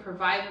like, you want to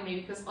provide for me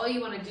because all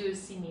you want to do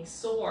is see me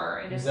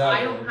soar. And if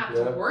I don't have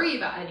to worry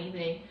about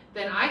anything,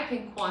 then I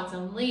can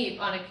quantum leap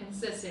on a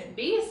consistent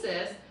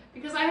basis,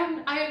 because I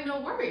have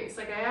no worries.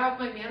 Like, I have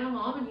my man at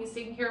home and he's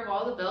taking care of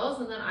all the bills,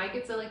 and then I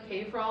get to like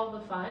pay for all the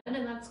fun,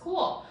 and that's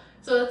cool.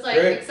 So it's like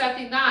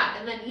accepting that.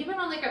 And then even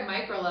on like a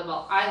micro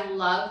level, I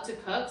love to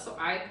cook, so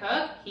I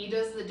cook, he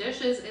does the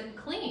dishes and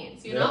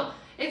cleans, you know?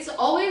 It's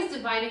always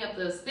dividing up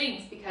those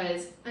things,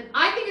 because, and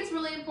I think it's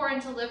really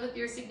important to live with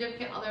your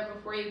significant other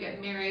before you get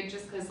married,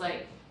 just because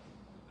like,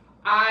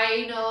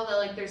 I know that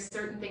like there's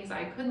certain things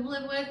I couldn't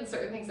live with and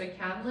certain things I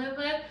can live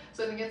with.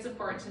 So I think it's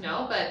important to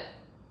know, but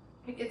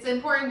it's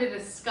important to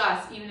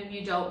discuss, even if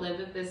you don't live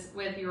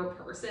with your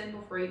person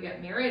before you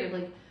get married, of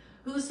like,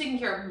 who's taking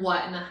care of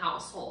what in the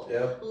household.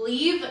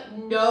 Leave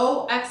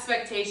no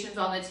expectations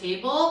on the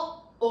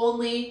table,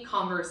 only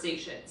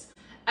conversations.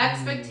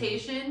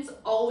 Expectations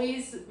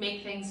always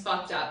make things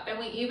fucked up. And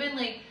we even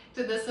like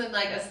did this in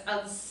like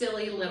a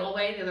silly little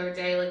way the other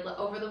day. Like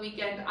over the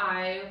weekend,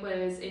 I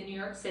was in New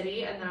York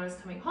City, and then I was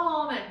coming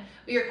home, and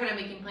we were kind of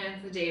making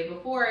plans the day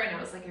before, and I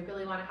was like, I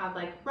really want to have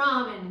like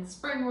ramen and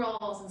spring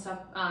rolls and stuff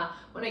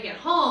when I get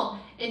home.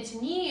 And to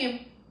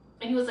me,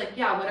 and he was like,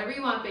 yeah, whatever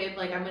you want, babe,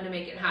 like, I'm going to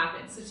make it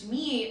happen. So to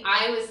me,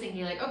 I was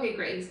thinking like, okay,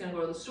 great, he's going to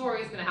go to the store,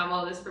 he's going to have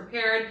all this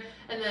prepared.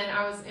 And then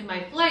I was in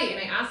my flight, and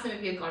I asked him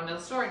if he had gone to the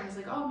store, and he was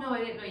like, oh no, I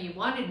didn't know you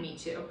wanted me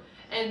to.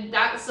 And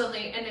that was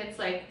something, and it's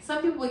like,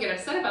 some people would get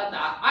upset about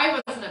that.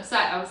 I wasn't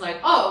upset. I was like,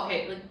 oh,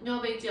 okay, like,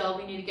 no big deal,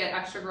 we need to get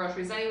extra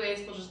groceries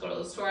anyways, we'll just go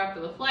to the store after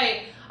the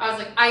flight. I was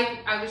like,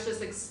 I was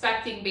just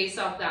expecting, based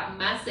off that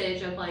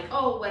message of like,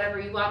 oh, whatever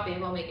you want,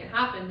 babe, I'll make it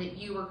happen, that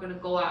you were going to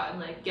go out and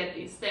like get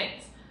these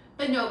things.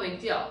 But no big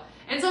deal.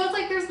 And so it's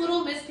like there's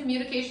little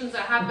miscommunications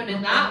that happen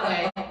in that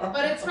way,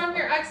 but it's from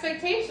your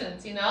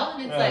expectations, you know?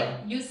 And it's like,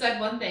 you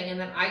said one thing, and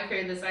then I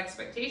created this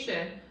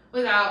expectation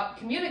without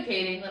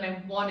communicating that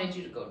I wanted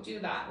you to go do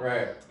that.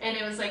 Right. And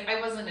it was like, I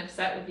wasn't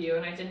upset with you,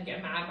 and I didn't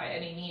get mad by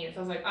any means. I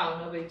was like, oh,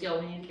 no big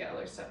deal, we need to get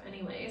other stuff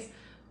anyways.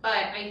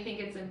 But I think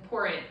it's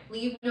important.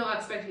 Leave no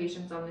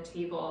expectations on the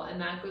table, and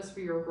that goes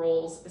for your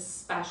roles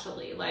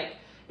especially. Like,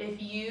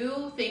 if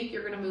you think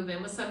you're going to move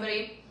in with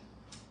somebody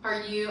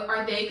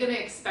Are they gonna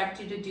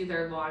expect you to do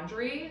their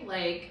laundry?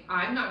 Like,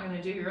 I'm not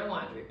gonna do your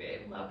laundry,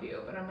 babe. Love you,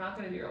 but I'm not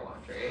gonna do your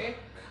laundry.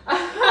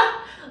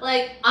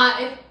 Like,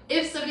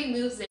 if somebody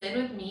moves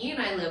in with me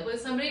and I live with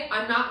somebody,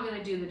 I'm not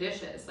gonna do the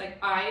dishes. Like,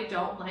 I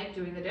don't like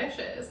doing the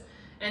dishes.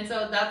 And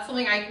so that's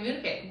something I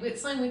communicate.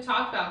 It's something we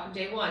talked about from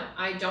day one.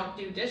 I don't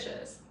do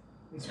dishes.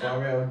 That's why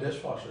we have a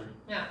dishwasher.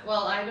 Yeah,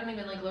 well, I don't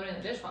even like loading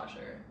the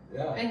dishwasher.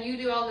 Yeah. And you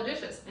do all the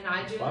dishes, and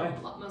I do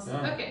most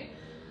of the cooking.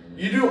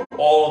 You do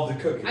all of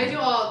the cooking. I do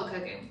all the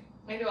cooking.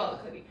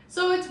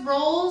 So it's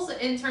roles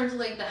in terms of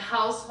like the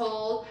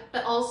household,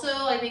 but also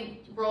I think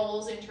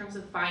roles in terms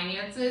of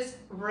finances,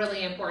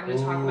 really important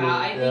to talk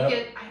about. I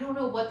think I don't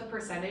know what the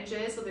percentage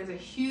is, so there's a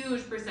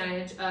huge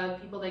percentage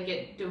of people that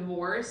get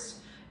divorced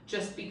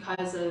just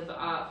because of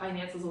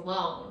finances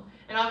alone.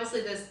 And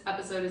obviously this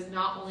episode is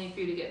not only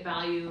for you to get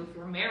value if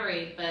you're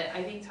married, but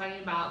I think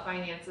talking about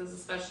finances,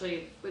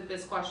 especially with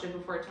this question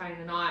before tying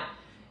the knot,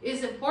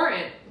 is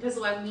important, because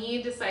when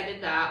we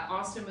decided that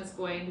Austin was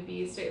going to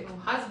be a stay-at-home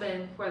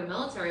husband for the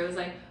military, it was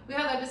like, we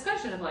had that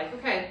discussion of like,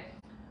 okay,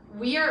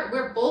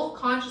 we're both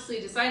consciously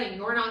deciding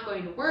you're not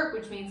going to work,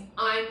 which means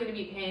I'm going to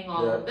be paying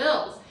all the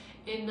bills.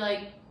 And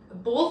like,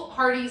 both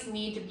parties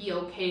need to be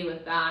okay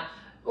with that,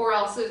 or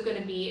else there's going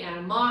to be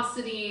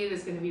animosity,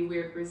 there's going to be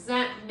weird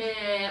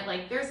resentment,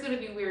 like there's going to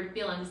be weird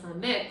feelings in the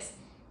mix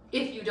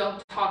if you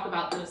don't talk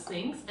about those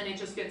things and it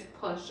just gets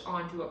pushed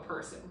onto a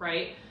person,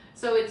 right?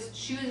 So it's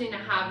choosing to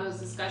have those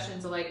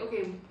discussions of like,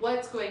 okay,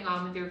 what's going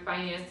on with your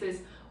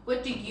finances?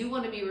 What do you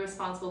want to be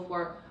responsible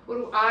for? What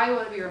do I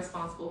want to be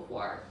responsible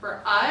for?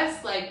 For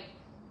us, like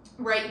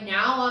right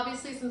now,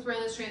 obviously, since we're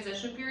in this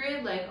transition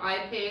period, like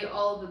I pay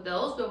all of the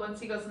bills, but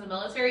once he goes in the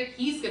military,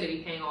 he's going to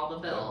be paying all the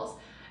bills.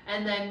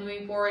 And then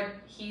moving forward,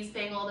 he's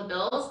paying all the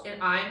bills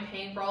and I'm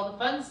paying for all the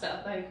fun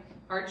stuff, like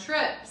our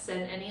trips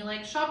and any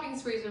like shopping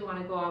sprees we want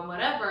to go on,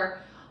 whatever.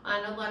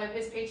 And a lot of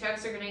his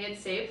paychecks are going to get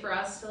saved for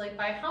us to like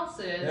buy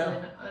houses,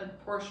 and a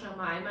portion of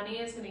my money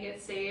is going to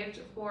get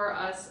saved for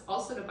us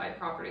also to buy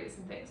properties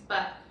and things.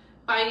 But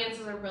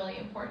finances are really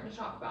important to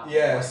talk about.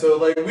 Yeah, so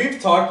like we've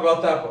talked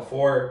about that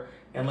before,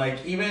 and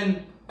like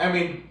even, I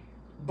mean,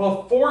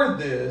 before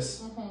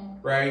this,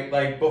 right?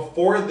 Like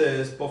before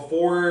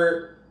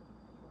the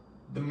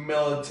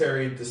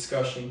military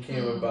discussion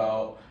came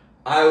about,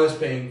 I was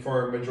paying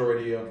for a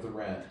majority of the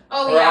rent.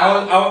 Oh, yeah.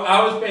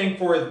 I was paying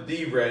for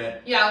the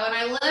rent. Yeah, when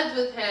I lived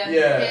with him,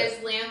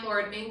 his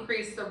landlord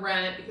increased the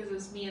rent because it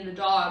was me and the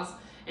dogs.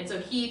 And so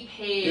he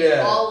paid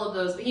all of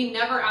those. But he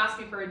never asked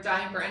me for a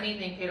dime for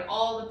anything. Paid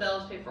all the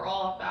bills, paid for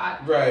all of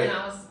that. Right.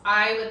 And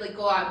I would like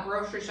go out and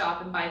grocery shop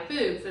and buy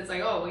food. So it's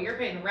like, oh, well, you're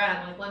paying the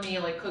rent. Like, let me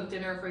like cook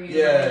dinner for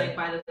you. And like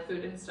buy the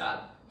food and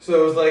stuff. So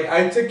it was like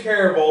I took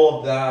care of all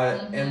of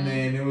that, and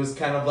then it was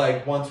kind of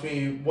like once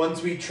we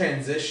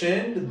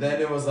transitioned, then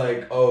it was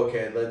like, oh,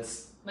 okay,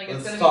 let's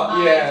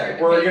talk.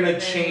 Yeah, we're gonna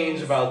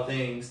change about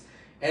things,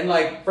 and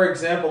like for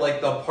example,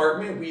 like the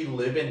apartment we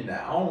live in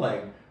now,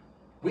 like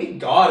we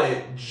got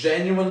it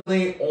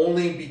genuinely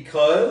only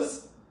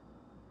because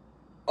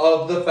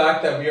of the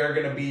fact that we are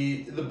gonna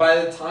be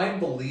by the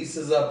time the lease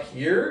is up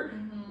here.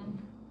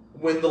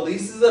 When the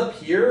lease is up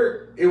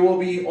here, it will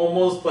be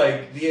almost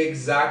like the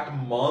exact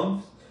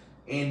month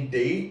and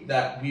date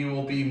that we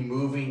will be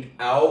moving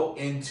out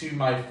into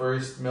my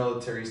first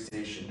military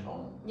station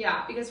home.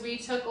 Yeah, because we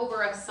took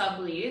over a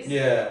sublease.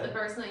 Yeah. The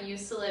person that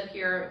used to live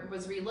here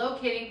was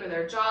relocating for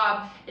their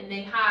job, and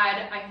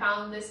I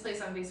found this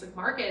place on Facebook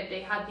Market.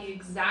 They had the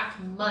exact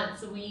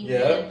months we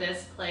needed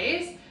this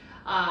place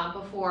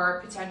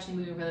before potentially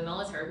moving for the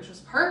military, which was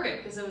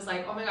perfect because it was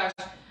like, oh my gosh,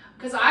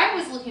 because I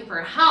was looking for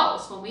a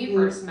house when we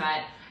first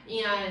met.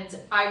 And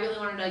I really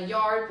wanted a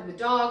yard for the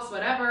dogs,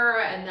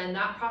 whatever. And then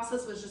that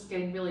process was just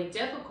getting really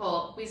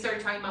difficult. We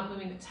started talking about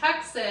moving to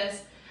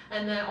Texas,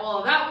 and then all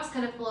of that was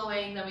kind of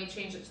flowing. Then we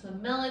changed it to the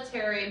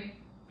military.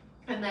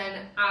 And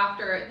then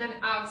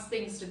as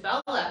things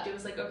developed, it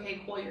was like,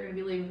 okay, cool, you're going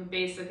to be leaving for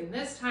basic in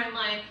this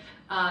timeline.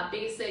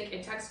 Basic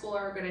and tech school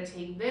are going to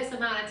take this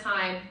amount of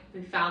time.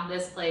 We found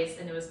this place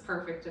and it was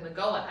perfect in the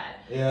go ahead.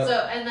 Yeah. So,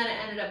 and then it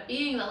ended up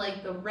being that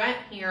like the rent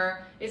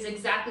here is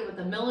exactly what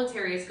the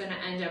military is going to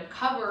end up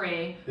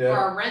covering for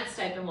our rent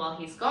stipend while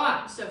he's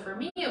gone. So for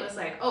me, it was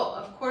like, oh,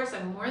 of course,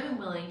 I'm more than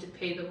willing to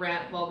pay the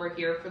rent while we're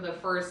here for the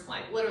first,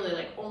 like literally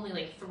like only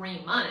like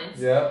 3 months.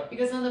 Yeah.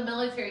 Because then the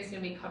military is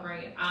going to be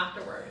covering it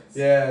afterwards.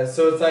 Yeah.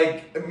 So it's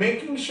like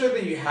making sure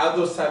that you have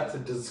those types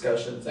of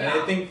discussions. And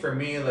I think for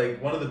me,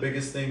 like one of the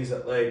biggest things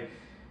that like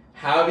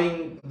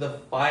having the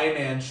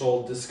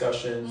financial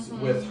discussions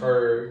with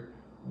her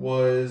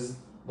was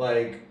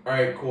like, all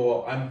right,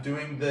 cool, I'm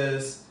doing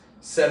this,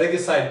 setting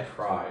aside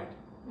pride.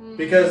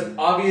 Because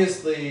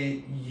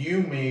obviously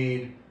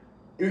even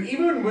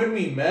when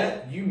we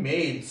met, you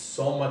made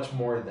so much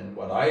more than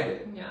what I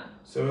did. Yeah.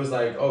 So it was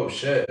like, oh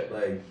shit,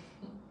 like,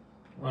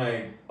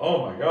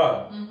 oh my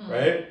God,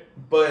 right?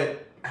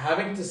 But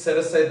having to set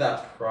aside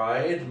that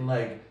pride and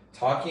like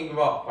talking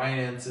about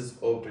finances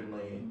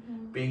openly,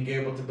 being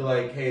able to be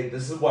like, hey,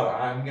 this is what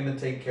I'm gonna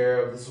take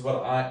care of. This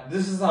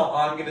is how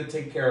I'm gonna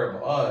take care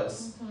of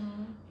us.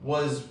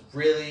 was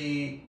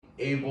really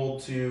able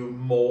to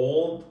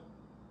mold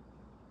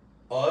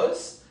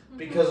us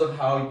because of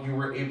how you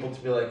were able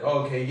to be like, oh,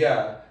 okay,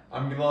 yeah,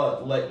 I'm gonna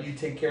let you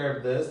take care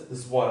of this. This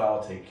is what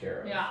I'll take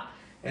care of. Yeah.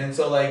 And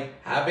so,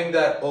 like, having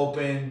that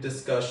open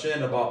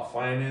discussion about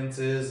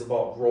finances,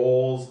 about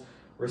roles,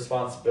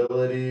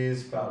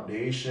 responsibilities,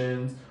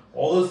 foundations,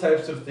 all those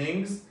types of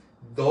things,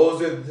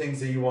 those are the things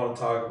that you want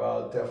to talk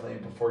about definitely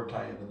before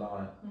tying the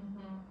knot.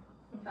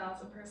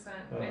 1,000%.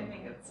 I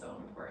think it's so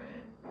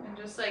important. And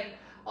just like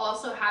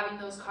also having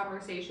those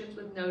conversations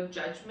with no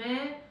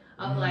judgment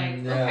of like,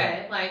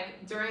 okay,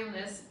 like during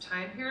this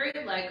time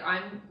period, like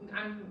I'm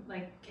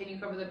like, can you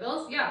cover the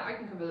bills? Yeah, I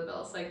can cover the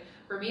bills. Like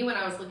for me, when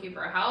I was looking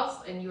for a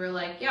house and you were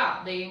like,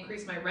 yeah, they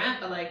increased my rent,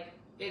 but like,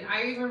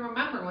 I even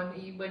remember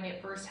when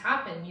it first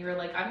happened, you were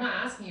like, I'm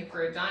not asking you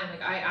for a dime.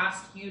 Like I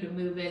asked you to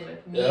move in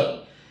with me.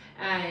 Yep.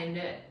 And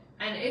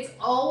it's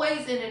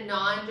always in a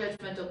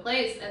non-judgmental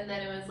place. And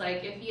then it was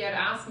like, if he had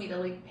asked me to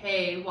like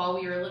pay while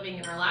we were living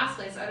in our last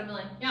place, I'd have been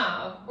like,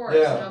 yeah, of course,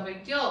 no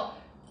big deal.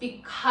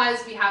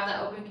 Because we have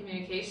that open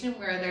communication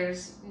where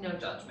there's no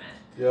judgment.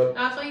 Yep.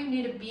 That's why you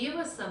need to be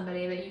with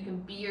somebody that you can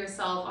be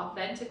yourself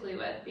authentically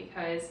with,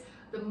 because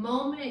the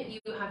moment you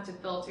have to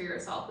filter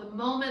yourself, the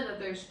moment that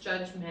there's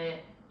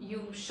judgment,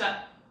 you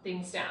shut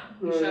things down.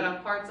 You shut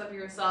off parts of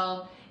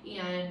yourself,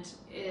 and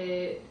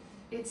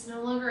it's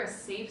no longer a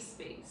safe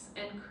space.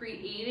 And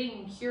creating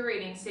and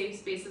curating safe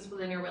spaces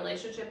within your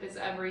relationship is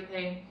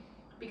everything,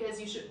 because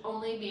you should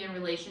only be in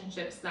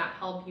relationships that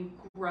help you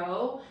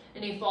grow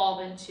and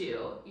evolve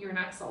into your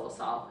next level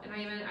self. And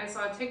I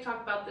saw a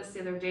TikTok about this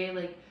the other day,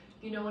 like,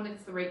 you know when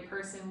it's the right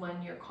person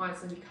when you're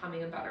constantly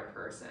becoming a better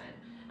person.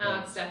 And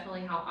that's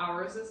definitely how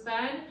ours has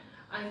been.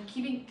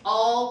 Keeping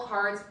all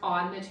cards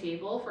on the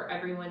table for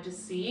everyone to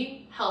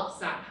see helps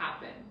that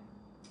happen.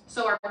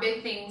 So our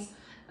big things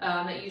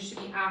that you should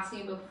be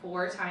asking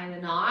before tying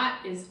the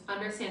knot is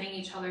understanding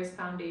each other's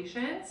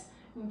foundations,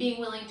 being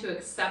willing to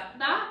accept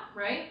that,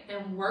 right?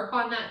 And work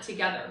on that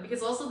together.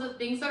 Because also the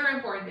things that are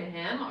important to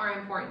him are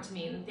important to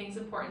me, and the things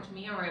important to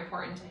me are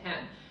important to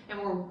him. And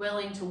we're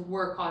willing to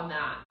work on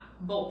that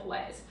both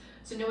ways.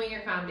 So knowing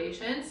your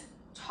foundations,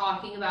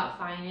 talking about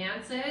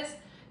finances,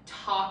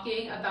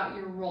 talking about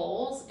your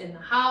roles in the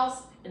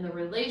house, in the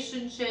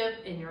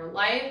relationship, in your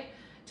life,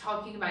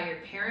 talking about your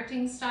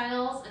parenting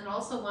styles, and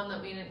also one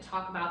that we didn't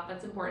talk about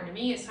that's important to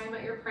me is talking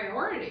about your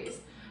priorities.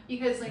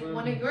 Because like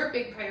one of your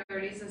big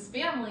priorities is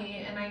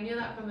family, and I knew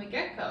that from the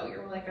get-go. You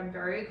were like, I'm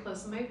very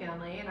close to my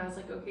family, and I was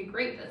like, okay,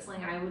 great. That's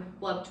something I would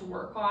love to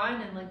work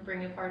on and like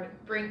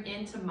bring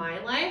into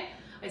my life.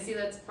 I see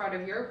that's part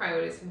of your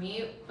priorities. For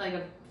me, like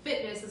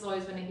fitness has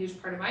always been a huge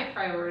part of my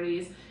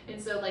priorities, and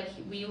so like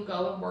we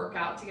go and work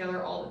out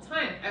together all the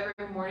time. Every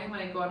morning when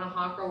I go on a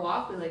hawk or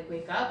walk, we like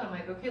wake up and I'm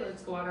like, okay,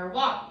 let's go on our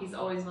walk. He's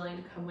always willing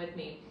to come with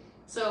me.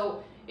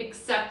 So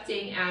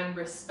accepting and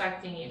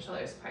respecting each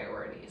other's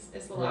priorities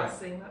is the last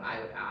thing that I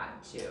would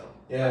add to.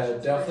 Yeah,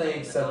 definitely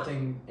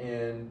accepting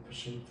and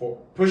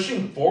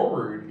pushing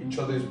forward each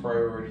other's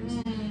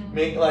priorities.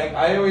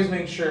 I always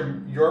make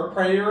sure your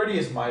priority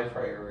is my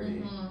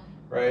priority,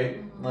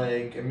 right?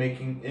 Like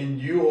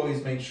and you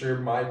always make sure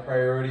my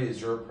priority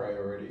is your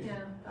priority. Yeah,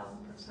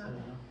 1,000%.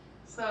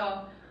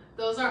 So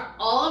those are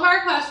all of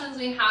our questions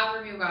we have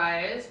from you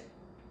guys.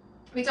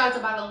 We talked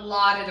about a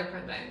lot of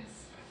different things.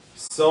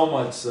 So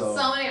much so.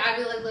 So many. I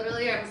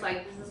was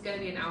like, this is going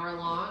to be an hour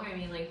long. I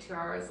mean, like 2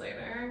 hours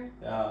later.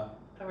 Yeah.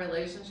 A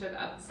relationship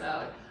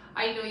episode.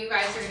 I know you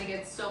guys are going to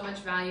get so much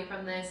value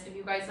from this. If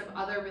you guys have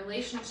other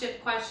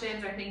relationship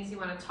questions or things you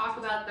want to talk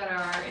about that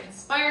are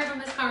inspired from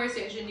this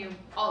conversation, you can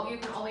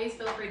always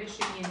feel free to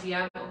shoot me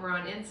a DM over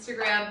on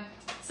Instagram.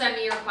 Send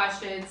me your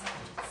questions.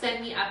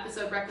 Send me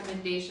episode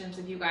recommendations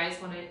if you guys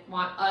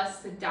want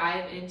us to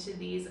dive into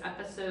these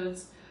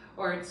episodes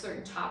or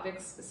certain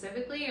topics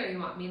specifically, or you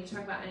want me to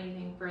talk about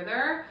anything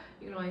further.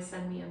 You can always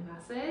send me a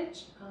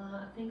message.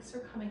 Thanks for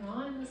coming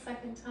on the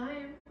second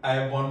time. I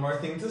have one more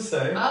thing to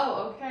say.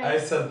 Oh, okay. I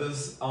said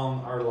this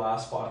on our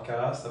last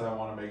podcast, and I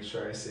want to make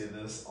sure I say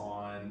this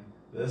on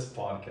this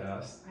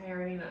podcast. I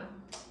already know.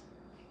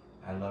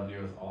 I love you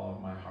with all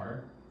of my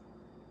heart.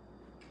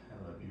 I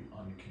love you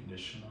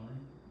unconditionally.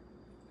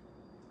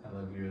 I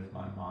love you with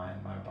my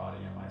mind, my body,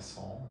 and my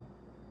soul.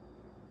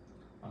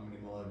 I'm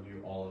going to love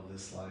you all of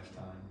this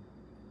lifetime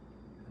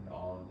and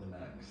all of the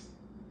next.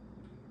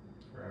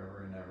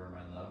 Forever and ever,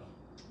 my love.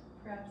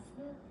 Perhaps.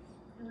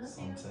 I love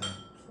Sante.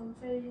 you.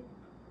 Sante.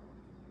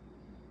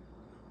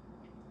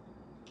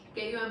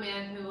 Get you a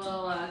man who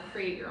will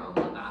create your own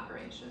love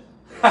affirmation.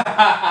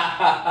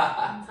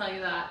 I can tell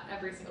you that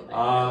every single day of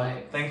your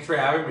life. Thanks for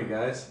having me,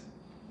 guys.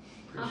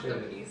 Appreciate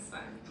it. Peace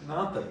sign.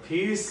 Not the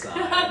peace sign.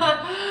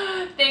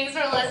 Thanks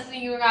for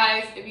listening, you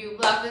guys. If you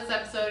love this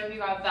episode, if you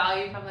got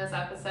value from this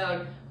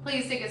episode,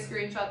 please take a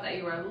screenshot that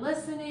you are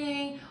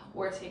listening,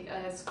 or take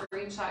a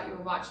screenshot you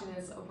were watching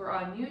this over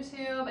on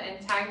YouTube,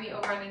 and tag me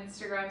over on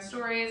Instagram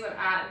stories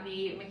at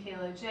the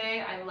Michaela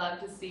J. I love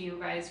to see you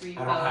guys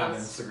repost. I don't have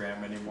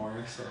Instagram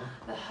anymore, so.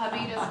 The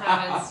hubby doesn't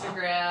have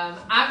Instagram.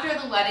 After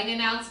the wedding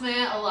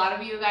announcement, a lot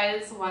of you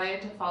guys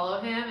wanted to follow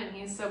him, and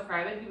he's so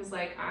private. He was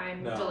like,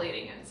 I'm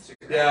deleting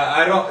Instagram. Yeah,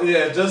 I don't.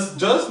 Yeah,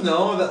 just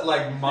know that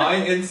like my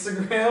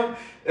Instagram,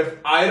 if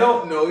I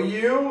don't know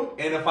you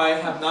and if I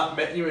have not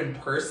met you in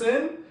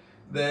person,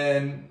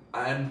 then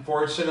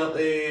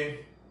unfortunately,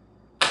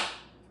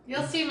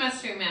 you'll see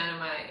Mystery Man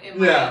in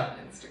my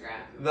Instagram.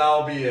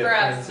 That'll be it. For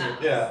us now.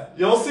 Yeah,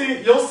 you'll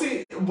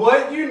see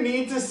what you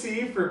need to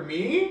see for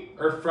me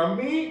or from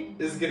me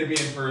is gonna be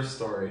in first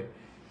story.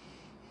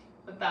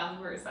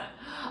 1,000%.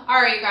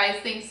 All right, you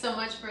guys. Thanks so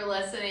much for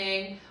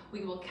listening.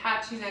 We will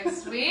catch you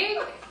next week.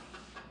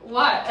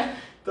 What?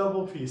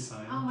 Double peace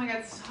sign. Oh my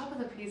God! Stop with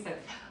the peace sign.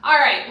 All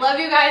right. Love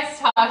you guys.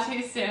 Talk to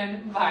you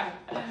soon. Bye.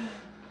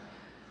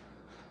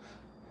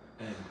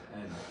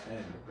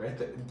 And right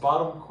there,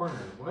 bottom corner.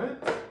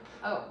 What?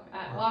 Oh,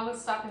 well, I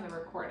was stopping the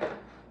recording.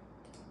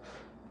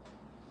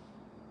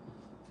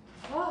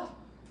 Oh,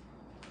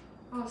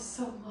 that was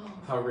so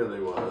long. That really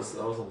was.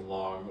 That was a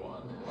long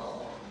one.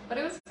 But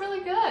it was really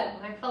good.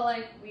 I felt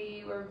like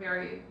we were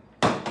very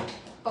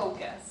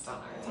focused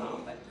on our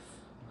topics.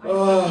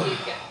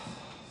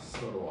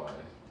 So do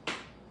I.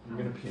 I'm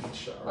gonna pee in the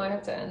shower. I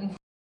have to end.